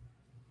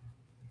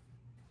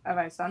 All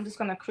right, so I'm just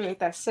gonna create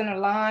that center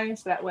line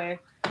so that way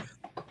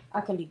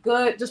I can be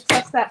good. Just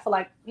press that for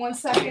like 1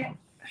 second.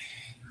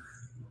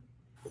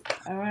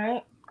 All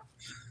right.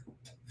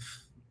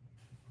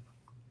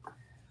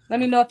 Let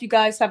me know if you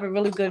guys have a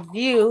really good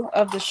view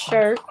of the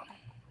shirt.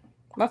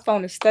 My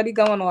phone is steady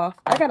going off.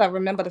 I gotta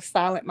remember to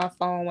silence my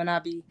phone when I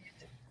be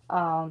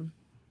and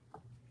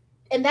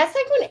that's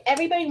like when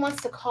everybody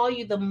wants to call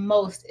you the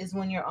most is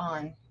when you're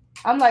on.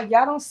 I'm like,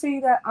 y'all don't see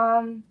that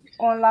on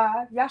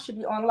live. Y'all should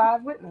be on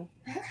live with me.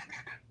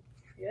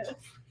 Yes.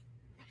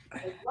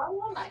 Why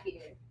am I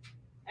here?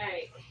 All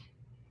right.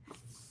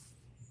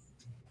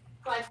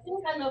 So I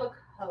think I know the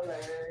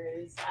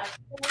colors.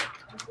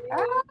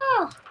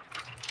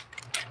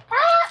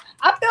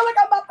 I feel like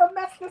I'm about to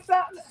mess this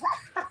up.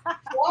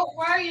 Don't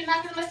worry, you're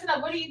not gonna mess it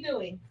up. What are you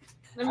doing?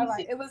 Let me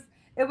see. It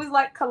was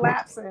like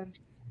collapsing.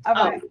 All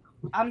right.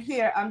 I'm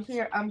here.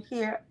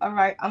 All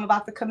right. I'm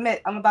about to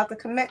commit,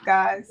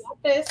 guys. You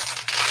got this.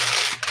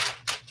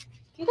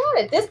 You got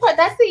it. This part,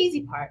 that's the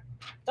easy part.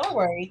 Don't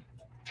worry.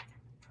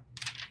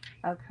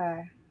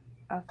 Okay.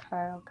 I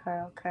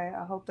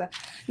hope that.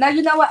 Now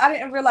you know what? I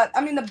didn't realize.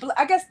 I mean,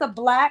 I guess the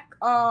black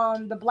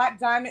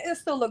diamond. It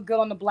still look good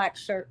on the black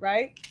shirt,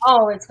 right?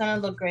 Oh, it's gonna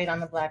look great on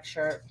the black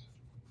shirt.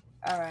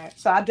 All right.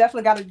 So I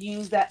definitely got to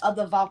use that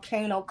other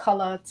volcano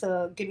color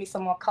to give me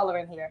some more color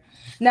in here.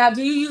 Now,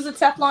 do you use a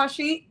Teflon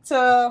sheet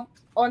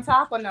on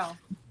top or no?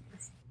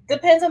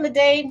 Depends on the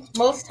day.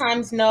 Most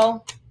times,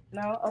 no.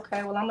 No.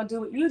 Okay. Well, I'm gonna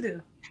do what you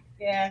do.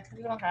 Yeah,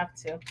 you don't have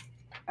to.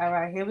 All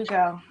right. Here we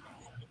go.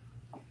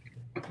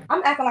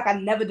 I'm acting like I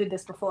never did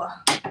this before.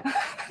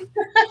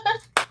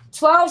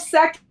 12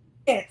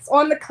 seconds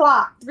on the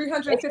clock,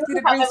 350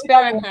 degrees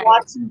Fahrenheit.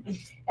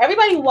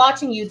 Everybody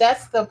watching you,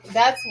 that's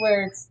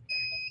where it's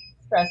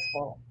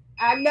stressful.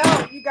 I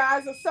know. You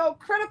guys are so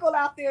critical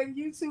out there in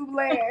YouTube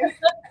land.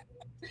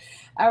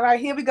 All right,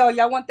 here we go.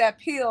 Y'all want that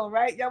peel,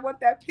 right? Y'all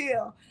want that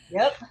peel.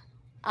 Yep.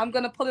 I'm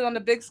going to put it on the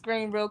big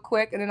screen real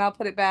quick, and then I'll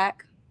put it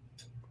back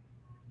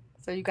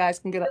so you guys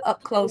can get an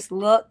up-close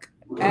look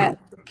at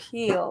the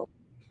peel.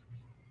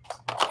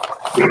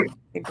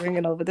 Bring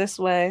it over this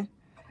way.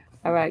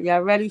 All right, y'all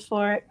ready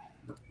for it?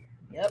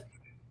 Yep.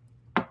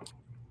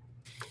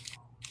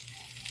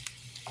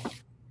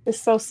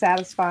 It's so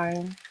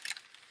satisfying.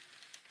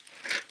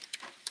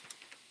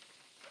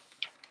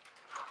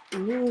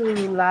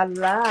 Ooh la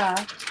la.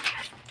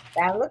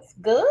 That looks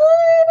good.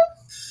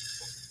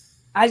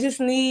 I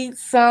just need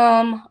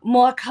some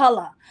more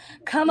color.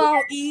 Come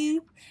on,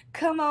 Eve.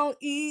 Come on,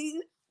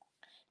 Eve.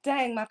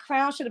 Dang, my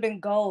crown should have been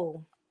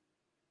gold.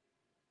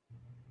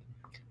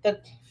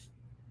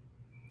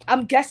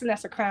 I'm guessing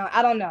that's a crown.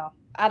 I don't know.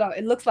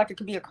 It looks like it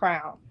could be a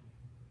crown.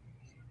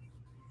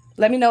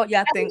 Let me know what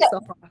y'all think so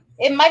far.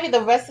 It might be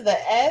the rest of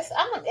the S.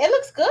 It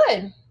looks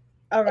good.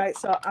 All right,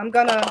 so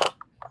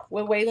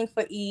we're waiting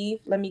for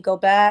Eve. Let me go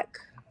back.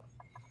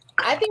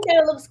 I think that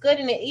it looks good,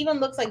 and it even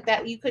looks like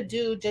that you could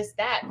do just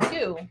that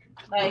too.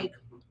 Like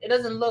it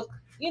doesn't look,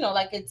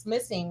 like it's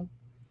missing.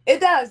 It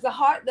does. The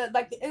heart,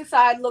 the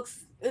inside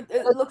looks it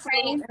looks a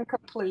little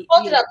incomplete.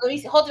 Hold it up. Let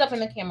me hold it up in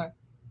the camera.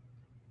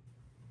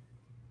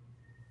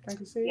 Can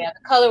you see? Yeah,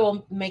 the color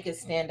will make it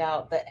stand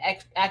out. The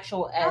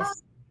actual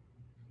S.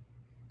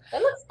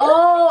 That looks good.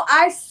 Oh,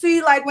 I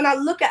see. Like when I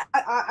look at,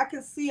 I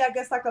can see. I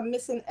guess like a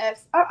missing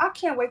S. I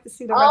can't wait to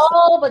see the rest.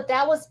 Oh, but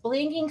that was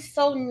blinging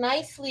so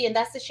nicely, and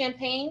that's the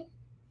champagne.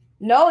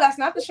 No, that's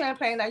not the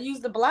champagne. I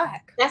used the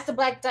black. That's the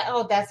black.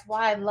 Oh, that's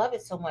why I love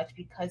it so much,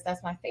 because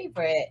that's my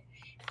favorite.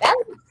 That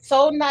looks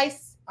so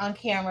nice on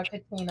camera,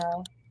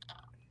 Katrina.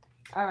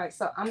 All right,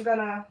 so I'm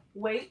gonna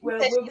wait. We'll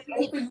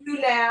wait for you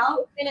now.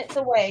 Minutes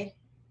away.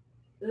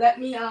 Let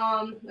me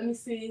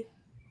see.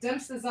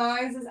 Dimps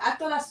Designs. I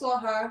thought I saw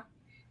her.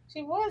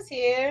 She was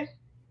here.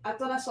 I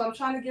thought I saw. I'm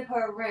trying to give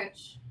her a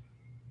wrench.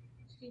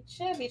 She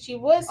should be. She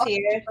was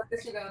here.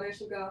 There she go. There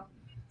she go.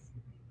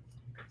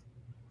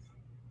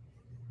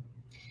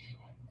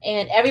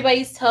 And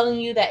everybody's telling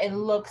you that it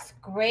looks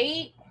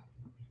great.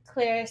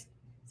 Claire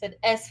said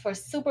S for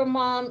super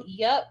mom.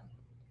 Yep.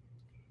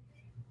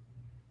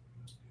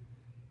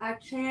 I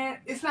can't.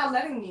 It's not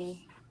letting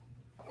me.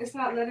 It's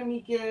not letting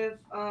me give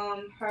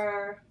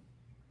her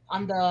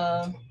on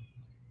the.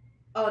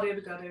 Oh, there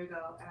we go.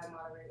 Add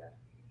moderator.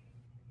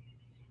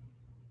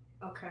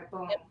 Okay,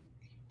 boom. Yep.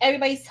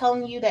 Everybody's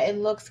telling you that it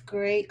looks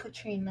great,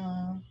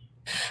 Katrina.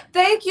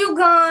 Thank you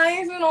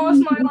guys. You know, it's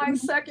my like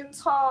second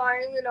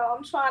time. You know,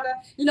 I'm trying to,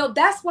 you know,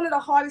 that's one of the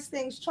hardest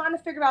things, trying to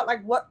figure out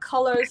like what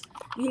colors,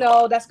 you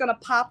know, that's gonna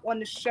pop on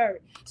the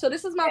shirt. So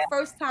this is my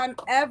first time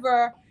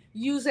ever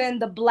using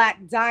the black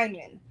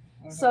diamond.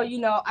 So, you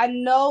know, I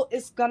know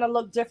it's gonna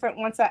look different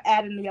once I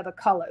add in the other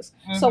colors.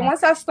 So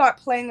once I start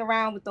playing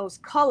around with those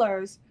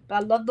colors, but I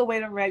love the way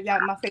the red, yeah,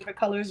 my favorite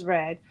color is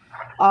red.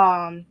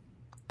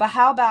 But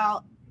how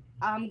about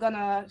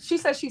she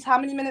said she's how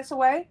many minutes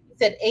away? You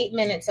said 8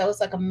 minutes. That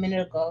was like a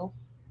minute ago.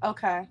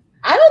 Okay.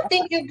 I don't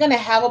think you're gonna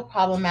have a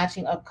problem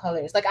matching up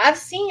colors. Like I've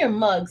seen your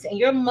mugs, and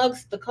your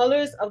mugs, the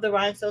colors of the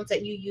rhinestones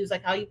that you use,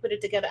 like how you put it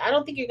together. I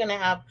don't think you're gonna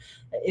have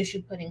an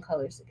issue putting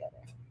colors together.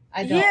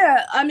 I don't.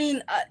 Yeah, I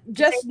mean,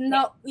 just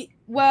no.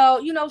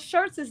 Well, you know,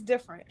 shirts is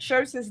different.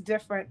 Shirts is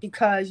different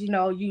because you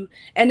know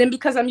and then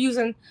because I'm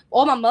using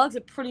all my mugs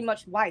are pretty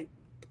much white.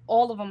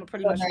 All of them are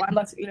pretty much white,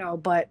 unless, you know,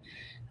 but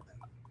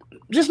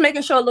just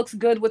making sure it looks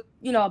good with,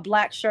 you know, a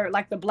black shirt,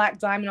 like the black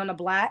diamond on the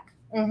black.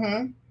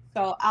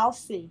 So I'll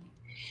see.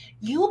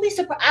 You will be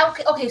surprised.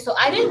 Okay, so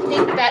I didn't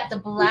think that the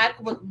black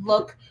would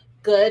look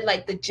good,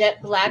 like the jet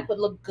black would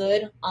look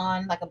good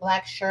on like a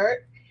black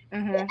shirt.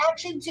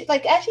 Actually,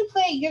 like as you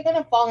play, you're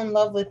gonna fall in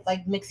love with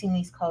like mixing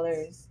these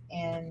colors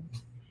and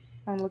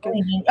I'm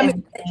looking. I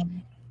mean,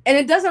 and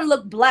it doesn't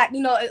look black,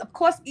 you know. Of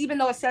course, even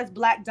though it says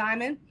black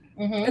diamond,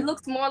 it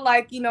looks more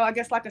like, you know, I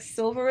guess like a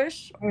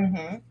silverish,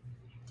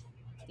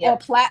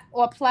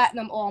 or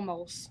platinum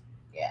almost.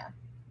 Yeah.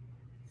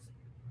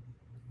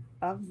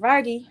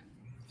 Alrighty.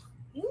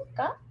 You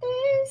got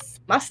this.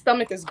 My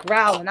stomach is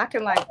growling. I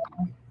can like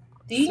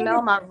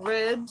smell my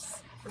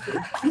ribs.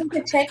 You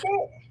can check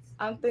it.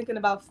 I'm thinking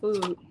about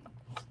food.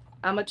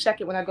 I'm gonna check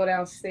it when I go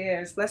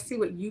downstairs. Let's see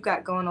what you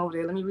got going over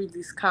there. Let me read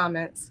these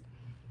comments.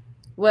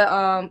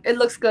 Well, it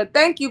looks good.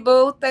 Thank you,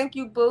 boo. Thank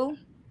you, boo.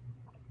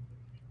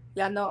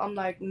 Yeah, I know I'm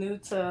like new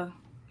to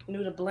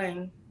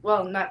Bling.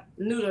 Well, not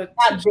new to.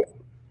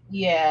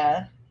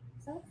 Yeah.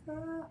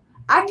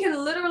 I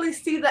can literally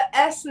see the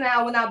S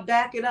now when I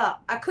back it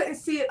up. I couldn't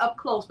see it up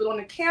close, but on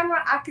the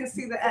camera, I can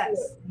see the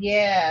S.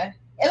 Yeah.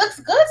 It looks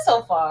good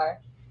so far.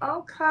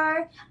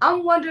 Okay.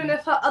 I'm wondering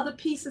if her other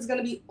piece is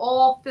gonna be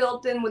all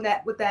filled in with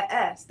that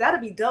S.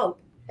 That'd be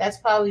dope. That's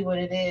probably what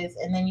it is,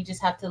 and then you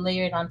just have to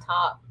layer it on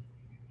top.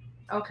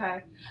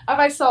 Okay. All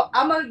right. So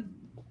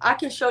I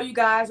can show you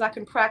guys. I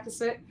can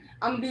practice it.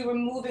 I'm gonna be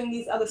removing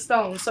these other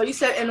stones. So you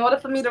said in order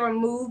for me to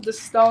remove the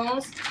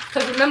stones,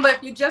 because remember,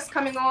 if you're just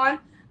coming on,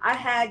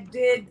 I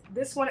did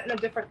this one in a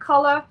different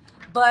color,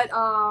 but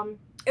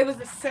it was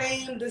the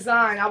same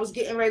design. I was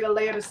getting ready to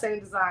layer the same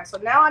design. So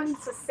now I need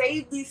to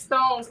save these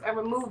stones and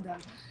remove them.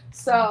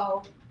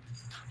 So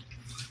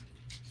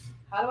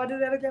how do I do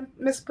that again,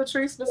 Miss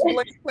Patrice, Miss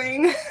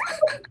Bling?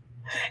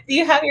 Do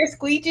you have your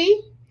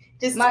squeegee?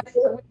 Just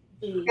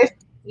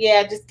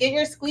yeah, just get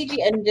your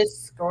squeegee and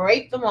just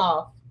scrape them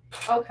off.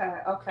 Okay,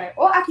 okay.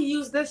 Or I can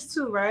use this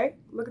too, right?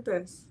 Look at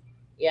this.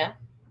 Yeah.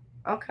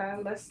 Okay,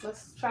 let's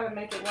try to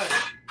make it work.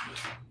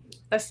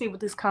 Let's see what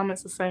these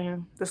comments are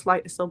saying. This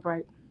light is so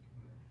bright.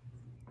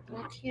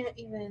 I can't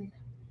even.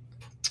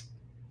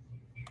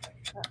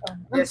 Okay,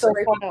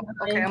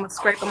 I'm gonna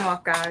scrape them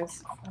off,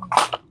 guys.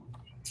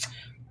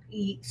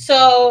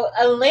 So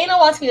Elena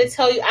wants me to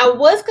tell you I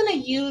was gonna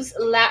use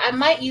I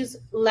might use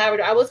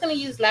Labrador. I was gonna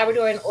use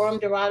Labrador and Aurum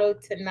Dorado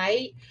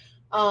tonight,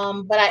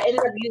 but I ended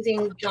up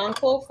using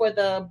Jonquil for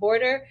the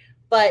border.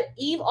 But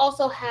Eve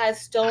also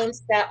has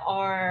stones that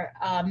are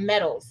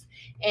metals,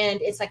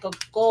 and it's like a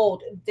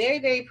gold, very,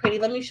 very pretty.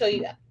 Let me show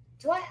you.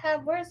 Do I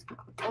have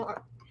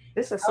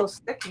This is so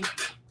sticky.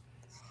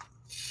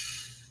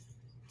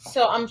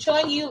 So I'm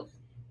showing you.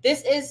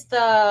 This is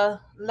the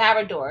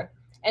Labrador.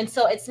 And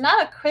so it's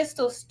not a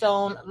crystal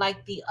stone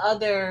like the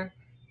other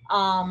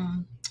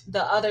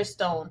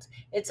stones.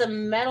 It's a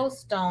metal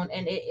stone,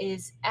 and it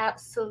is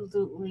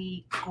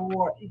absolutely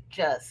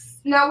gorgeous.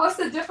 Now, what's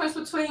the difference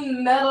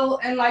between metal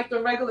and like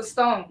the regular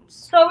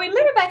stones? So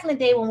remember back in the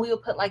day when we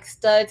would put like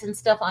studs and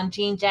stuff on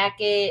jean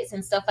jackets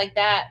and stuff like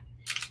that?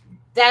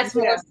 That's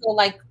more so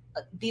like,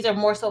 these are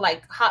more so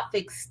like hot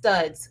fix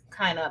studs,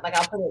 kind of, like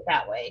I'll put it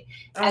that way,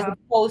 as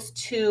opposed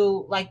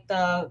to like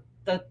the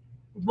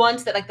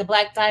ones that like the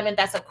black diamond,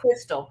 that's a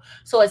crystal,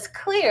 so it's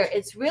clear,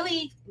 it's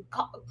really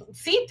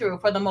see-through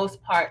for the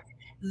most part.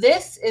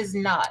 This is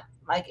not,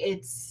 like,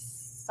 it's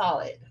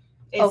solid.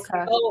 It's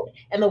gold,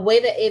 and the way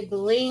that it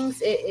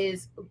blings, it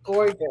is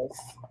gorgeous.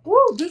 Woo,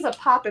 these are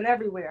popping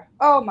everywhere.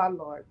 Oh my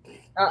Lord.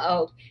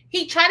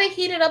 He tried to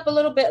heat it up a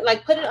little bit,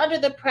 like put it under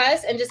the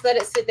press and just let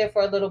it sit there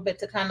for a little bit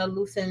to kind of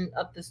loosen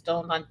up the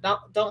stone. Like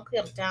don't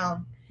clamp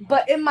down.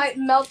 But it might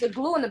melt the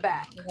glue in the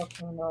back.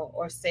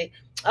 Or say,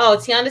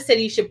 Tiana said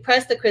you should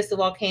press the crystal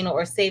volcano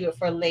or save it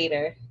for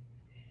later.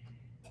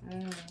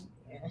 Yeah.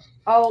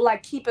 Oh,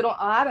 like keep it on.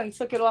 Oh, I done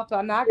took it off.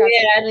 Now I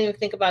didn't even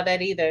think about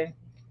that either.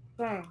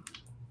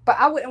 But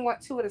I wouldn't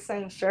want two of the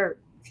same shirt.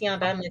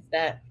 Tiana, I missed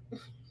that.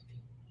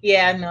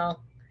 Yeah, I know.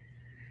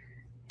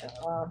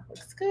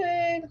 Looks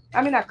good.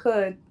 I mean, I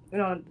could.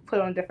 put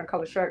on a different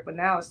color shirt, but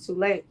now it's too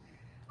late.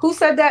 Who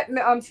said that?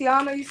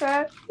 Tiana, you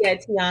said? Yeah,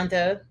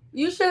 Tianda.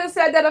 You should have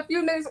said that a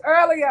few minutes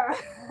earlier.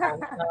 I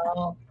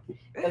know.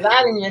 Because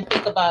I didn't even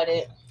think about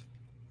it.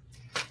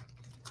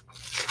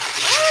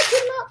 I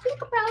did not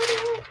think about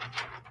it.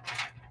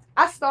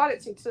 I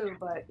started to too,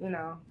 but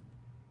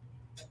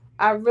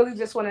I really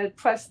just want to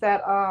press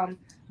that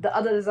the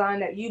other design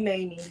that you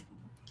made me.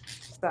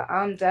 So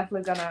I'm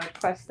definitely gonna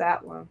press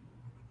that one.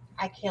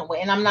 I can't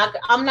wait. And I'm not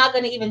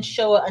gonna even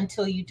show it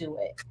until you do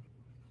it.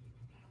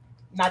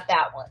 Not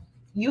that one.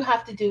 You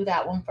have to do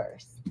that one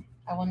first.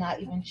 I will not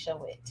even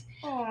show it.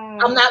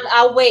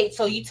 I'll wait.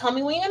 So you tell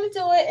me when you're gonna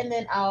do it, and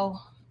then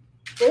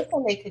this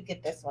one they could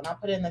get this one. I'll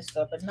put it in the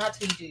store, but not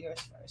till you do yours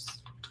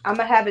first. I'm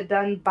gonna have it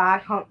done by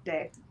hump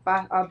day,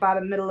 by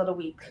the middle of the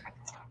week.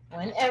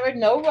 Whenever,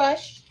 no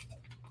rush,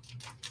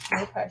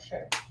 no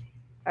pressure.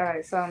 All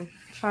right, so I'm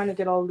trying to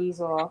get all these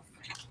off.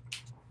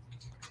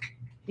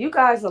 You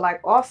guys are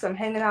like awesome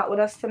hanging out with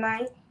us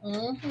tonight.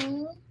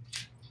 Mm-hmm.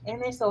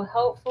 And they're so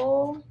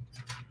helpful.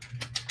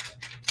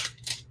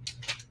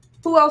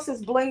 Who else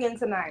is blinging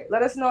tonight?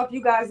 Let us know if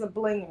you guys are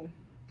blinging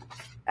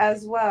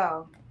as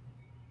well.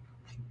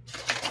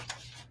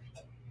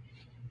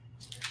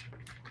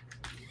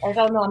 As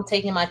I know, I'm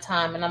taking my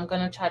time, and I'm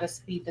going to try to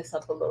speed this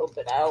up a little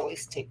bit. I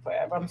always take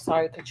forever. I'm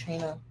sorry,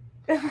 Katrina.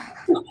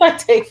 I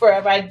take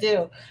forever. I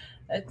do.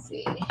 Let's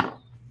see.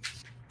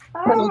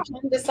 I'm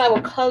trying to decide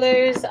what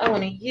colors I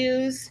want to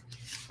use.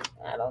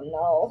 I don't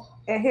know.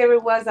 And here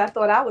it was. I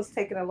thought I was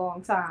taking a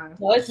long time.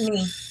 No, it's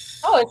me.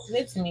 Oh,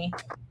 it's me.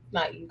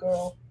 Not you,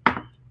 girl.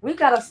 We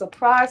got a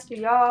surprise for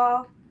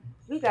y'all.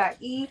 We got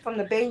Eve from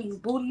the Baby's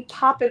Booty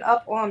popping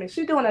up on me.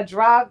 She's doing a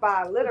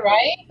drive-by, literally.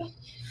 Right?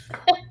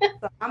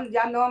 So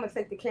y'all know I'm gonna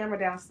take the camera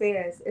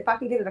downstairs. If I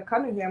can get her to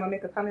come in here, I'm gonna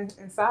make her come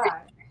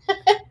inside.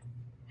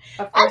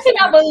 I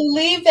cannot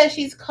believe that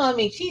she's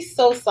coming. She's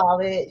so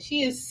solid.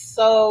 She is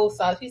so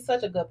solid. She's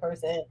such a good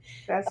person.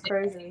 That's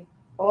crazy.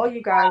 All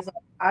you guys,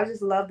 I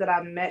just love that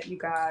I met you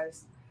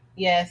guys.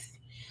 Yes,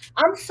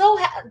 I'm so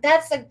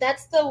that's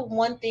the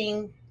one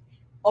thing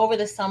over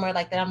the summer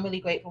that I'm really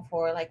grateful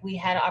for. We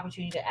had an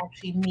opportunity to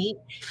actually meet,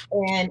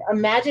 and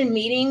imagine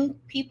meeting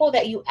people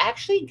that you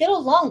actually get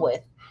along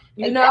with.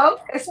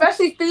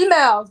 Especially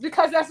females,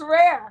 because that's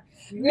rare.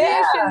 Yeah. Me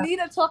and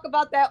Shanita talk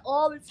about that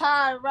all the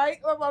time,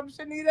 right?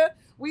 Shanita,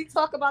 we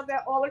talk about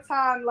that all the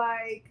time.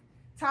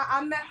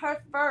 I met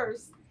her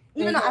first.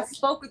 Even though I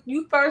spoke with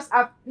you first,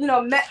 I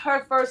met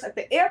her first at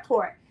the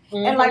airport.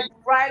 And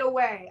right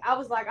away, I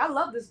was like, I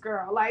love this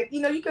girl.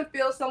 You can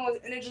feel someone's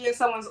energy and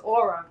someone's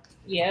aura.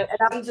 Yeah. And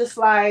I'm just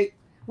like,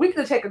 we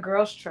could take a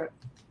girls' trip.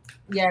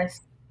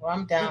 Yes. Well,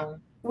 I'm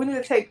down. We need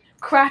to take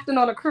crafting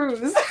on a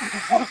cruise.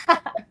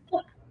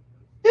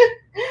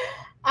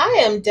 I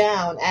am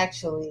down,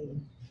 actually.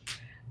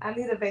 I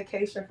need a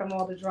vacation from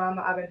all the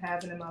drama I've been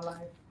having in my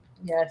life.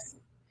 Yes.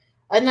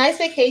 A nice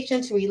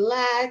vacation to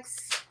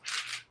relax,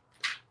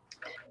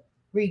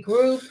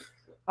 regroup.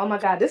 Oh my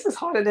God, this is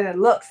harder than it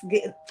looks.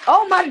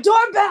 Oh, my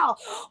doorbell.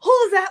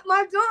 Who's at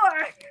my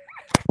door?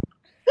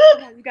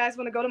 You guys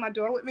want to go to my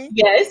door with me?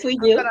 Yes, we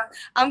do.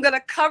 I'm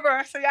gonna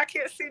cover so y'all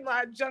can't see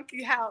my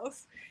junky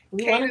house.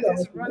 Kaden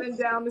is running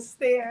down the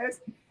stairs.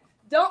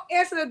 Don't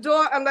answer the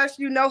door unless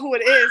you know who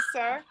it is,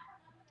 sir.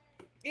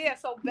 Yeah,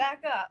 so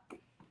back up.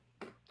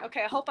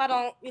 Okay, I hope I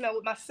don't,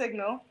 with my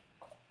signal.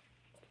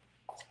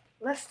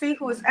 Let's see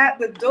who is at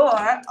the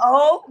door.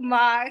 Oh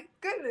my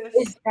goodness.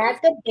 Is that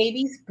the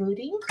Baby's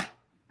Booty?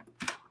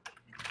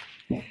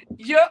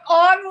 You're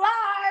on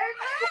live.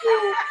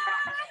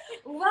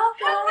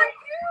 Welcome. How are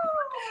you?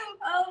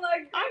 Oh my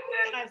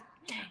goodness.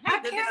 I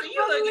can't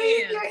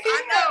believe you're here.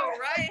 I know,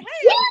 right?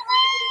 Hey.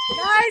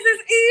 Guys,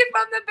 it's Eve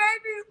from the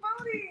Baby's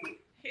Booty.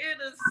 Here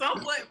to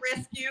somewhat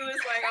rescue.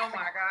 It's like, oh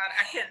my God,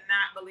 I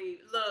cannot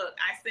believe. Look,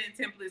 I sent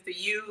templates to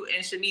you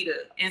and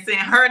Shanita and sent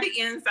her the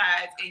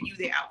insides and you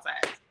the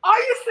outsides. Are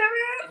you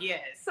serious?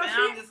 Yes. So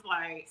I'm just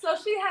like. So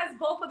she has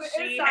both of the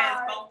insides. She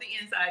has both the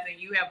insides and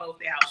you have both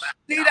the outsides.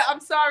 Shanita, I'm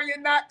sorry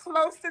you're not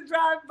close to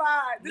drive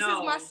by. This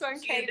is my son,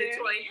 Kaden.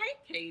 Detroit.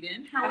 Hey,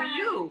 Kaden. How are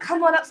you?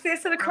 Come on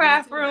upstairs to the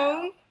craft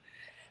room.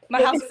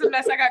 My house is a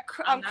mess. I got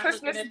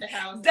Christmas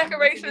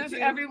decorations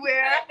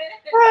everywhere.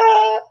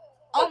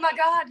 Oh my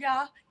God,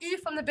 y'all.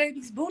 Eve from the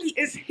Baby's Booty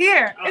is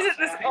here. Isn't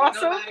this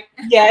awesome?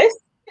 Yes.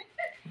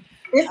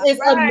 This is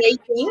amazing.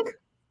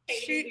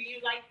 Kaden, do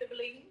you like the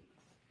bling?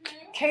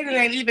 Kaden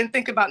ain't even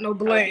think about no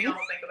bling.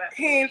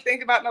 He ain't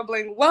think about no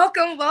bling.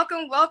 Welcome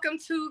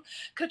to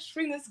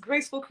Katrina's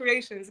Graceful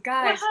Creations.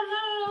 Guys,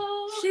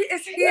 she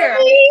is here.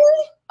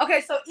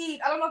 Okay, so Eve,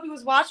 I don't know if you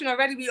was watching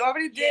already. We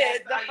already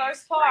did the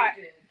first part.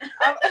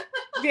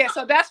 Yeah,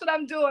 so that's what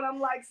I'm doing.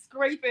 I'm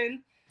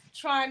scraping,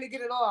 trying to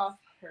get it off.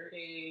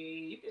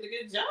 Pretty. You did a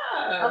good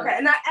job. Okay,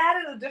 and I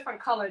added a different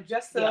color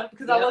just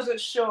because I wasn't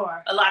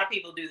sure. A lot of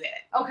people do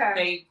that. Okay.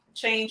 They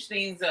change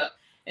things up.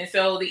 And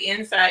so the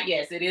inside,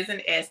 yes, it is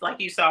an S,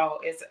 like you saw.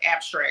 It's an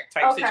abstract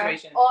type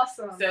situation.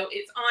 Awesome. So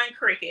it's on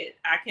Cricut.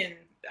 I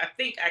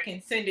think I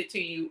can send it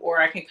to you, or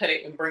I can cut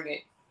it and bring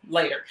it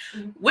later.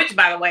 Which,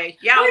 by the way,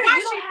 y'all, Wait, why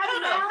you she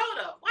don't have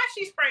hold up? Why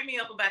she sprayed me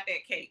up about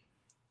that cake?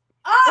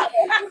 Oh.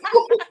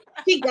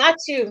 She got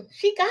you.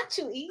 She got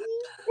you, Eve.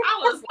 I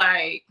was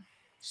like,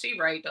 she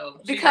right though.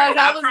 She Because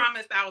right. I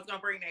promised I was gonna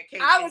bring that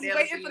cake. I was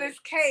waiting for this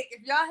cake.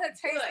 If y'all had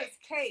tasted this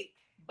cake.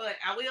 But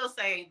I will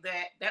say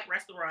that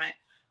restaurant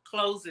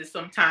closes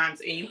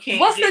sometimes, and you can't.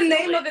 What's the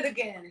name of it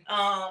again?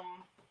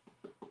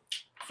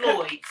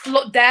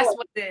 Floyd's. That's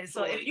what it is.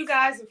 So Floyd's. if you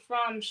guys are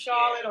from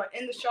Charlotte or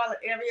in the Charlotte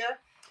area,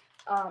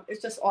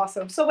 it's just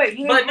awesome. So wait,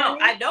 But no,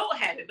 I don't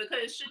have it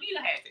because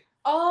Shanita has it.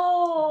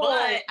 Oh,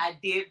 but I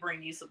did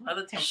bring you some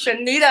other templates.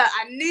 Shanita,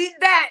 I need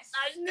that.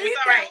 It's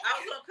all right. I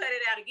was gonna cut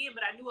it out again,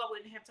 but I knew I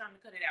wouldn't have time to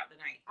cut it out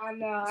tonight. I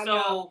know.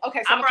 So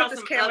okay, so I brought put this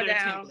some camera other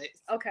down.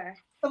 templates. Okay.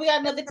 So we got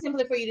another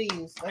template for you to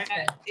use.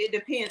 Okay. It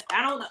depends.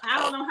 I don't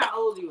know how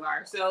old you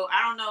are, so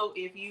I don't know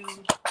if you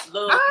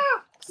love.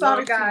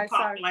 Sorry, love guys.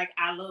 Tupac, Sorry. like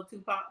I love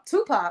Tupac.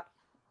 Tupac.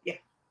 Yeah.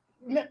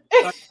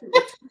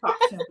 Tupac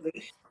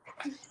template.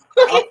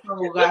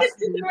 Also, got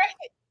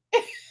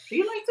do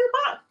you like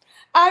Tupac?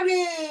 I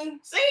mean,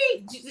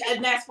 see,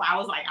 and that's why I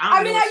was like,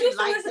 I used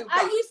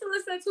to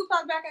listen to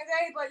Tupac back in the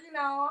day, but you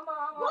know,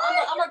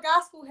 I'm a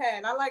gospel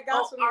head. I like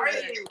gospel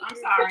music. Are you? I'm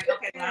sorry.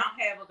 Okay, I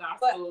don't have a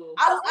gospel.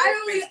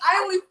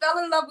 I only fell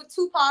in love with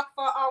Tupac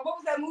for what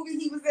was that movie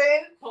he was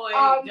in?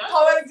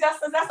 Poetic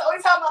Justice. That's the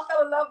only time I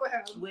fell in love with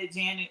him. With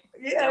Janet.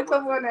 Yeah,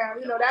 come on now.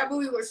 You know that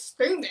movie was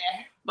stinging.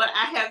 But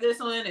I have this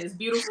one. It's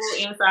beautiful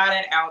inside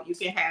and out. You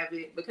can have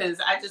it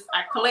because I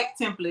collect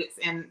templates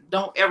and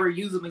don't ever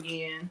use them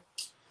again.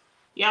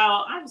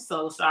 Y'all, I'm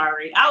so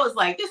sorry. I was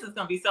like, this is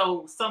gonna be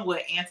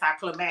somewhat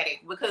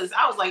anticlimactic because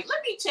I was like,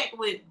 let me check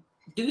with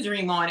Do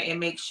Dream on it and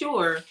make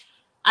sure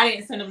I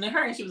didn't send them to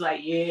her. And she was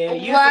like, yeah, you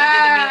sent it to me.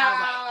 And I was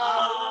like,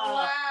 oh.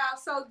 Wow.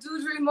 So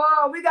Do Dream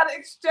on, we gotta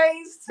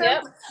exchange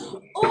templates.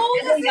 Yep. Oh,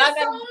 this is so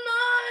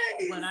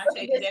nice. When I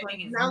take it, that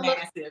thing is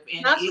massive.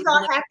 And now she's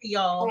all happy,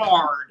 y'all.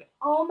 Hard.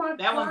 Oh my god.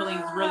 That one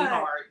blings really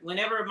hard.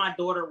 Whenever my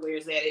daughter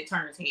wears that, it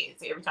turns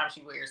heads every time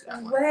she wears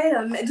that one. Wait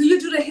a minute. Do you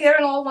do the hair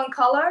in all one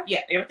color?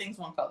 Yeah, everything's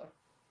one color.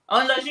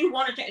 Unless you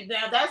want to change.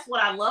 Now, that's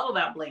what I love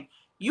about Bling.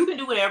 You can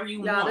do whatever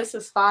you want. This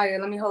is fire.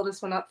 Let me hold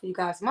this one up for you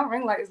guys. My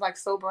ring light is like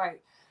so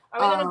bright. Are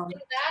we gonna do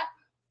that?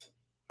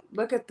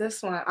 Look at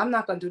this one. I'm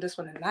not gonna do this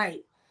one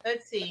tonight.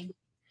 Let's see.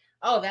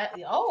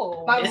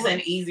 It's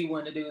an easy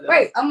one to do though.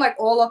 Wait, I'm like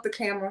all off the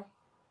camera.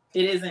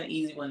 It is an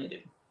easy one to do.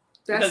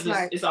 That's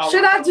nice.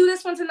 Should I do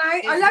this one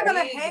tonight? Are y'all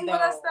gonna hang with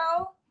us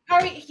though?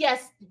 Hurry,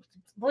 yes.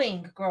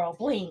 Bling, girl,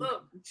 bling.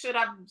 Look, should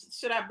I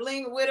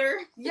bling with her?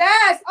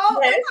 Yes. Oh,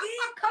 yes.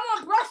 Come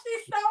on, brush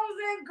these stones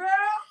in, girl.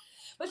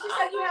 But she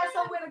said you had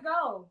somewhere to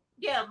go.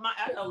 Yeah,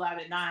 I go live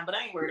at 9, but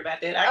I ain't worried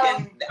about that.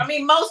 I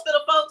mean, most of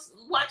the folks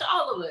watch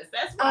all of us.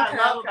 That's what I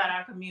love about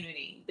our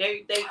community.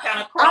 They kind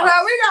of cross. All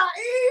right, we got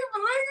Eve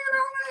blinging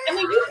on it. I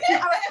mean,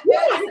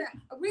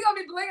 we gonna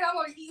be blinging. I'm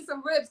gonna eat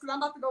some ribs because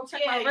I'm about to go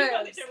check my ribs. Yeah,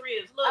 you get your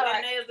ribs. Look,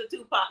 and there's the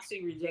Tupac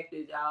she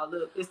rejected, y'all.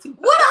 Look, it's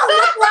Tupac. What I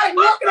look like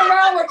walking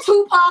around with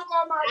Tupac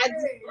on my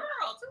face?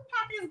 Girl,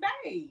 Tupac is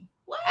bae.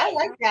 What? I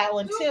like that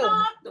one too.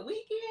 The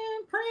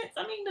Weeknd, Prince.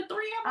 I mean, the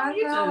three of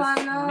them.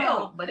 I know.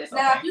 Melt, but it's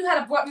now, okay. if you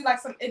had brought me like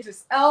some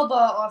Idris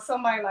Elba or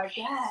somebody like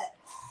that,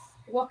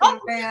 walking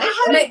around.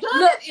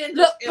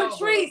 Look,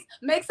 Patrice,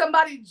 make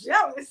somebody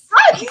jealous.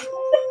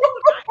 Ooh,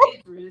 not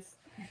Idris.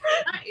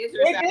 Not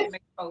Idris. I can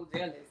make folks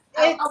jealous.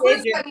 I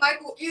would say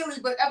Michael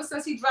Ealy, but ever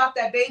since he dropped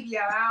that baby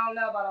out, I don't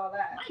know about all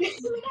that.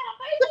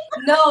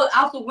 No,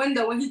 out the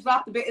window when he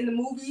dropped the baby in the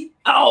movie.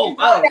 Oh,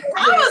 I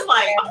was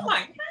like, oh my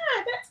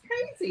god, that's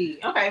crazy.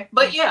 Okay,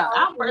 but yeah,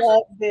 I'll brush it.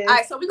 All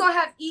right, so we're gonna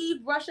have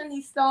Eve brushing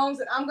these stones,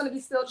 and I'm gonna be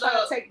still trying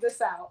to take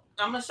this out.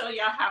 I'm gonna show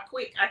y'all how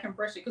quick I can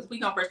brush it because we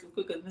gonna brush it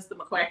quick because Mr.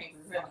 McQuacken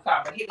is in the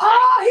car. But he could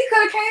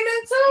have came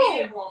in too. He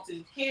didn't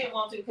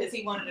want to because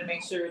he wanted to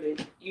make sure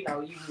that you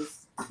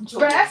was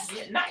dressed.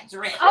 Yeah, not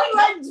dressed. I'm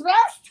like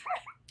dressed.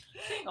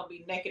 She ain't gonna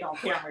be naked on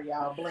camera,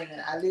 y'all.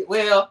 Blinging.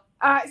 Well.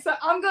 All right, so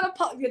I'm gonna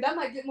that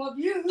might get more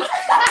views. Some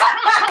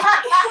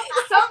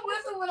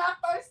listen when I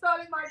first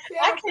started my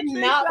channel. I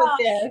cannot with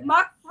this.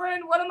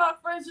 One of my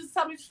friends just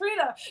told me,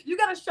 Trina, you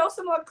gotta show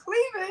some more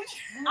cleavage.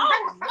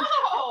 Oh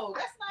no,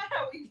 that's not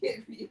how we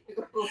get views.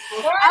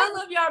 I don't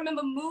know if y'all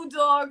remember Mood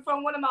Dog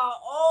from one of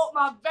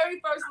my very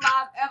first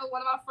live ever.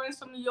 One of my friends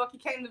from New York, he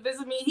came to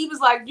visit me. He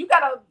was like, you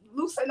gotta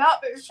loosen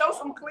up and show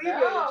some cleavage.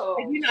 No.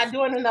 You're not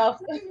doing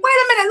enough. Wait a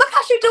minute, look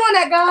how she doing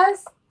that,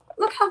 guys.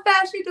 Look how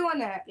fast she doing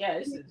that. Yeah,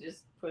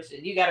 just push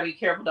it. You got to be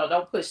careful though.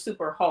 Don't push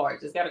super hard.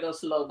 Just got to go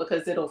slow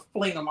because it'll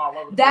fling them all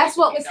over. That's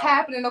what was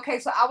happening. Okay,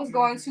 so I was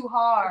going too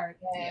hard.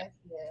 Yeah.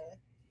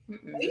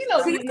 You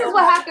know, see, this is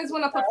what happens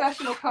when a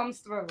professional comes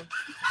through.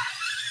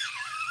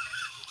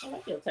 I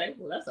like your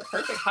table. That's a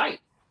perfect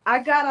height. I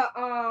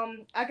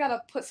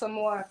gotta put some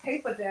more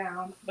paper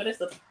down. But it's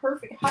the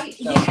perfect height.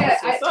 Though. Yeah,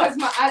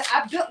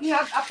 I built.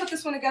 I put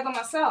this one together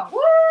myself.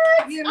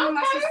 What? Yeah, me and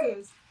my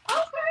sisters.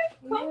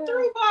 Okay, come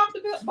through,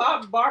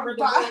 Barbara.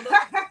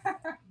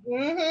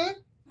 Mm-hmm.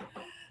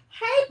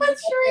 Hey,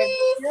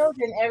 Patrice.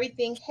 And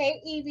everything. Hey,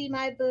 Evie,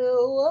 my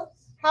boo.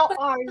 How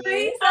are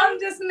Please, you? I'm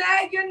just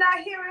mad you're not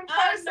here in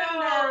person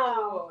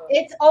now.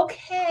 It's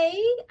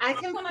okay. I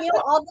can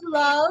feel all the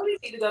love. We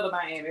need to go to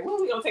Miami. When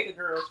are we gonna take a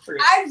girls trip?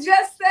 I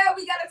just said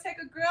we gotta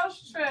take a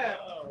girls trip.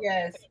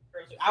 Yes.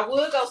 I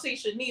would go see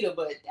Shanita,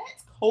 but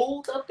that's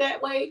cold up that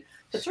way.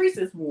 Patrice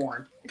is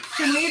warm.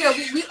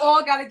 Shanita, we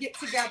all gotta get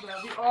together.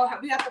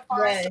 We have to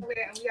find Yes.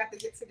 somewhere and we have to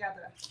get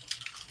together.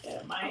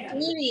 Yeah,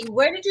 Miami. Evie,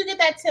 where did you get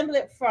that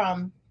template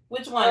from?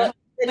 Which one?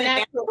 The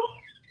natural.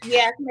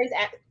 Yeah,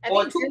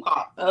 Or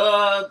Tupac.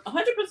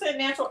 100%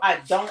 natural. I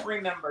don't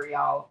remember,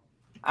 y'all.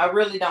 I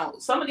really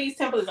don't. Some of these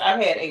templates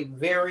I've had a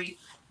very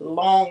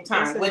long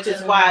time, which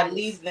is why I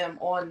leave them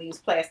on these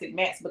plastic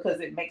mats because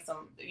it makes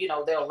them,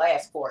 they'll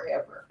last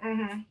forever.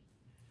 Mm-hmm.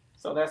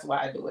 So that's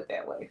why I do it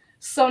that way.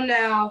 So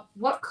now,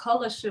 what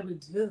color should we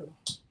do?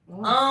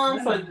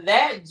 For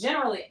that,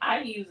 generally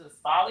I use a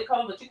solid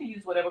color, but you can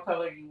use whatever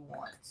color you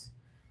want.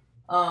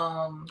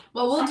 Well,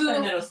 we'll do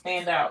that'll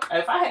stand out.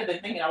 If I had been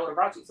thinking, I would have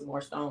brought you some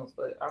more stones,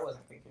 but I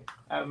wasn't thinking.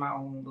 Out of my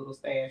own little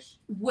stash.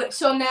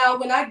 So now,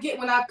 when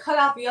I cut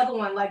out the other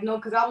one,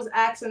 because I was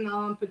asking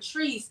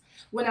Patrice,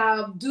 when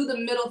I do the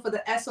middle for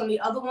the S on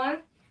the other one,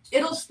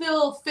 it'll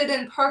still fit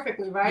in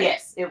perfectly, right?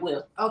 Yes, it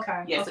will.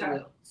 Okay. Yes, it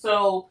will.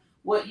 So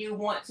what you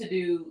want to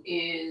do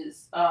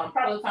is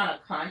probably find a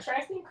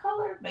contrasting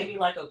color, maybe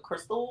like a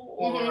crystal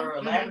or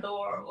a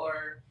Labrador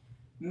or.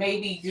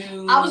 Maybe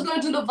do. I was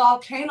gonna do the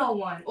volcano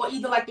one, or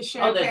either like the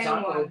champagne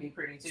one. Would be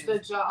pretty too.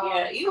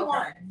 Yeah, either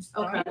one.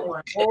 Okay. Either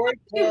one.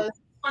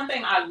 One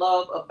thing I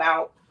love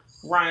about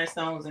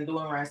rhinestones and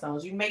doing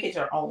rhinestones, you make it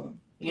your own.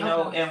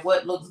 And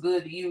what looks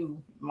good to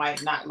you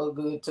might not look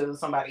good to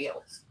somebody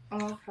else.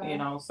 Okay.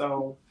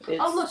 So.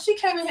 Oh look, she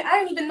came in here. I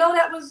didn't even know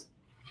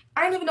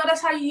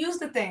that's how you use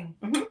the thing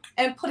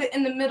and put it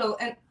in the middle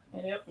and.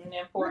 Yep, and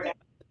then pour it out.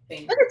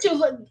 Look at you,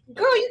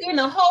 girl! You're getting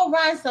a whole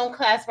rhinestone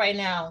class right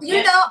now. I'm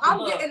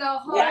getting a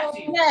whole.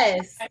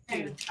 Yes,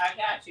 I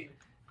got you.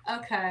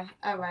 Okay,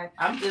 all right.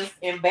 I'm just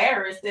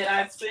embarrassed that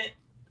I sent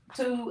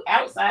 2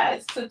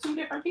 outsides to 2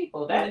 different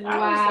people. That I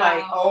was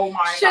like, oh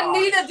my god.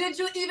 Shanita, did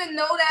you even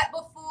know that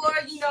before?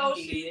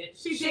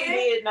 She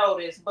did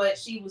notice, but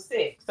she was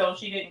sick, so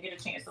she didn't get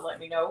a chance to let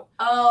me know.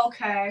 Oh,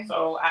 okay.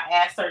 So I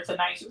asked her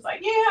tonight. She was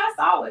like, yeah, I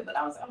saw it, but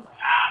I was like, oh my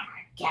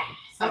god.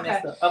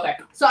 Okay.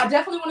 So I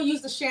definitely want to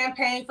use the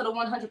champagne for the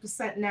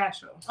 100%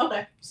 natural.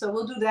 Okay. So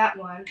we'll do that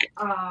one.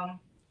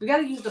 We got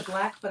to use the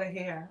black for the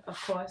hair, of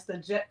course, the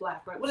jet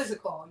black, right? What is it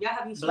called? Y'all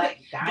have these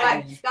black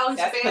diamond.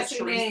 That's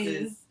fancy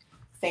names.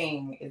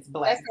 Thing. It's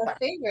black. That's my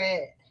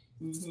favorite.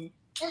 Mm-hmm.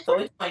 So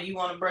which one you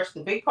want to brush,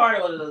 the big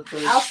part or the?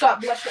 I'll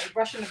start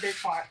brushing the big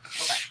part.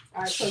 Okay.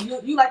 All right. So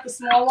you like the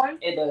small one?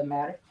 It doesn't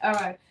matter. All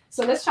right.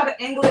 So let's try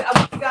to angle it. I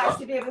want you guys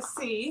to be able to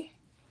see.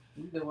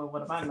 You doing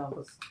one of my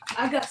numbers.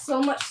 I got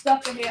so much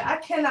stuff in here. I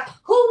cannot.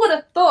 Who would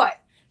have thought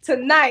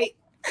tonight?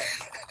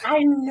 I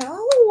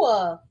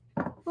know.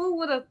 Who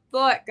would have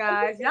thought,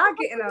 guys? Y'all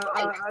getting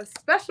a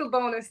special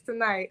bonus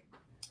tonight.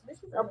 This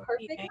is a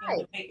perfect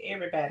night. Make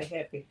everybody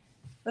happy.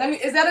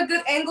 Is that a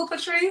good angle,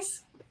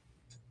 Patrice?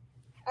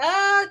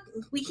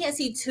 We can't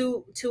see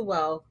too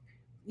well.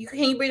 Can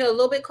you bring it a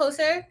little bit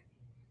closer?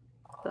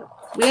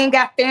 We ain't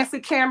got fancy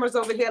cameras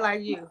over here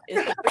like you.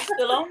 Is Patrice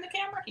still on the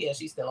camera? Yeah,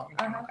 she's still on the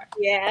camera. Okay.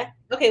 Yeah.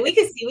 Okay, we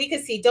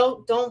can see.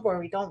 Don't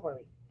worry.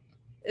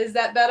 Is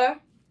that better?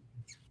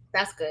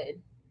 That's good.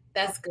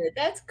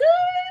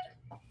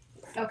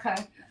 Okay.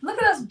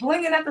 Look at us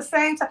blinging at the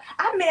same time.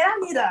 I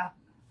need a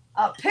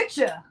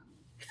picture.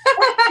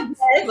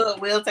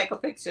 Look, we'll take a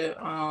picture.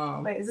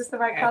 Wait, is this the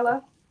right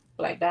color?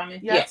 Black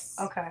diamond? Yes.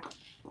 Okay.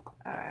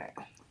 All right.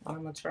 I'm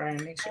gonna try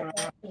and make sure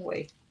I'm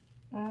away.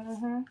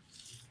 Mm-hmm.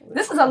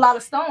 This is a lot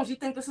of stones. You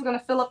think this is gonna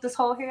fill up this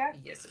whole hair?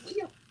 Yes, it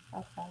will.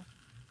 Okay.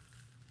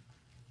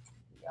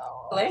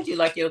 Glad you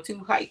like your 2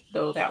 height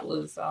though. That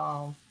was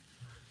I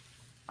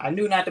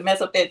knew not to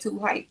mess up that 2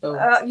 height though.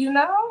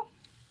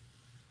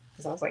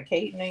 Because I was like,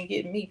 Caden ain't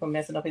getting me for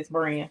messing up his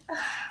brand.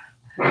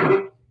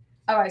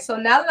 All right, so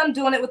now that I'm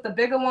doing it with the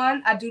bigger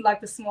one, I do like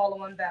the smaller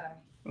one better.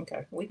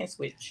 Okay, we can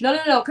switch. No,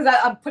 because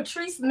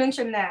Patrice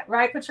mentioned that,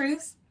 right,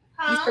 Patrice?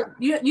 Huh?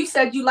 You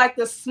said you like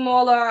the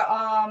smaller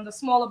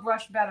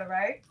brush better,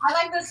 right? I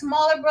like the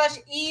smaller brush.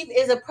 Eve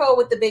is a pro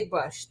with the big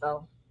brush,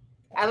 though.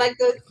 I like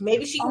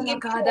maybe she can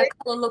get. Oh my god, that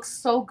color looks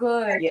so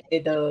good. Yeah,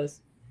 it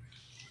does.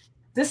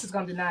 This is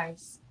gonna be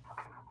nice.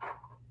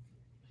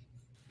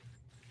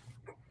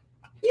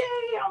 Yay,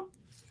 I'm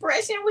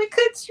brushing with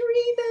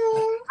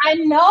Katrina. I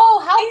know.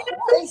 How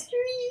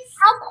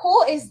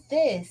cool is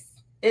this?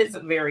 It's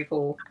very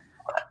cool.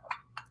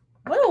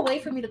 What a way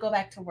for me to go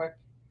back to work.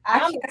 I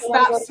can't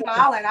stop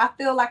smiling. I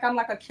feel like I'm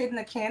like a kid in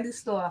a candy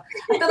store.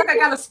 I feel like I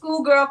got a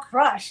schoolgirl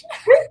crush.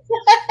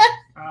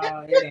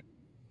 Yeah.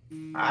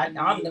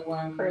 I'm the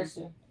one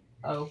person.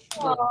 Oh,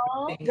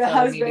 the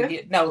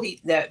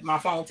husband. My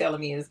phone telling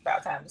me it's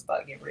about time to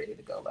start getting ready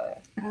to go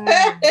live.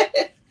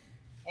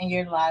 And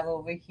you're live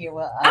over here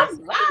with us.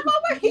 I'm live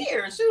over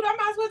here. Shoot, I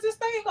might as well just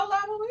stay and go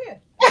live over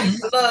here.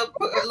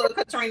 Look,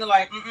 Katrina,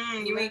 like,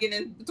 you ain't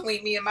getting in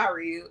between me and my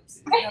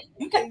ribs.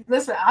 You can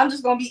listen. I'm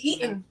just gonna be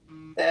eating.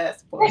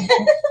 That's funny.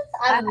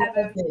 I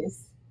love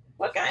this.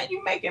 What kind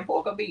you making?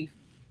 Pork or beef?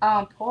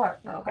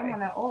 Pork. Okay. I'm on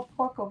that old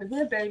pork over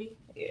here, baby.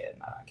 Yeah,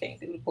 no, I can't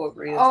do the pork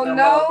ribs. Oh,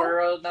 no?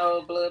 Girl,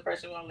 no, blood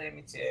pressure won't let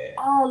me check.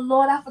 Oh,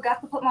 Lord, I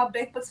forgot to put my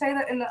baked potato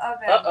in the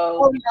oven.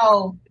 Oh,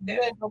 no. You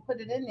better go put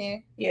it in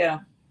there. Yeah.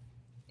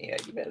 Yeah,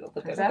 you better go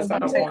put that. That's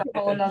going to take a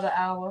whole another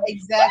hour.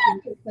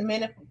 Exactly. A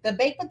minute. The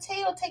baked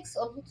potato takes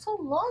so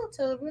long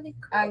to really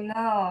cook. I know.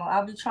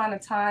 I'll be trying to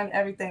time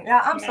everything.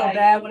 Yeah, I'm so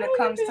bad when it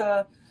comes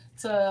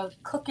to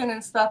cooking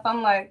and stuff.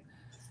 I'm like,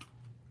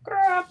 girl,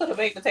 I put a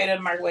baked potato in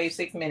the microwave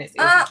 6 minutes.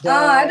 It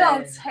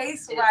don't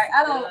taste right.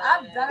 I've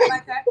done it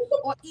like that.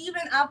 Or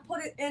even I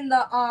put it in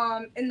the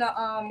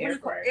air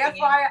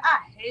fryer. I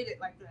hate it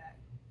like that.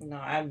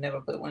 No, I've never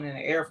put one in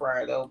the air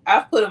fryer though.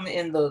 I've put them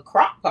in the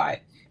crock pot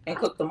and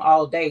cooked them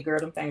all day. Girl,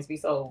 them things be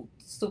so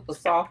super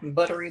soft and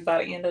buttery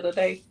by the end of the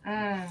day.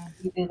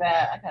 You do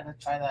that. I gotta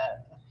try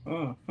that.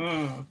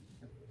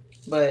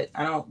 But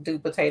I don't do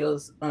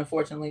potatoes,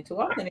 unfortunately, too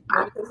often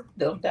anymore because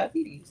of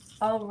diabetes.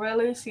 Oh,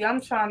 really? See,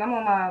 I'm on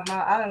my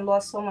I done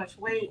lost so much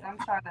weight. I'm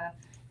trying to,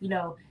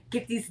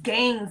 get these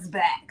gains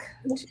back.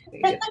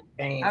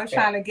 I'm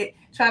trying to get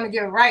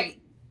right.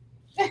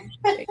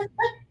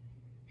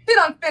 She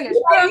done finished.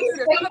 Look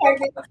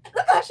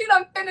how she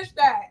done finished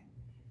that.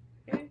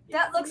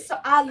 That looks so.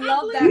 I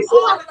love that.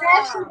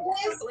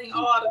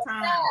 All the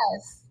time.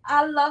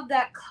 I love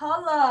that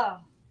color.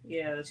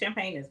 Yeah, the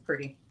champagne is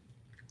pretty.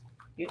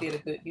 You did a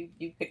good.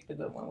 You picked a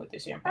good one with the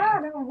champagne.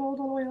 Ah, that one rolled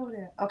all the way over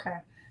there. Okay,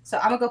 so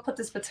I'm gonna go put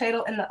this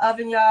potato in the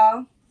oven,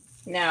 y'all.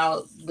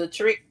 Now the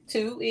trick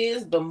too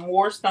is the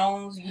more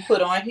stones you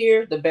put on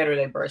here, the better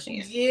they brush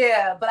in.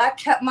 Yeah,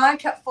 but mine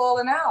kept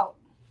falling out.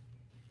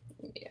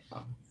 Yeah.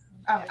 All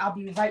right, I'll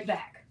be right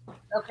back.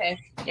 Okay.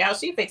 Y'all,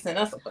 she fixing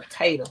us a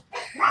potato.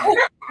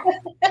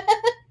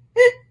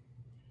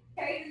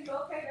 Okay,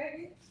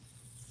 baby.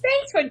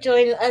 Thanks for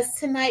joining us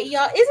tonight,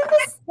 y'all. Isn't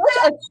this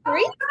such a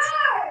treat?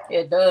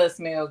 It does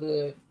smell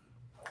good.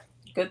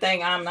 Good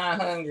thing I'm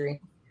not hungry.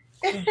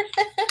 I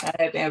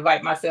had to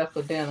invite myself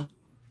for dinner.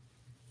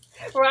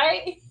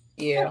 Right?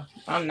 Yeah,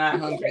 I'm not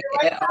hungry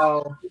at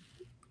all.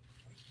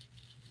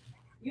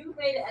 You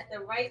made it at the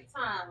right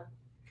time.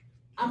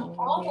 I'm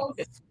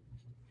almost.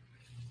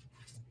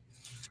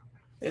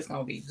 It's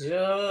gonna be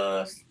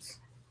just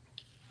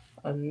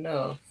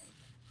enough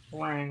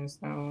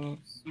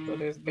rhinestones for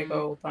this big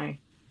old thing.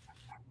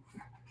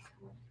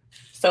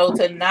 So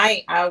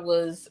tonight I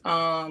was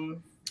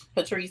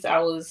Patrice, I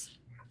was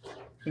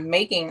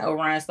making a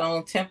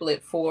rhinestone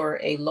template for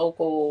a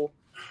local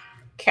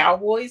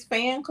Cowboys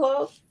fan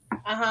club.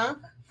 And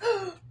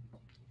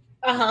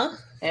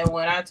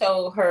when I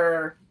told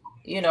her,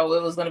 it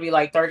was going to be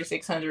like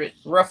 3,600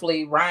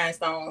 roughly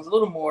rhinestones, a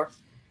little more,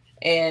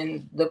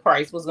 and the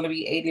price was going to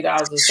be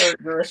 $80 a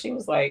shirt, girl, she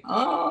was like,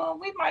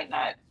 we might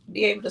not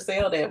be able to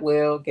sell that.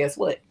 Well, guess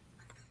what?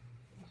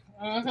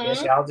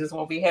 Guess y'all just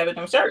won't be having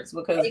them shirts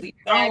because these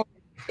stones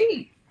are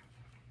cheap.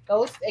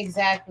 Those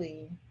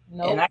exactly.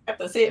 Nope. And I have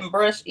to sit and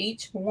brush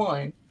each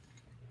one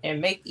and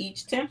make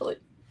each template.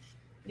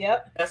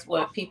 Yep. That's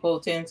what people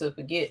tend to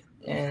forget.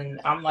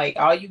 And I'm like,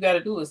 all you got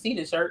to do is see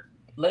the shirt.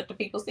 Let the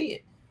people see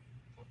it.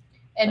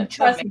 And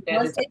trust me,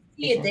 once they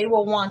see it, they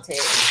will want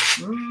it.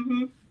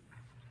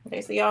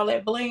 They see all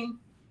that bling.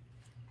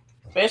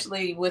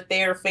 Especially with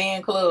their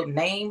fan club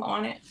name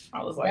on it.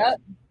 I was like,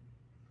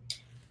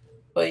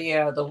 But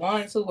yeah, the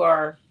ones who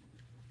are.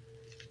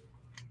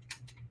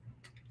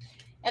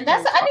 And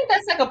I think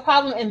that's like a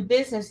problem in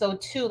business though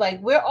too.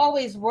 Like we're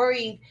always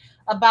worried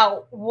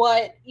about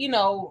what,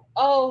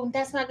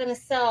 that's not going to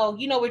sell.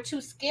 We're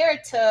too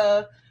scared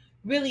to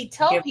really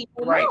tell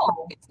people. Right.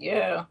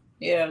 No.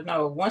 Yeah,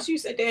 no. Once you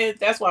sit there,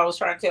 that's what I was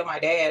trying to tell my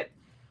dad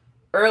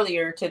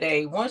earlier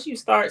today. Once you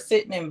start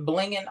sitting and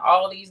blinging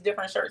all these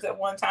different shirts at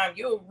one time,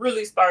 you'll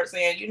really start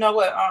saying, you know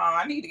what?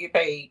 I need to get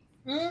paid.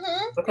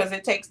 Because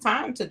it takes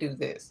time to do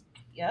this.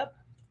 Yep.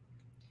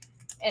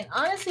 And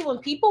honestly, when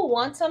people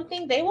want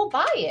something, they will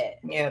buy it.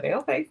 Yeah,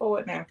 they'll pay for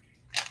it now.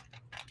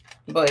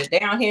 But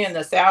down here in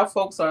the South,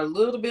 folks are a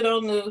little bit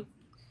on the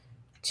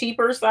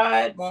cheaper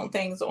side, want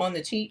things on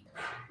the cheap.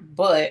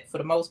 But for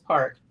the most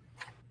part,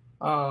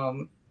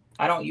 I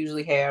don't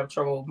usually have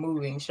trouble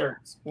moving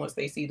shirts once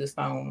they see the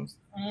stones.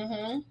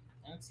 And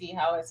see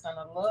how it's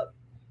gonna look.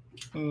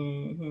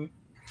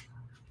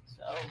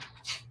 So.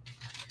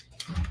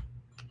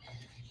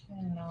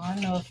 I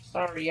know.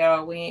 Sorry,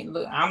 y'all. We ain't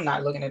look. I'm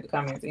not looking at the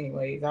comments,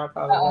 anyways. I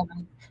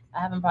apologize. I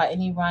haven't bought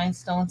any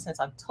rhinestones since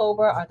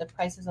October. Are the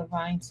prices of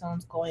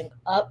rhinestones going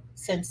up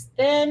since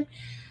then?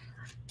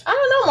 I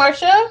don't know,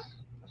 Marsha.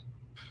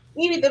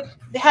 Maybe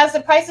has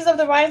the prices of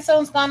the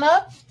rhinestones gone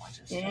up?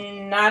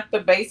 Not the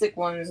basic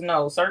ones.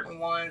 No, certain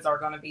ones are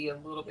going to be a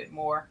little bit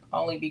more,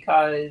 only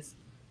because,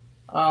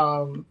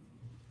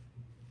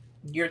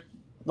 you're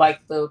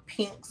like the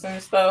pinks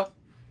and stuff.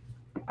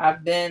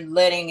 I've been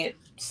letting it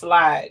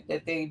slide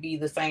that they be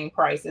the same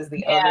price as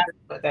the others,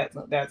 but that's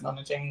going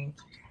to change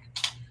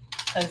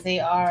because they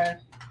are.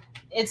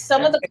 It's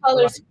some of the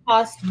colors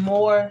cost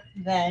more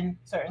than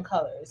certain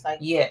colors. Like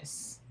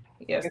yes,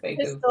 Yes, they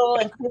do. Crystal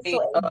and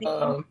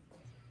Crystal.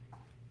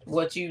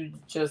 What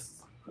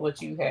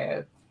you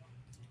have.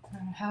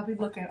 How we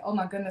looking? Oh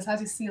my goodness! I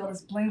just see all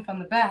this bling from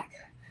the back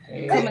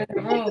Yeah. coming in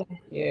the room.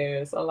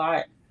 Yeah, it's a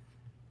lot.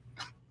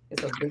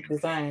 It's a big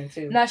design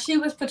too. Now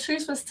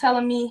Patrice was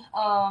telling me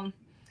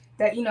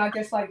that I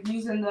guess like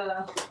using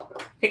the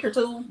picker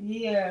tool.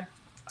 Yeah.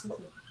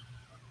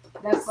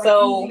 That's like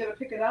so easier to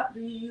pick it up.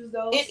 Do you use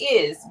those? It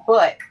is,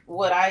 but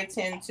what I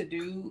tend to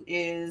do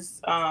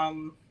is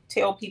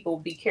tell people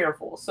be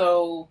careful.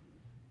 So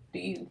do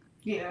you?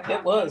 Yeah.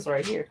 It was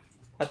right here.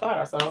 I thought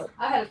I saw it.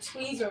 I had a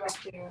tweezer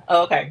up there.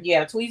 Oh, okay.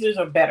 Yeah, tweezers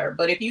are better.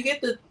 But if you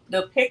get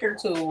the picker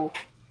tool,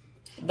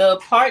 the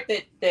part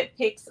that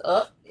picks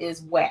up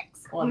is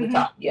wax on the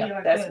top. Yeah,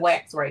 like that's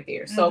wax right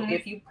there. So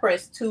if you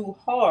press too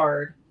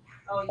hard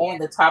on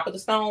the top of the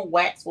stone,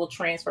 wax will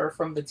transfer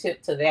from the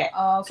tip to that.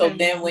 So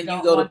then when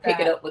you go to pick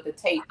it up with the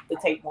tape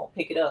won't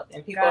pick it up.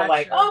 And people are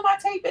like, oh, my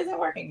tape isn't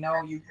working.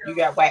 No, you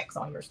got wax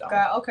on your stone.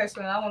 Okay, so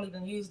then I won't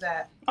even use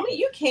that. I mean,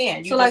 you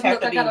can. You so just like, have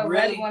to I be got a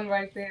really, red one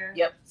right there.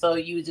 Yep. So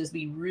you would just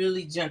be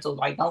really gentle.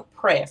 Like, don't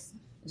press.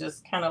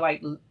 Just kind of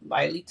like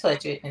lightly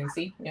touch it and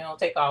see. You know,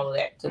 take all of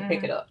that to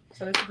pick it up.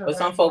 So but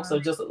some folks are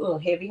just a little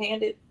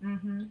heavy-handed.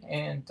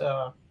 And,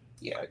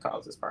 yeah, it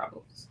causes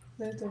problems.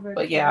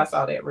 But yeah, I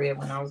saw that red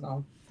one. I was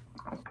going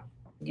to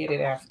get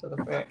it after the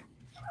fact.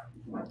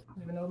 I don't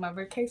even know where my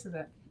red case is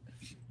at.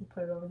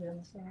 Put it over here on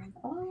the side.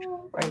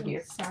 Oh, right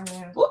here. Sorry.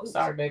 Whoops,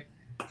 sorry, babe.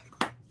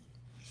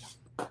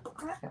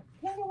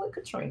 With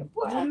Katrina.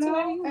 Boy, I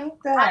tell you.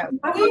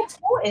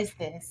 Who is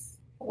this?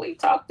 We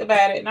talked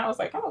about it, and I was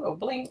like, I'm going to go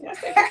bling. I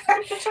said,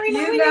 Katrina,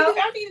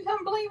 I need to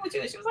come bling with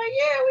you. And she was like,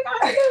 yeah, we're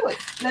going to do it.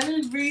 Let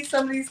me read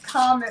some of these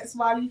comments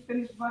while you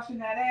finish brushing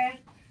that in.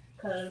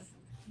 Because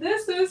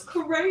this is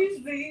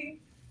crazy.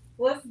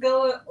 What's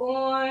going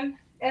on,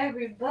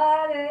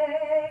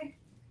 everybody?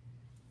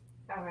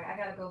 All right, I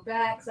got to go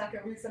back so I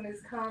can read some of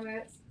these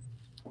comments.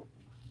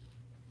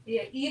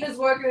 Yeah, Eva's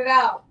working it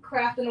out.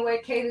 Crafting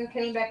away. Kaden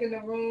came back in the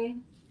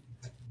room.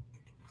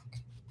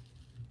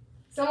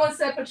 Someone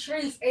said,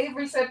 Patrice.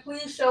 Avery said,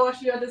 please show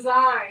us your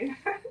design.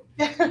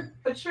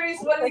 Patrice,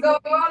 what is going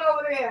on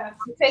over there?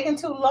 It's taking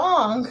too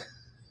long.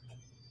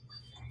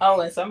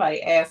 Oh, and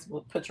somebody asked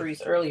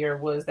Patrice earlier,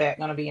 was that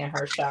going to be in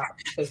her shop?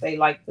 Because they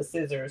like the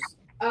scissors.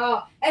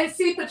 Oh, and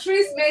see,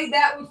 Patrice made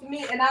that with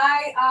me, and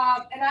I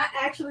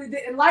actually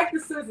didn't like the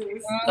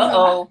scissors.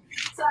 Uh-oh.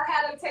 So I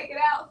had to take it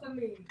out for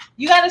me.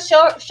 You got to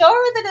show her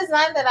the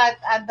design that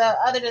the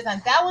other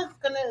design. That was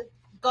going to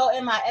go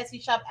in my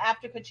Etsy shop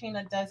after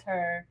Katrina does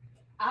her.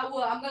 I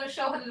will. I'm going to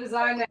show her the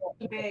design that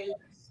she made.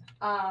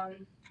 Oh,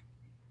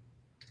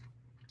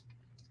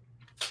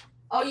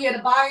 yeah,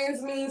 the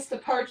buy-ins means to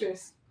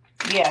purchase.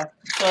 Yeah,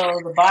 so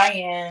the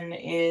buy-in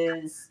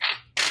is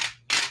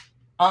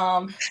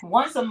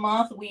once a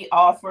month we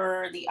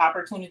offer the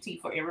opportunity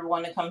for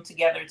everyone to come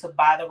together to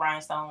buy the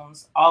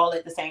rhinestones all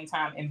at the same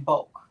time in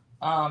bulk.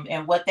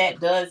 And what that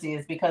does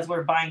is, because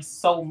we're buying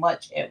so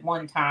much at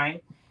one time,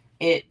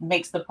 it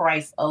makes the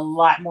price a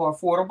lot more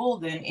affordable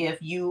than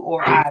if you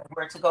or I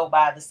were to go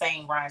buy the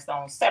same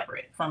rhinestones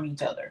separate from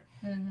each other.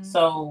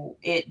 So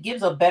it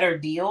gives a better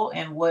deal.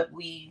 And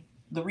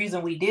the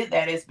reason we did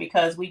that is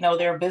because we know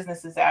there are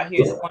businesses out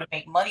here that want to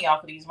make money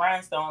off of these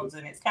rhinestones,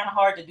 and it's kind of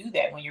hard to do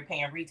that when you're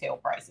paying retail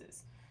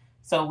prices.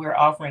 So we're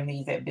offering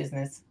these at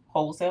business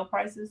wholesale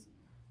prices.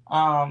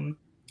 And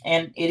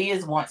it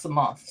is once a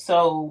month.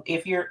 So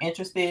if you're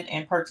interested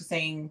in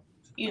purchasing,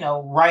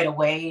 right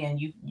away and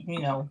you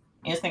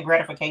instant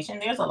gratification,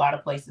 there's a lot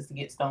of places to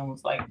get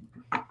stones. Like,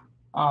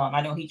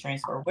 I know Heat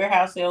Transfer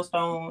Warehouse sell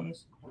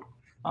stones.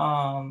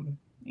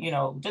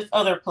 Just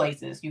other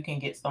places you can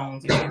get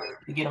stones if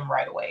you get them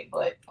right away.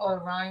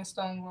 Or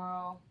Rhinestone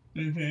World.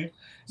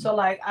 So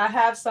like I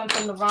have some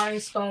from the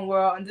Rhinestone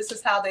World, and this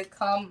is how they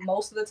come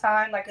most of the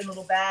time, like in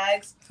little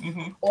bags,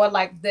 or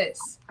like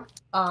this.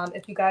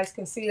 If you guys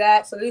can see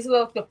that. So these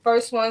were the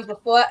first ones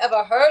before I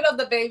ever heard of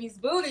the baby's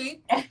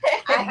booty.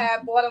 I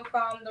had bought them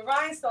from the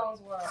Rhinestone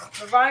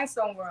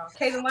World.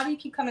 Kaden, why do you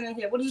keep coming in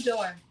here? What are you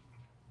doing?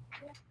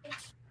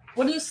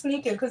 What are you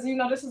sneaking? Because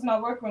this is my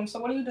workroom. So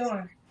what are you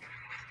doing?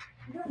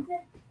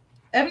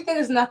 Everything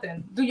is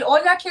nothing.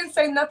 All y'all kids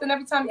say nothing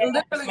every time? Yeah,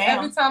 literally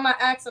every time I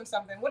ask them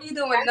something. What are you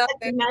doing?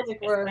 Nothing.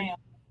 Magic word.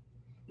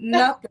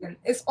 Nothing.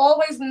 It's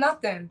always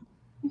nothing.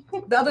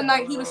 The other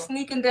night he was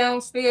sneaking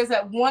downstairs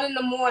at 1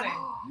 a.m.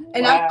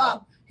 and I'm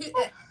up.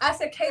 I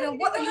said, Kaden,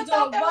 what are you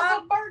doing?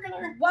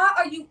 Why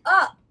are you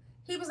up?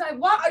 He was like,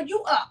 why are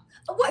you up?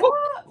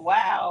 What?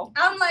 Wow.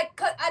 I'm like,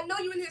 I know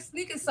you in here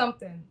sneaking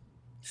something.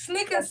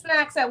 Sneaking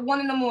snacks at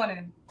 1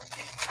 a.m.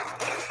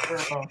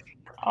 Girl.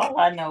 All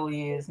I know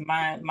is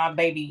my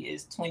baby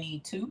is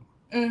 22.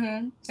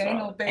 And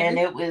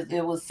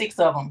it was 6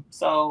 of them.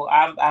 So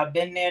I've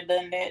been there,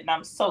 done that, and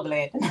I'm so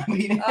glad to not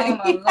be there. Oh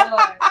my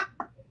Lord.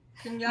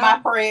 My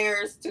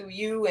prayers to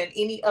you and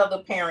any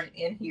other parent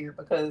in here,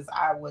 because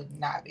I would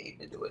not be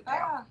able to do it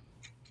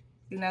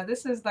now.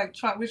 This is like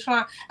we're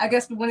trying. I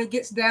guess when it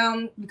gets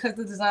down, because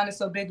the design is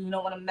so big, you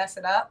don't want to mess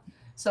it up.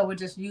 So we're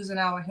just using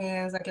our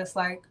hands. I guess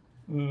like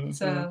Mm-hmm.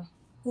 So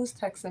who's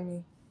texting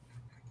me?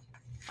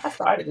 I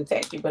started to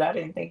text you, but I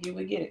didn't think you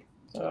would get it.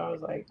 So I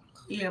was like,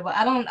 yeah, but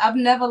I've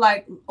never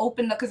like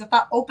opened up, because if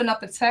I open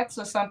up a text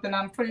or something,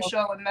 I'm pretty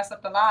sure it would mess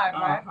up the live,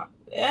 right?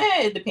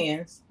 Yeah, it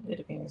depends. It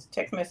depends.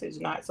 Text message,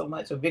 not so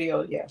much. A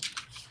video, yeah.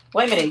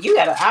 Wait a minute, you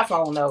got an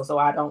iPhone though, so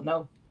I don't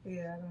know.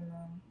 Yeah, I don't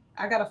know.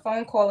 I got a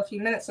phone call a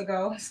few minutes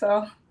ago,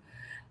 so.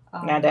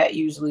 Now that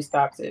usually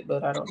stops it,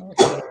 but I don't know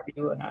if it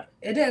do or not.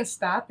 It didn't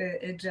stop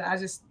it. I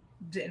just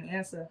didn't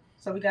answer.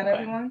 So we got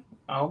everyone?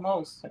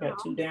 Almost. I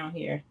got 2 down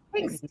here.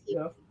 Thanks,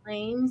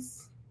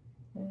 Flames.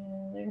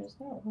 And there's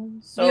that one.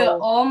 So we are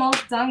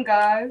almost done,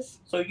 guys.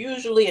 So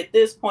usually at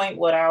this point,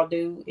 what I'll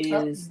do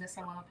is there's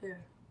someone up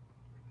here.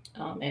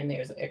 And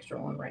there's an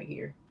extra one right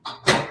here.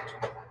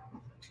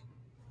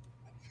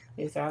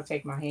 Is I'll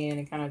take my hand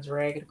and kind of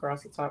drag it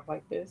across the top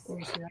like this. Oh,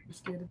 shit, I'm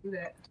scared to do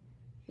that.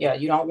 Yeah,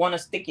 you don't want to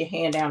stick your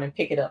hand down and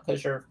pick it up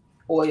because your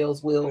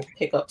oils will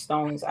pick up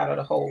stones out of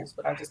the holes.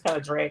 But I just kind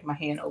of drag my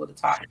hand over the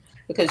top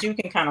because you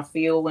can kind of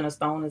feel when a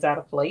stone is out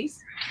of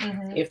place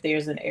if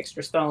there's an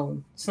extra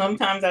stone.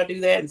 Sometimes I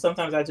do that, and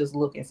sometimes I just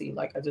look and see,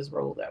 like I just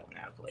rolled that one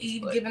out of place.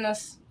 Eve giving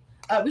us,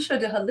 we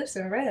should have did her lips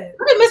in red.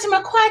 Look at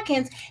Mr.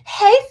 McQuackins.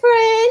 Hey,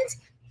 friend.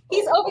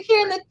 He's over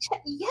here in the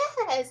chat.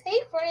 Yes. Hey,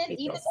 friend.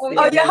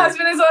 Oh, your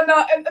husband is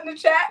in the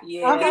chat?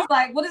 Yeah. He's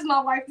like, what is my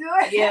wife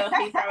doing? Yeah,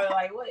 he's probably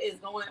like, what is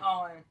going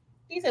on?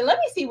 He said, let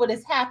me see what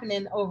is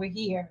happening over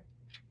here.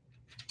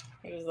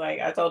 He was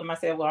like, I told him, I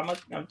said, well,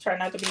 I'm trying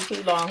not to be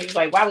too long. He was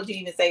like, why would you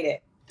even say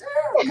that?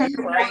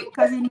 Right?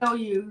 Because he know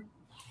you.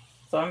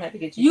 So I'm gonna have to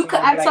get you.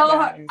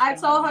 I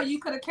told her you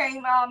could have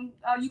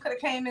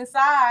came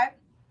inside.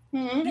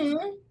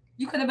 Mm-hmm.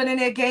 You could have been in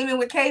there gaming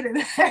with Kaden.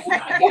 What's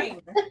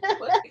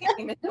the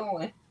game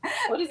doing?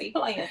 What is he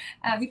playing?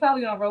 He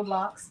probably on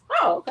Roblox.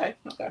 Oh, okay.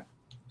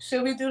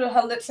 Should we do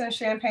her lips in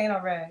champagne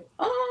or red?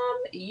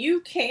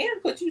 You can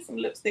put you some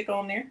lipstick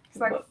on there.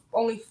 It's like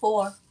only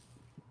 4.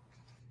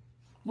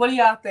 What do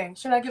y'all think?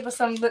 Should I give her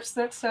some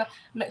lipstick? Should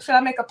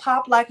I make a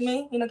pop like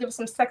me? You know, give her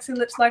some sexy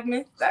lips like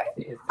me? I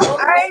ain't even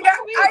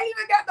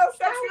got no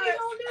sexy lips.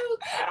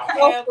 I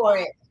don't have for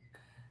it.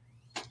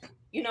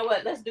 You know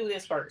what? Let's do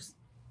this first.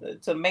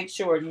 To make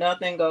sure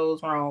nothing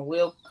goes wrong,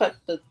 we'll cut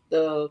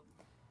the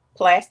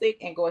plastic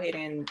and go ahead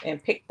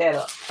and pick that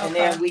up. Okay. And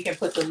then we can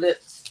put the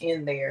lips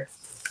in there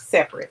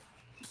separate.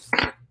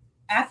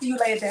 After you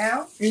lay it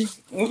down?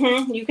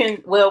 Mm-hmm. You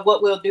can, well,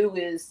 what we'll do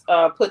is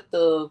put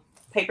the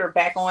paper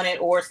back on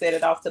it or set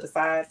it off to the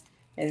side,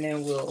 and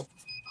then we'll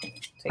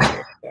take care of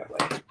it that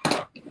way.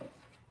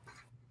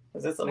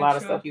 Because there's a lot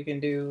of stuff you can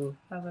do.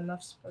 Have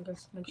enough, I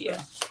guess.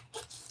 Yeah.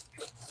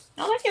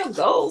 I like your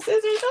gold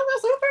scissors. Those are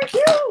super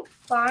cute.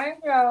 Fine,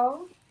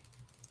 yo.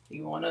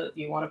 You wanna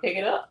pick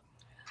it up?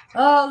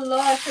 Oh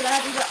Lord, should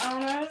I do the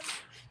honors?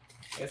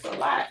 It's a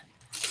lot.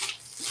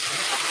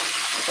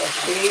 It's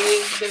a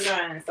big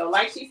design. So,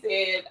 like she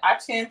said, I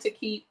tend to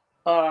keep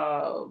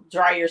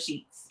dryer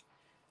sheets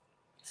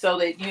so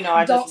that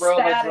I just rub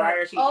a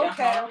dryer sheet.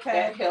 Okay.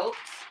 That helps.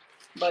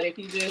 But if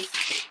you just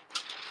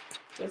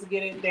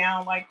get it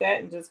down like that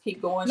and just keep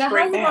going straight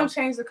down. Now, how you gonna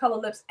change the color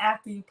lips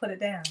after you put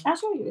it down? I'll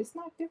show you. It's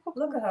not difficult.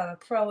 Look at her.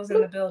 Pro is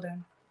in the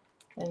building.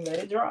 And let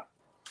it drop.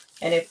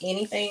 And if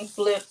anything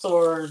flips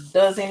or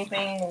does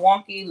anything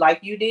wonky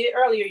like you did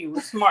earlier, you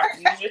were smart.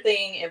 Use your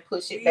thing and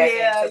push it back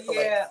into place.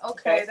 Yeah.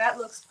 Okay, that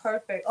looks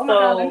perfect. Oh my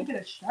God, let me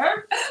get a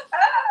shirt.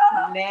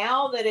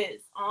 Now that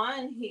it's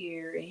on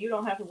here and you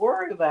don't have to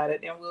worry about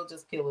it, then we'll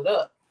just peel it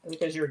up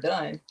because you're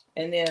done.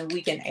 And then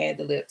we can add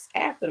the lips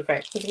after the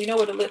fact because we know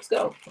where the lips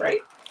go,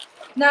 right?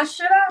 Now,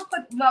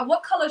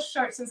 what color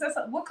shirt?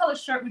 What color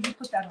shirt would you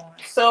put that on?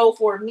 So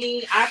for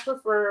me, I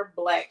prefer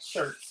black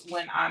shirts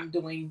when I'm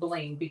doing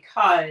bling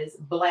because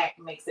black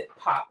makes it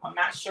pop. I'm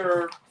not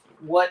sure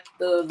what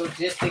the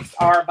logistics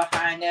are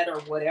behind that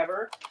or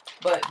whatever,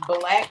 but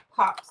black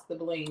pops the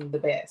bling the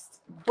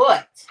best.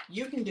 But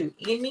you can do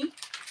any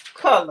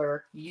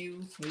color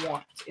you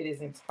want. It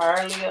is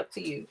entirely up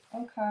to you.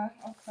 Okay.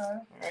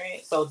 All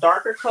right. So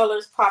darker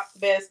colors pop the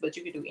best, but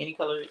you can do any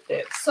color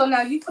that. So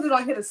now you put it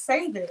on here to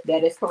save it.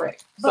 That is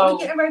correct. But we're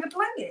getting ready to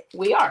blend it.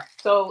 We are.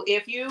 So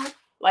if you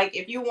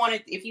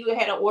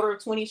had an order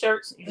of 20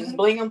 shirts, you just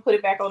bling them, put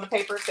it back on the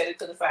paper, set it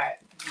to the side.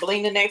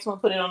 Bling the next one,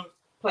 put it on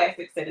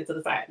plastic, set it to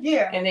the side.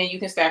 Yeah. And then you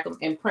can stack them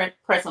and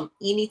press them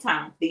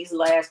anytime. These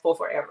last for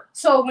forever.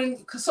 So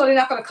they're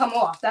not going to come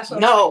off. That's what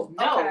not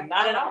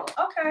at all.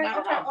 Okay.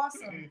 Not at all.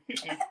 Awesome.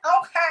 Okay.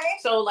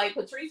 So like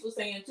Patrice was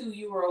saying too,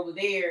 you were over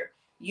there.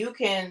 You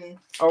can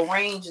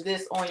arrange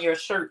this on your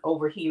shirt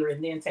over here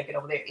and then take it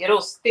over there.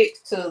 It'll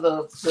stick to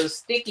the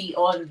sticky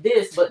on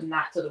this, but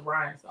not to the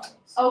rhinestones.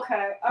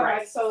 Okay. All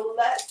right. So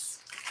let's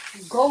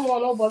go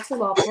on over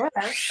to our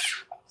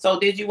brush. So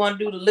did you want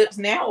to do the lips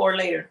now or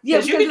later? Yeah,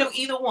 because you can do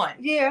either one.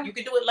 Yeah. You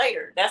can do it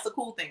later. That's the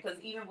cool thing. Because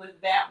even with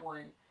that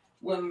one,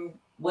 when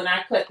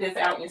I cut this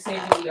out and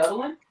send you the other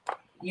one,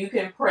 you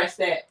can press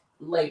that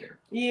later.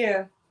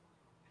 Yeah.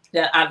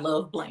 That I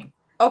love bling.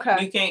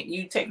 Okay.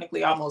 You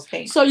technically almost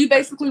can't. So you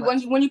basically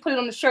when you put it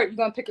on the shirt, you're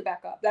gonna pick it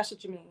back up. That's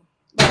what you mean.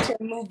 Like to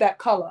remove that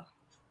color.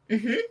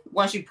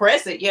 Once you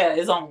press it, yeah,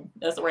 it's on.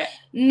 That's a wrap.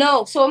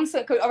 No, so I'm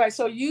saying, all right.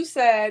 So you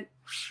said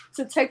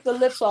to take the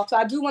lips off. So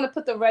I do want to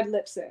put the red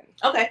lips in.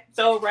 Okay,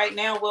 so right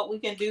now what we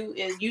can do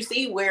is you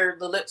see where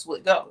the lips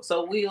would go.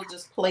 So we'll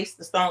just place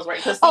the stones right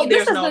because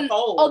there's no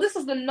hole. Oh, this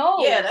is the nose.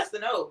 Yeah, that's the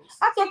nose.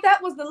 I thought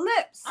that was the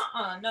lips.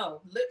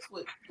 No, lips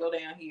would go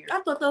down here. I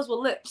thought those were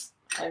lips.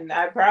 And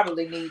I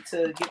probably need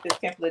to get this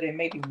template and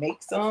maybe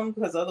make some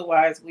because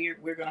otherwise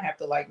we're gonna have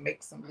to like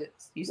make some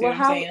lips. You see what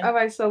I'm saying? All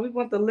right, so we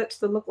want the lips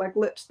to look like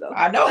lips though.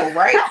 I know,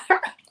 right?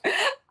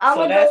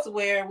 So that's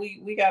where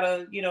we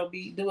gotta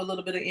do a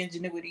little bit of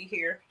ingenuity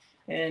here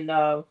and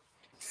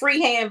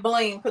freehand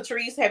bling.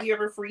 Patrice, have you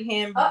ever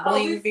freehand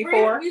bling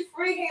before? We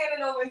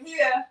freehanding over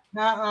here.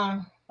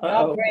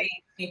 Uh-oh.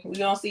 We're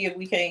gonna see if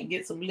we can't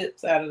get some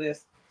lips out of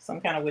this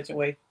some kind of which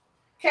way.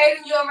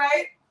 Kaden, you all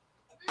right?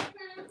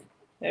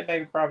 That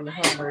baby probably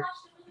hungry.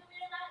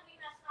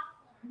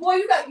 Boy,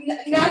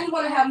 now you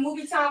want to have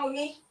movie time with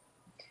me?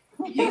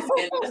 He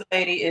said this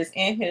lady is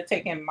in here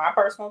taking my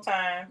personal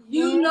time.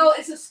 You know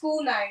it's a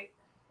school night.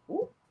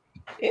 Ooh,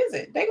 is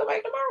it? They go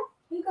back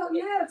tomorrow?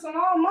 Yeah,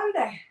 tomorrow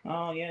Monday.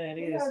 Oh yeah, it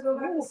is. You gotta go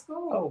back to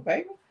school. Oh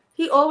baby.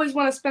 He always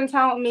want to spend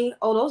time with me.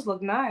 Oh, those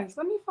look nice.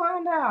 Let me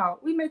find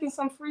out. We making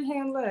some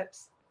freehand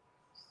lips.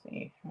 Let's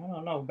see, I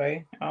don't know,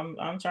 babe.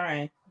 I'm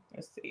trying.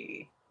 Let's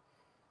see.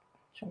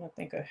 Trying to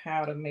think of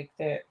how to make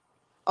that.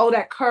 Oh,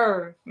 that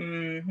curve.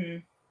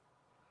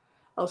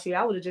 Oh, see,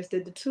 I would have just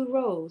did the 2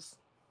 rows.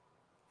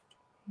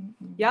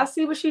 Y'all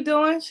see what she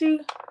doing? She.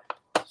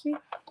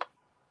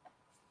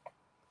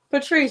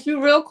 Patrice,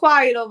 you real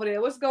quiet over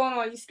there. What's going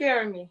on? You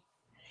scaring me.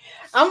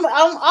 I'm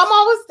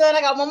almost done.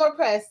 I got one more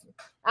press.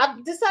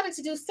 I've decided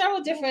to do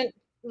several different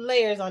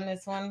layers on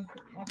this one.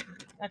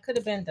 I could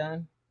have been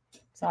done.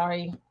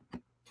 Sorry.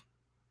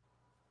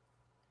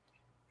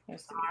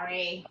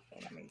 Sorry.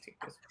 Let me take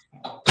this one.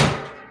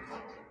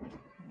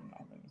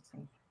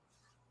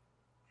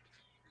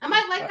 I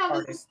might like how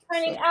this is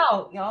turning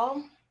out,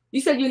 y'all.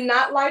 You said you're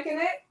not liking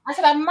it? I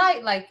said I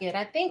might like it.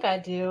 I think I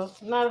do.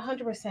 I'm not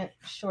 100%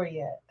 sure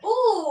yet.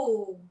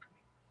 Ooh.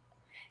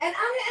 And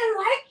I didn't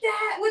like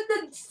that with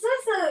the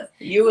scissors.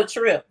 You a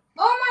trip.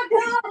 Oh my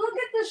God, look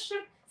at the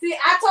shoe. See,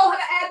 I told her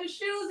to add the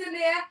shoes in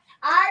there.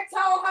 I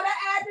told her to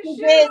add the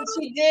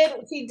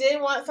shoes. She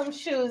did want some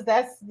shoes.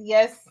 That's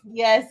yes.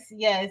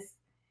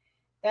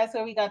 That's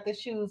where we got the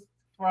shoes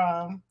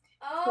from.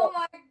 Oh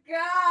my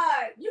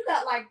God. You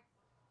got like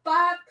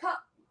 5 cups.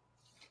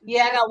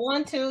 Yeah, I got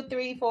 1, 2,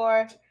 3,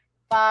 4,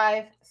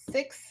 5,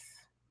 6,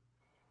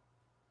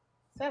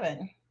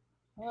 7.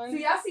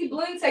 See, I see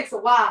Bling takes a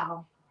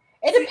while.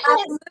 It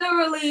depends.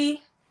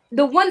 Literally,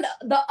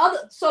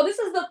 so this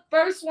is the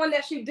first one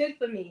that she did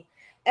for me.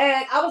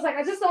 And I was like,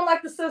 I just don't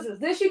like the scissors.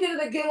 Then she did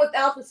it again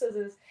without the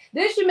scissors.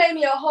 Then she made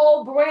me a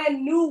whole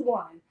brand new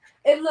one.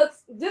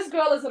 This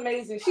girl is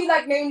amazing. She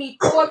like made me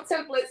 4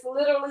 templates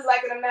literally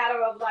like in a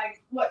matter of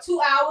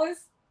 2 hours?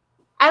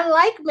 I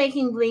like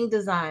making bling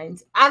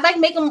designs. I like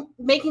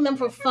making them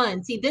for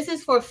fun. See, this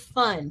is for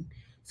fun.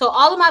 So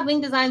all of my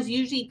bling designs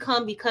usually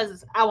come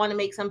because I want to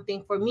make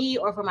something for me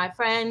or for my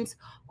friends,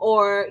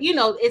 or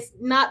it's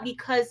not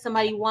because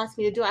somebody wants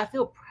me to do it. I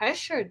feel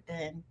pressured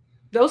then.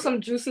 Those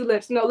some juicy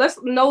lips. No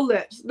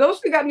lips. Those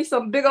she got me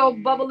some big old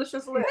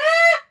bubblicious lips.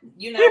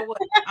 You know what?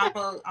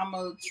 I'm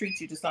gonna treat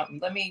you to something.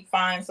 Let me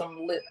find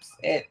some lips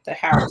at the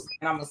house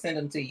and I'm gonna send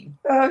them to you.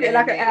 Okay, and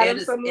I can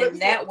add some lips.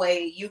 And that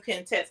way you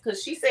can test,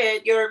 because she said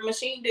your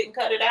machine didn't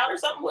cut it out or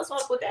something. What's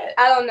up with that?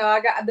 I don't know. I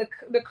got the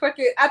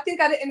Cricut. I think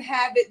I didn't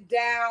have it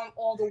down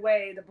all the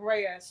way, the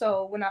brayer.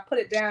 So when I put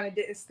it down, it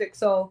didn't stick.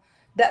 So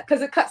that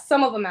because it cut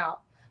some of them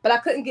out, but I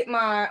couldn't get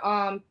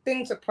my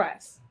thing to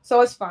press.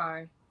 So it's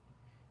fine.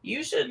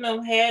 You shouldn't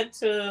have had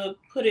to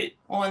put it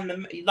on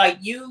the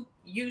you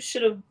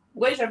should have.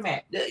 Where's your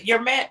mat?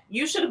 Your mat.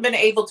 You should have been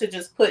able to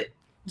just put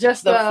the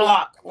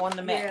flock on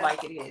the mat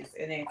like it is,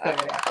 and then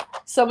cut it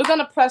out. So we're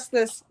gonna press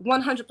this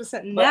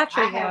 100%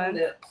 natural one. I have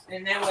lips,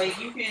 and that way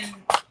you can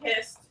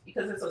test,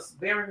 because it's a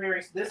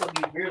very this will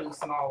be really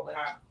small when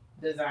I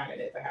design it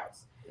at the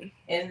house,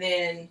 and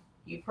then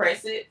you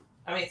press it.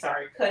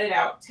 Cut it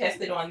out,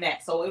 test it on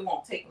that, so it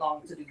won't take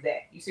long to do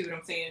that. You see what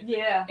I'm saying?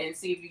 Yeah. And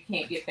see if you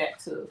can't get that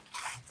to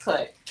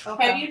cut.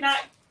 Okay. Have you not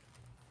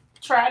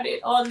tried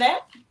it on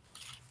that?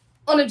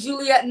 On a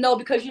Juliet, no,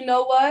 because you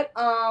know what?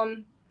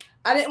 I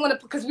didn't want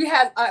to, because we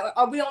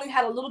only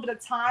had a little bit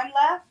of time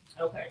left.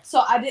 Okay.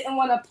 So I didn't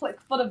want to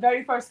put for the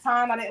very first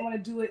time. I didn't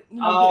want to do it.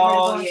 Yeah.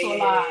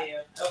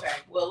 Okay.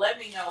 Well, let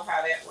me know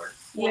how that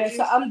works. Yeah.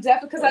 So I'm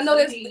definitely, because I know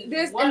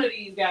there's one of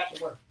these got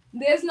to work.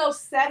 There's no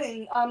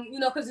setting,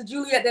 because the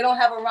Juliet, they don't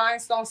have a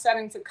rhinestone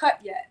setting to cut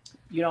yet.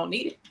 You don't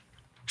need it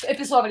if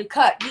it's already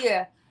cut.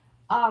 Yeah.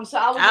 So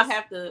I'll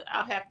have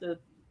to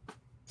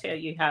tell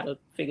you how to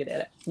figure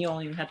that out. You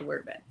don't even have to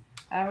worry about it.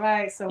 All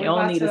right. So you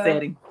don't need a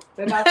setting.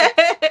 We're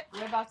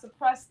about to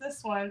press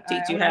this one.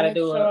 Teach you how to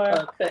do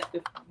a cut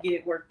to get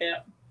it worked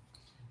out.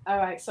 All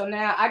right. So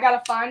now I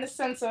gotta find the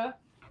center.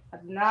 I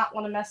do not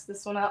want to mess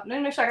this one up. Let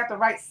me make sure I got the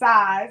right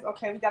size.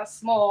 Okay, we got a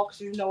small,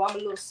 because I'm a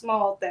little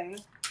small thing.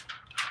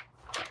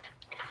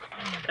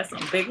 That's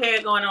some big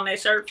hair going on that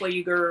shirt for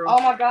you, girl. Oh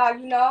my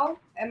God, you know,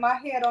 and my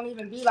hair don't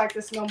even be like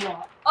this no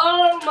more.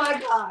 Oh my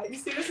God, you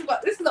see, this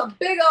is a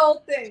big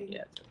old thing.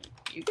 Yeah,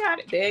 you got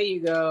it. There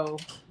you go.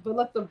 But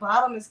look, the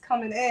bottom is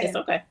coming in. It's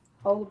okay.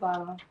 Hold the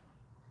bottom.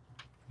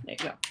 There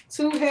you go.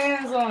 2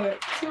 hands on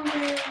it. 2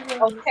 hands on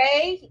it.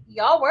 Okay,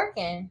 y'all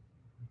working.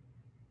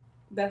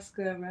 That's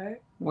good,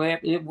 right? Where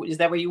is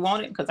that where you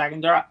want it? Because I can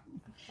drop.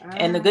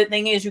 And the good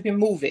thing is you can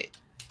move it,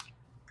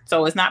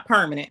 so it's not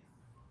permanent.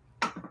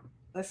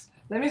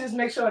 Let me just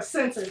make sure it's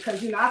centered,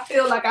 because you know I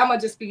feel like I'm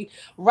gonna just be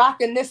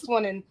rocking this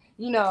one, and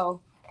you know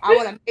I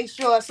want to make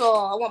sure it's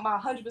all. I want my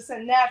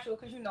 100% natural,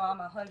 because you know I'm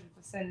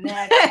 100%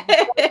 natural.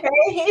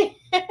 Okay?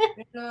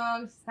 You know what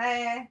I'm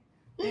saying?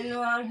 You know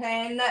what I'm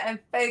saying? Nothing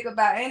fake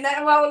about it. Ain't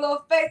nothing wrong with a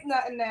little fake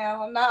nothing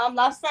now. I'm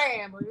not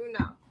saying, but you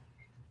know.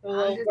 A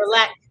little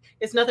relax.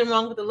 There's nothing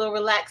wrong with a little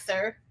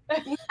relaxer.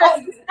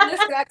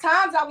 Listen, at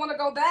times I want to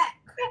go back.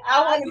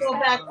 I want to go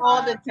back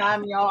all the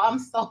time, y'all. I'm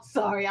so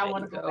sorry. I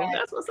want to go back.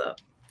 That's what's up.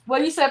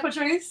 What you said,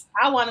 Patrice?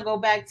 I want to go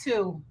back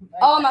too.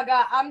 Oh my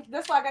God!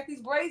 That's why I got these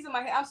braids in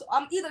my hair.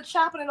 I'm either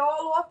chopping it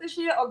all off this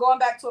year or going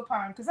back to a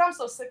perm, because I'm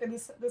so sick of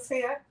this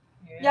hair.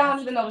 Yeah. Y'all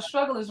don't even know the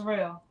struggle is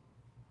real.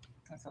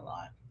 That's a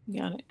lot.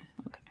 Got it.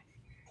 Okay.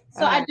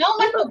 So I don't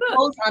like the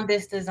bows on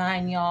this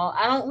design, y'all.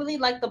 I don't really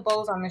like the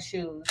bows on the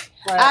shoes.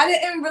 But I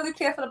didn't really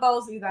care for the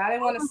bows either. I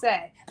didn't want to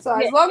say. So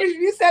as long as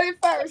you said it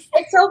first.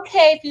 It's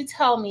okay if you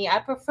tell me. I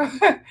prefer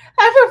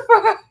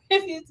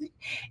if you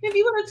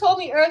would have told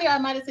me earlier, I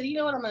might have said, you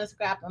know what, I'm gonna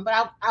scrap them.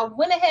 But I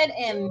went ahead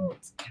and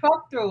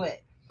trucked through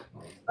it.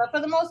 But for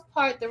the most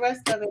part, the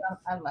rest of it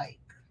I like.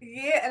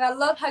 Yeah, and I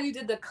love how you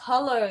did the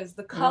colors.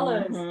 The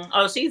colors. Mm-hmm.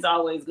 Oh, she's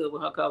always good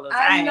with her colors.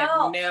 I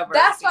know. Have never.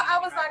 That's why I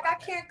was like, I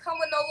can't come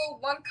with no little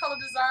one color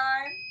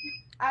design.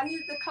 I need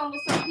to come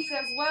with some heat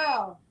as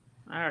well.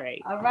 All right.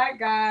 All right,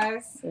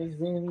 guys. Let's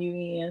zoom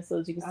you in so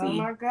that you can see. Oh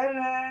my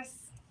goodness.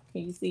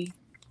 Can you see?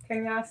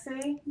 Can y'all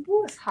see?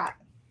 Ooh, it's hot.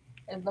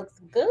 It looks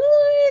good.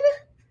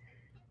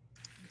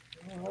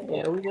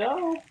 There we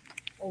go.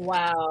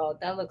 Wow,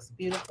 that looks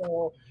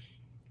beautiful.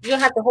 You don't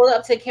have to hold it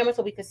up to the camera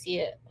so we can see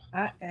it.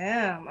 I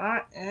am.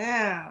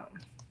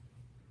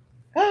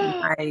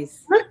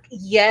 Nice. Look,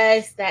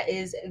 yes, that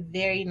is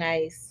very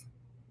nice.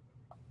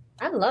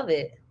 I love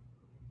it.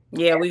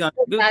 Yeah, we're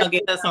gonna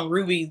get us some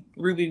ruby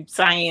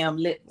cyan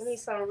lips. We need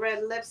some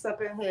red lips up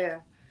in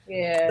here.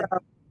 Yeah. So,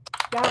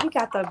 y'all, we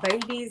got the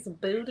baby's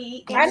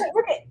booty. Look at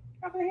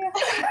over here.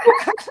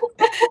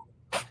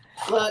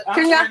 Look,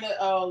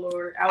 oh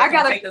Lord, I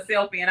gotta take a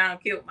selfie and I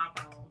killed my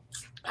phone.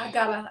 I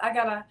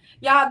gotta.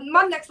 Y'all,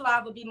 my next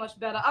live will be much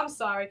better. I'm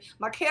sorry.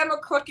 My camera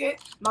crooked.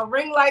 My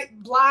ring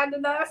light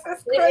blinding us.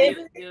 It's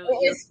crazy.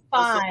 It's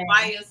fine.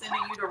 Fire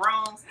sending you the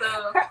wrong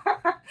stuff.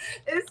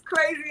 It's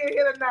crazy in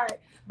here tonight.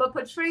 But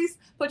Patrice's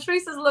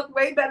look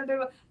way better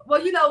than.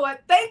 Well, you know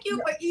what? Thank you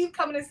for Eve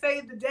coming to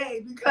save the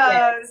day,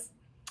 because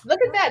look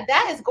at that.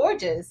 That is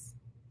gorgeous.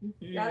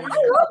 Mm-hmm. I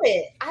love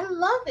it. I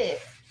love it.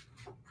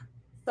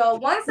 So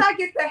once I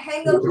get the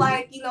hang of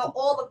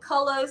all the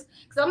colors,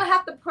 because I'm gonna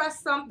have to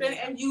press something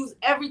and use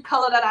every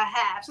color that I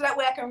have, so that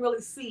way I can really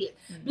see it.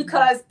 Mm-hmm.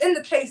 Because in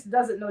the case it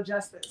doesn't know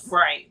justice.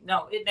 Right.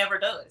 No, it never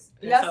does.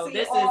 So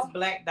this is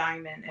black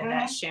diamond and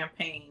that's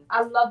champagne.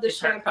 I love the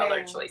champagne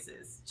color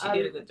choices. She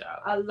did a good job.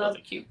 I love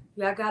it. Cute.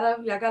 Y'all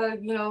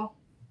gotta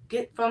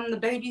get from the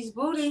baby's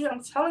booty.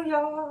 I'm telling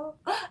y'all,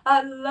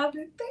 I love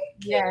it.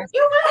 Thank you. Yes.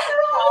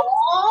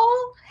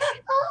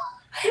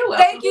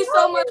 Thank you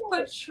so much,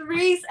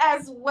 Patrice,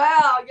 as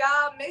well.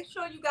 Y'all, make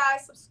sure you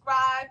guys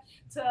subscribe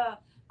to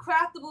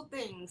Craftable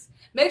Things.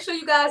 Make sure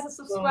you guys are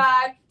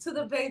subscribed to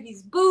the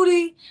baby's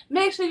booty.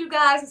 Make sure you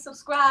guys are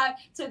subscribed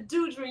to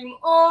Do Dream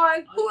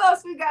On. Who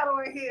else we got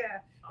on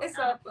here? It's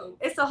a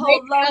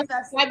whole love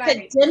fest. Like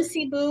the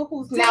Dempsey Boo,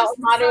 who's now a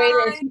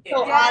moderator, and she's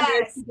so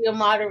honored to be a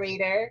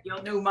moderator.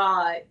 Your new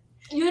mod.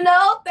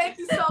 Thank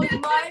you so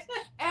much.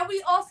 And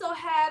we also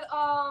had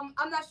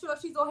I'm not sure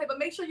if she's on here, but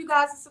make sure you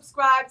guys are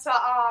subscribed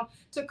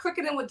to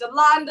Cricketing with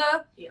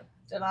Delonda. Yeah.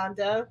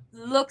 Delonda.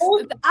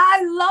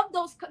 I love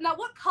those. Now,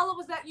 what color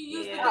was that you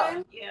used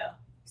again? Yeah.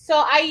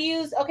 So I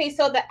use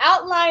so the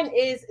outline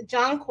is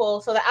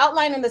jonquil. So the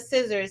outline and the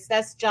scissors,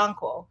 that's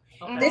jonquil.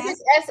 Okay. This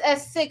is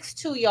SS6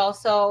 too, y'all.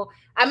 So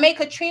I made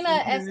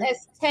Katrina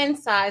SS10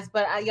 size,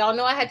 but y'all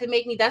know I had to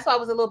make me. That's why I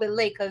was a little bit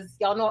late, because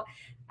y'all know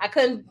I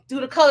couldn't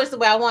do the colors the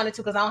way I wanted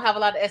to, because I don't have a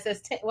lot of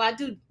SS10. Well, I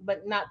do,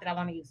 but not that I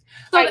want to use.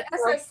 So the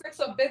SS6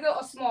 are bigger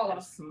or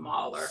smaller?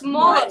 Smaller.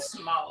 Smaller.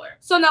 Smaller.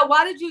 So now,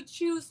 why did you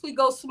choose to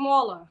go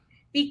smaller?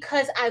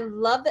 Because I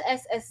love the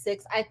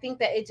SS6. I think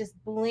that it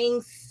just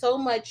blings so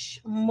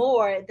much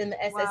more than the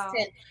SS10. Wow.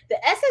 The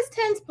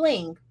SS10s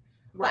bling,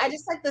 but I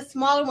just like the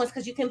smaller ones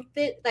because you can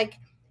fit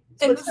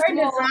in certain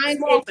designs,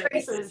 small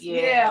spaces.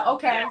 Yeah.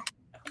 Okay.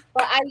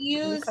 But I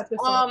use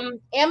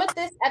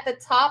amethyst at the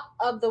top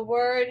of the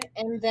word,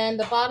 and then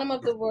the bottom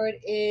of the word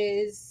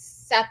is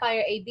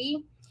sapphire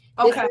AB.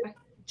 Okay.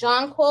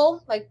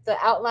 Jonquil, like the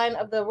outline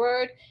of the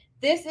word.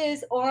 This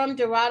is Aurum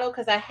Dorado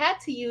because I had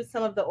to use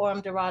some of the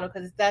Aurum Dorado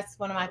because that's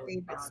one of my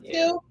favorites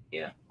too.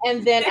 Yeah.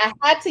 And then I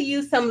had to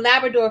use some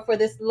Labrador for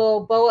this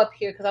little bow up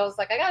here because I was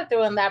like, I gotta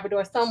throw in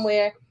Labrador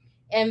somewhere.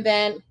 And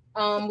then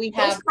we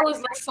have those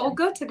colors look so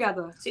good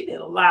together. She did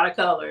a lot of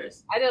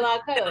colors. I did a lot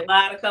of colors. A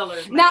lot of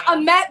colors. Now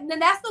imagine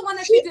that's the one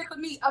that she did for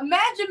me.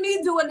 Imagine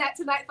me doing that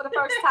tonight for the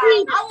first time.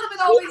 I would have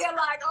been over here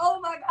like,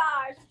 oh my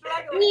gosh,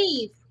 struggling.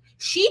 Eve,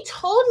 she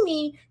told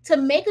me to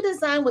make a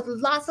design with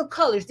lots of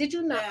colors. Did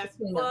you not? That's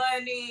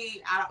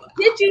funny.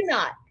 Did you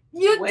not?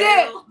 You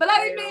did, but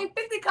I didn't mean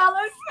 50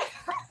 colors.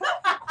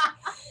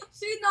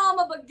 She know I'm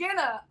a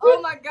beginner.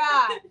 Oh my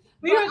God.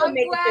 But I'm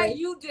glad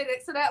you did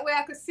it so that way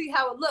I could see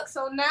how it looks.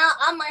 So now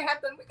I might have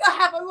to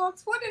have a little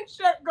twinning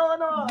shirt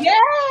going on.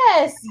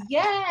 Yes,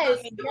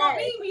 yes. Come on,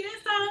 meet me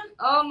this time.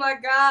 Oh my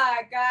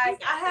God, guys.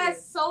 I had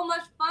so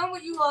much fun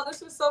with you all.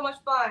 This was so much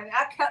fun.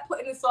 I kept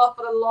putting this off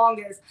for the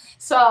longest.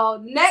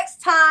 So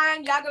next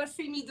time, y'all going to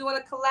see me doing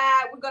a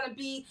collab. We're going to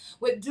be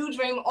with Do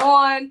Dream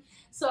On.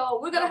 So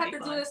we're going to have to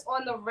do this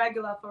on the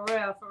regular, for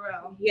real, for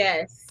real.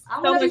 Yes.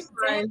 So much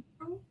fun.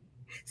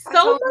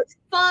 So much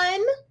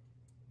fun.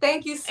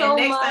 Thank you so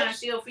much. And next time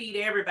she'll feed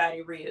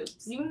everybody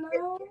ribs. You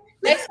know.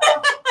 Next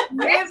time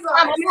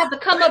I'm gonna have to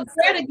come up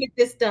there to get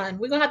this done.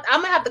 I'm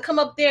gonna have to come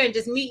up there and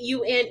just meet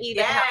you and eat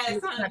it. Yes,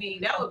 honey,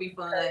 that would be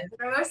fun.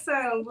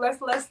 Listen,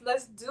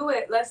 let's do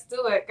it. Let's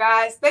do it,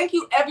 guys. Thank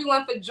you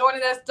everyone for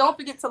joining us. Don't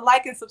forget to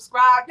like and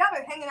subscribe. Y'all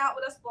been hanging out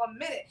with us for a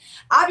minute.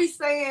 I be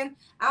saying,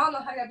 I don't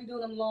know how y'all be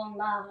doing them long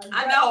lives.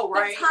 I know,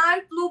 right? The time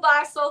flew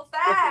by so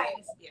fast.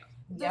 Yeah.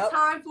 The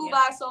time flew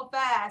by so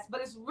fast,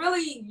 but it's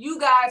really you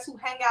guys who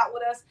hang out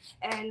with us,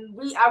 and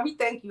we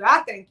thank you.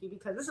 I thank you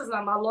because this is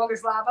not my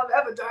longest live I've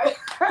ever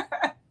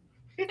done.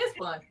 It's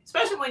fun,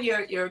 especially when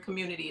your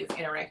community is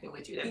interacting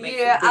with you. That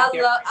makes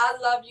I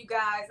love you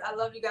guys. I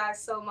love you guys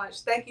so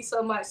much. Thank you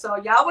so much. So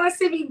y'all want to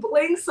see me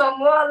bling some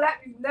more?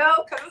 Let me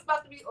know because it's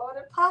about to be on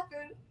and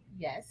popping.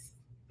 Yes.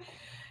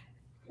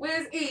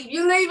 Where's Eve?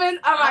 You leaving?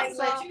 All right.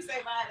 So you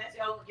say mine. That's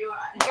your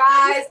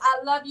guys,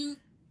 I love you.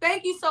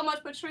 Thank you so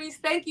much, Patrice.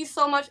 Thank you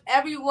so much,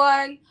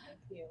 everyone. Thank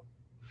you.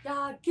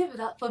 Y'all give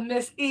it up for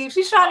Miss Eve.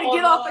 She's trying to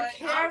get off the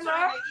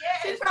camera.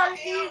 She's trying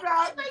to Eve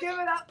out. Give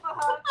it up for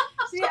her.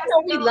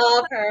 We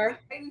love her.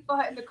 Waiting for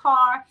her in the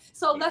car.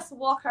 So let's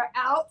walk her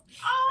out.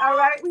 All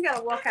right, we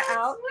gotta walk her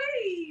out.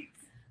 Sweet.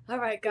 All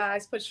right,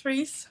 guys.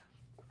 Patrice,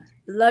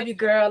 love you,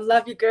 girl.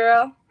 Love you,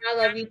 girl. I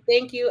love you.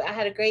 Thank you. I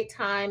had a great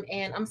time,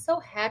 and I'm so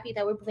happy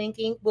that we're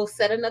blinking. We'll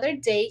set another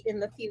date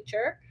in the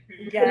future.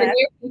 Yes. In the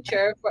near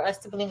future for us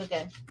to blink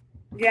again.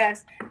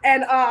 Yes.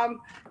 And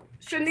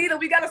Shanita,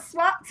 we gotta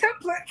swap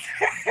templates.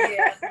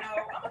 Yeah, no,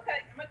 I'm gonna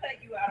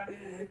cut you out of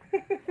it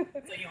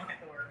so you don't have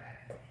to worry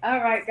about it. All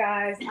right,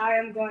 guys. I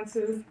am going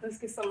to let's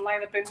get some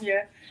light up in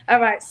here.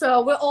 All right,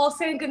 so we're all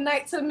saying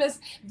goodnight to Miss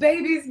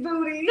Baby's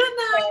Booty. Good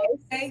night.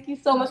 Thank you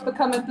so much for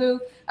coming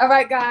through. All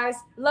right, guys.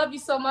 Love you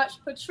so much.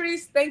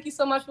 Patrice, thank you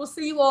so much. We'll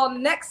see you all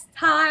next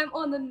time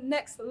on the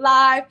next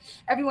live.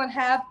 Everyone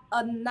have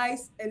a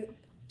nice and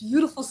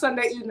beautiful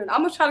Sunday evening.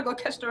 I'm gonna try to go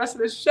catch the rest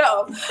of this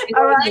show.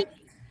 All right.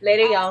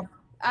 Later, y'all.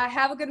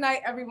 Have a good night,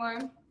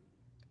 everyone.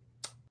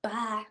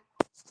 Bye.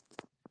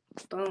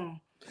 Boom.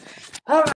 All right.